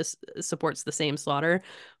absolutely supports the same slaughter,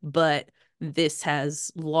 but this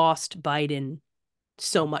has lost Biden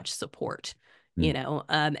so much support. mm,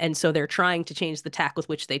 And so they're trying to change the tack with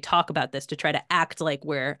which they talk about this to try to act like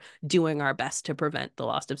we're doing our best to prevent the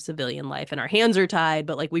loss of civilian life and our hands are tied,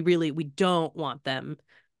 but like we don't want them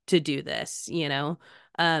to do this.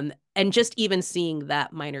 And just even seeing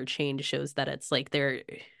that minor change shows that it's like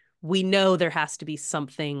we know there has to be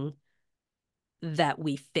something that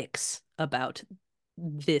we fix about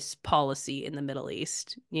this policy in the Middle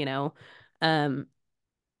East. Um,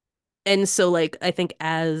 and so like I think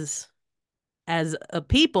as a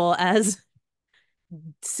people, as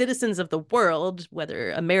citizens of the world, whether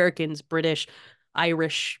Americans, British,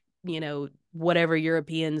 Irish, whatever,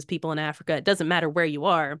 Europeans, people in Africa, it doesn't matter where you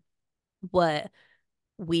are. What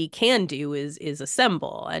we can do is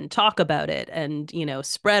assemble and talk about it and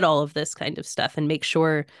spread all of this kind of stuff and make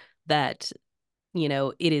sure that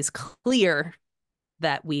it is clear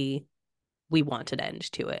that we want an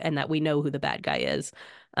end to it and that we know who the bad guy is.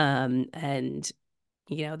 And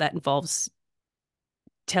that involves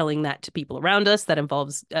telling that to people around us. That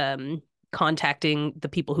involves contacting the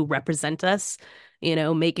people who represent us,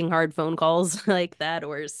 making hard phone calls like that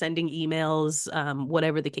or sending emails,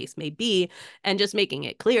 whatever the case may be, and just making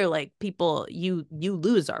it clear, like, people, you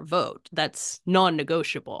lose our vote. That's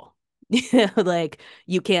non-negotiable. Like,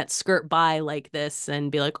 you can't skirt by like this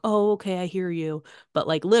and be like, oh, okay, I hear you. But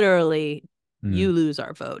like literally, you mm. lose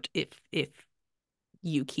our vote if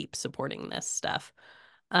you keep supporting this stuff.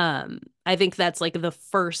 I think that's like the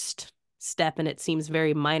first step, and it seems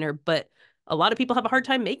very minor, but a lot of people have a hard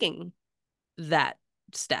time making that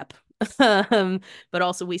step. But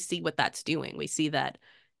also we see what that's doing. We see that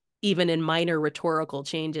even in minor rhetorical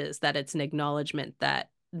changes, that it's an acknowledgement that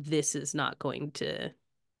this is not going to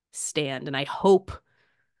stand. And I hope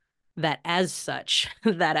that as such,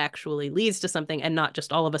 that actually leads to something and not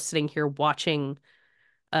just all of us sitting here watching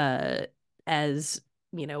uh as,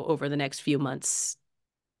 over the next few months,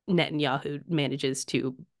 Netanyahu manages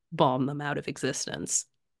to bomb them out of existence.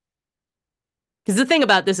 Because the thing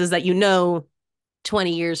about this is that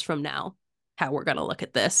 20 years from now, how we're going to look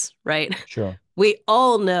at this, right? Sure. We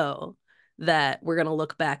all know that we're going to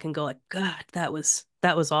look back and go like, God, that was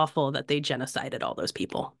awful that they genocided all those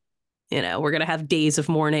people. We're going to have days of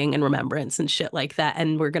mourning and remembrance and shit like that.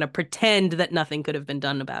 And we're going to pretend that nothing could have been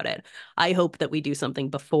done about it. I hope that we do something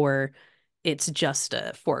before it's just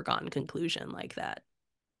a foregone conclusion like that.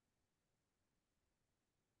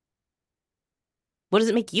 What does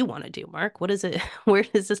it make you want to do, Mark? What is it? Where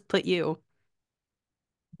does this put you?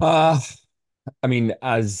 Uh, I mean,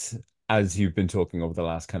 as you've been talking over the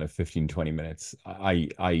last kind of 15, 20 minutes, I'm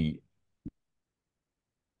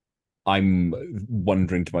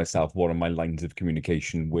wondering to myself, what are my lines of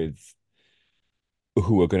communication with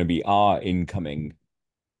who are going to be our incoming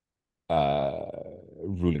uh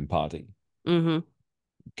ruling party? Mm-hmm.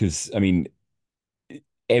 Because I mean,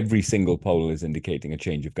 every single poll is indicating a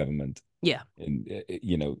change of government, Yeah. and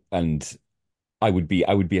and I would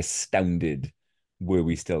be astounded were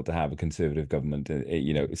we still to have a conservative government,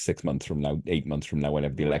 6 months from now, 8 months from now,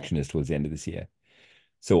 whenever the Right. election is towards the end of this year.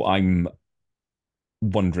 So I'm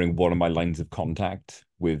wondering, what are my lines of contact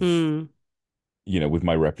with, Mm. with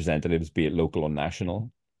my representatives, be it local or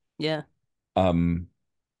national. Yeah. Um,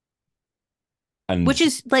 Which and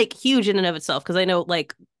is like huge in and of itself, because I know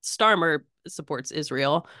like Starmer supports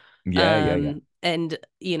Israel. yeah. And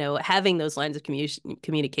having those lines of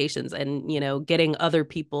communications and getting other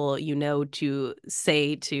people to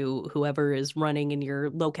say to whoever is running in your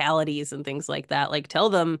localities and things like that, like tell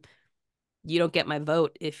them you don't get my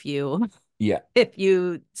vote if you Yeah, if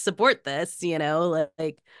you support this,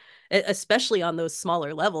 like especially on those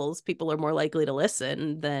smaller levels, people are more likely to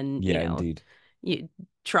listen than, yeah, indeed. you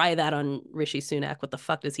try that on Rishi Sunak. What the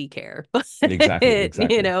fuck does he care? Exactly,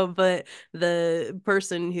 exactly. But the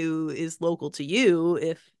person who is local to you,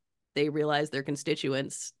 if they realize their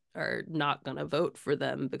constituents are not going to vote for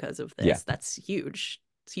them because of Yeah, this, that's huge.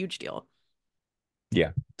 It's a huge deal.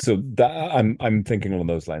 yeah. So that I'm thinking along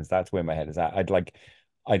those lines. That's where my head is at. I'd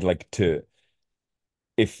like to,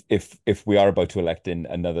 if we are about to elect in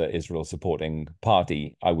another Israel supporting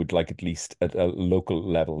party, I would like at least at a local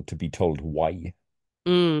level to be told why,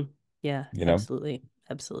 Mm, yeah, you know? absolutely.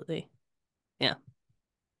 Absolutely. Yeah.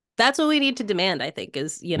 That's what we need to demand, I think,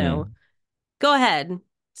 is, Mm, go ahead,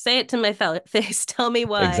 say it to my face. Tell me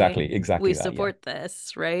why exactly we that, yeah. support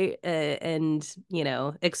this, right? And,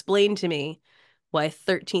 explain to me why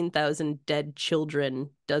 13,000 dead children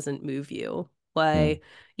doesn't move you. Mm, Why,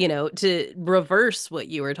 to reverse what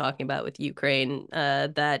you were talking about with Ukraine,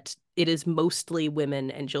 that it is mostly women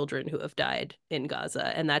and children who have died in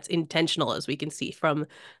Gaza. And that's intentional, as we can see from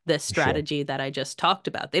the sure. strategy that I just talked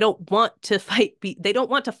about. They don't want to they don't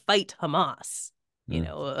want to fight Hamas.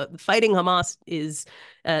 Mm, Fighting Hamas is,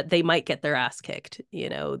 they might get their ass kicked.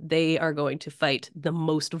 They are going to fight the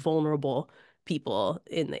most vulnerable people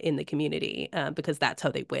in the community, because that's how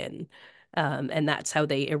they win. And that's how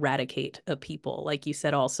they eradicate a people. Like you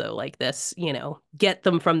said, also like this, get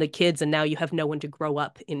them from the kids, and now you have no one to grow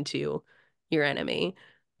up into your enemy.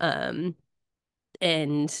 Um,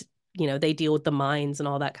 and they deal with the mines and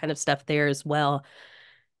all that kind of stuff there as well.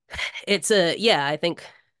 Yeah, I think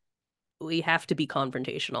we have to be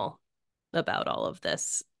confrontational about all of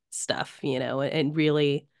this stuff, and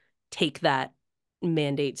really take that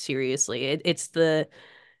mandate seriously. It's the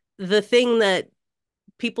thing that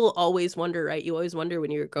people always wonder, right? You always wonder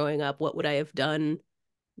when you're growing up, what would I have done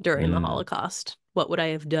during the mm, Holocaust? What would I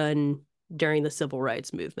have done during the civil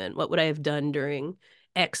rights movement? What would I have done during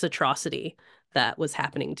X atrocity that was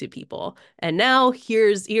happening to people? And now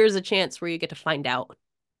here's a chance where you get to find out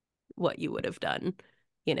what you would have done.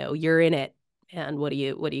 You're in it, and what are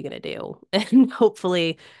you going to do? And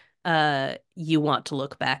hopefully you want to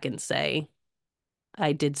look back and say,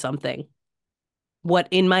 I did something. What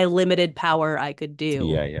in my limited power I could do,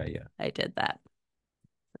 yeah. I did that.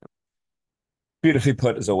 Beautifully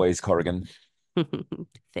put as always, Corrigan.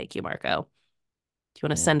 Thank you, Marco. Do you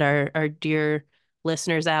want to Mm. send our dear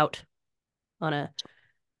listeners out on a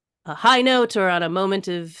high note, or on a moment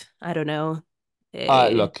of, I don't know,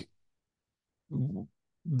 a Look,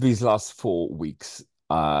 these last 4 weeks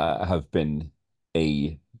have been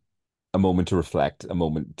a a moment to reflect, a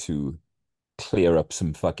moment to clear up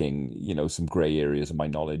some fucking, some gray areas of my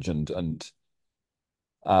knowledge and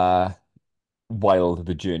uh while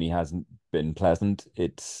the journey hasn't been pleasant,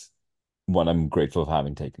 it's one I'm grateful for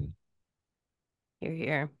having taken. here,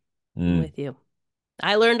 here. I'm Mm, with you.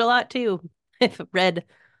 I learned a lot too. I've read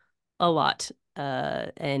a lot.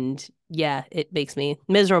 And yeah, it makes me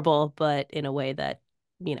miserable, but in a way that,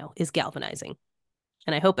 is galvanizing.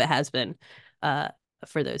 And I hope it has been, uh,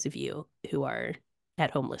 for those of you who are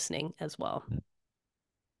at home listening as well.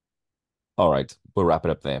 all right, we'll wrap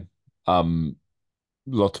it up there.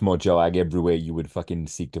 Lots more Joag everywhere you would fucking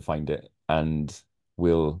seek to find it, and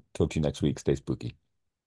we'll talk to you next week. Stay spooky.